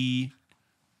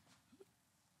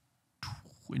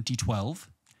 2012.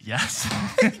 Yes.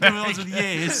 Those are the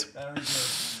years.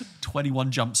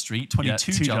 21 Jump Street.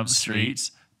 22 Jump Street.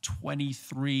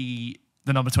 23.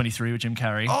 The number 23 with Jim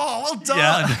Carrey. Oh, well done.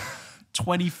 Yeah.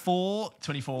 24.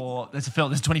 24. There's a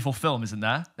film. There's a 24 film, isn't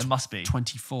there? There must be.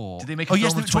 24. Did they make a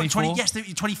film with 24? Yes,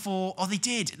 24. Oh, they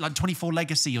did. Like 24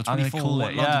 Legacy or 24 call it,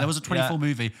 London. yeah. There was a 24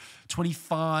 movie.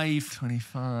 25.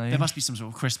 25. There must be some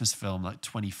sort of Christmas film, like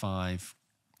 25.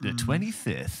 The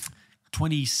 25th.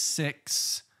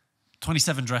 26.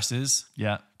 27 Dresses.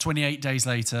 Yeah. 28 Days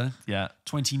Later. Yeah.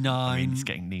 29. I mean, it's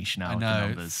getting niche now. I with know. the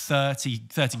numbers. 30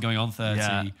 going on 30.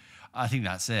 Yeah. I think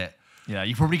that's it. Yeah,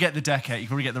 you probably get the decade. You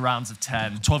probably get the rounds of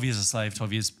 10. 12 Years a Slave.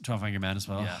 12 Angry Men as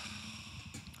well. Yeah.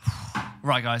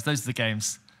 Right, guys, those are the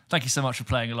games. Thank you so much for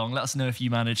playing along. Let us know if you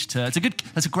managed to.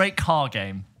 It's a great car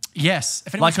game. Yes.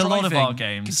 If Like a lot driving, of our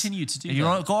games. continue to do You've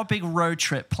that. got a big road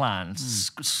trip planned.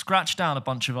 Scratch down a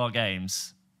bunch of our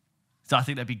games. So I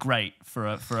think that'd be great for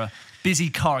a busy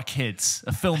car of kids,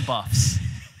 a film buffs.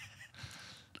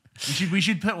 we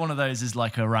should put one of those as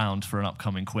like a round for an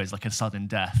upcoming quiz, like a sudden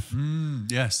death.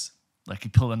 Yes. Like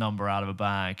you pull a number out of a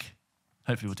bag.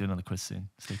 Hopefully we'll do another quiz soon.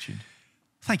 Stay tuned.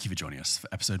 Thank you for joining us for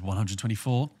episode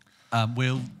 124.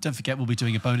 Don't forget, we'll be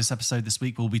doing a bonus episode this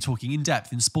week. We'll be talking in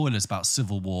depth in spoilers about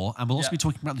Civil War, and we'll also be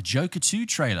talking about the Joker 2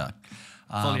 trailer.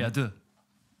 Folie à deux.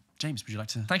 James, would you like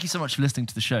to? Thank you so much for listening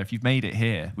to the show. If you've made it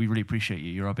here, we really appreciate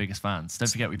you. You're our biggest fans. Don't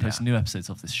forget, we post new episodes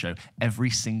of this show every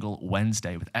single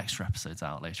Wednesday with extra episodes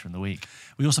out later in the week.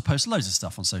 We also post loads of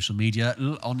stuff on social media,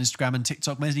 on Instagram and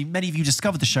TikTok. Many of you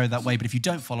discovered the show that way, but if you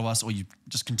don't follow us or you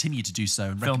just continue to do so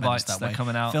and Film recommend us Bites, that they're way.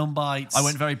 coming out. Film Bites. I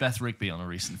went very Beth Rigby on a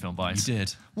recent Film Bites. You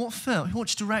did.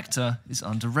 Which director is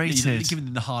underrated? You're giving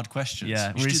them the hard questions.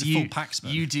 Yeah, You should whereas do the full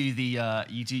Paxman.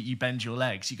 you bend your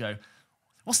legs. You go,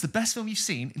 what's the best film you've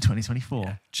seen in 2024?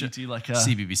 Yeah. You do like a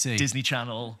CBBC. Disney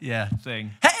Channel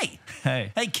thing. Hey,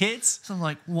 kids. So I'm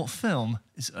like, what film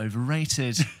is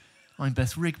overrated? I'm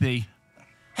Beth Rigby.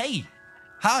 Hey,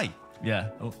 hi. Yeah.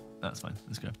 Oh, that's fine.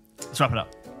 Let's go. Let's wrap it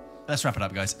up. Let's wrap it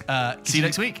up, guys. See you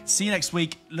next week. See you next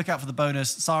week. Look out for the bonus.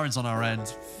 Sirens on our end.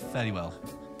 Fairly well.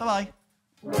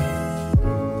 Bye-bye.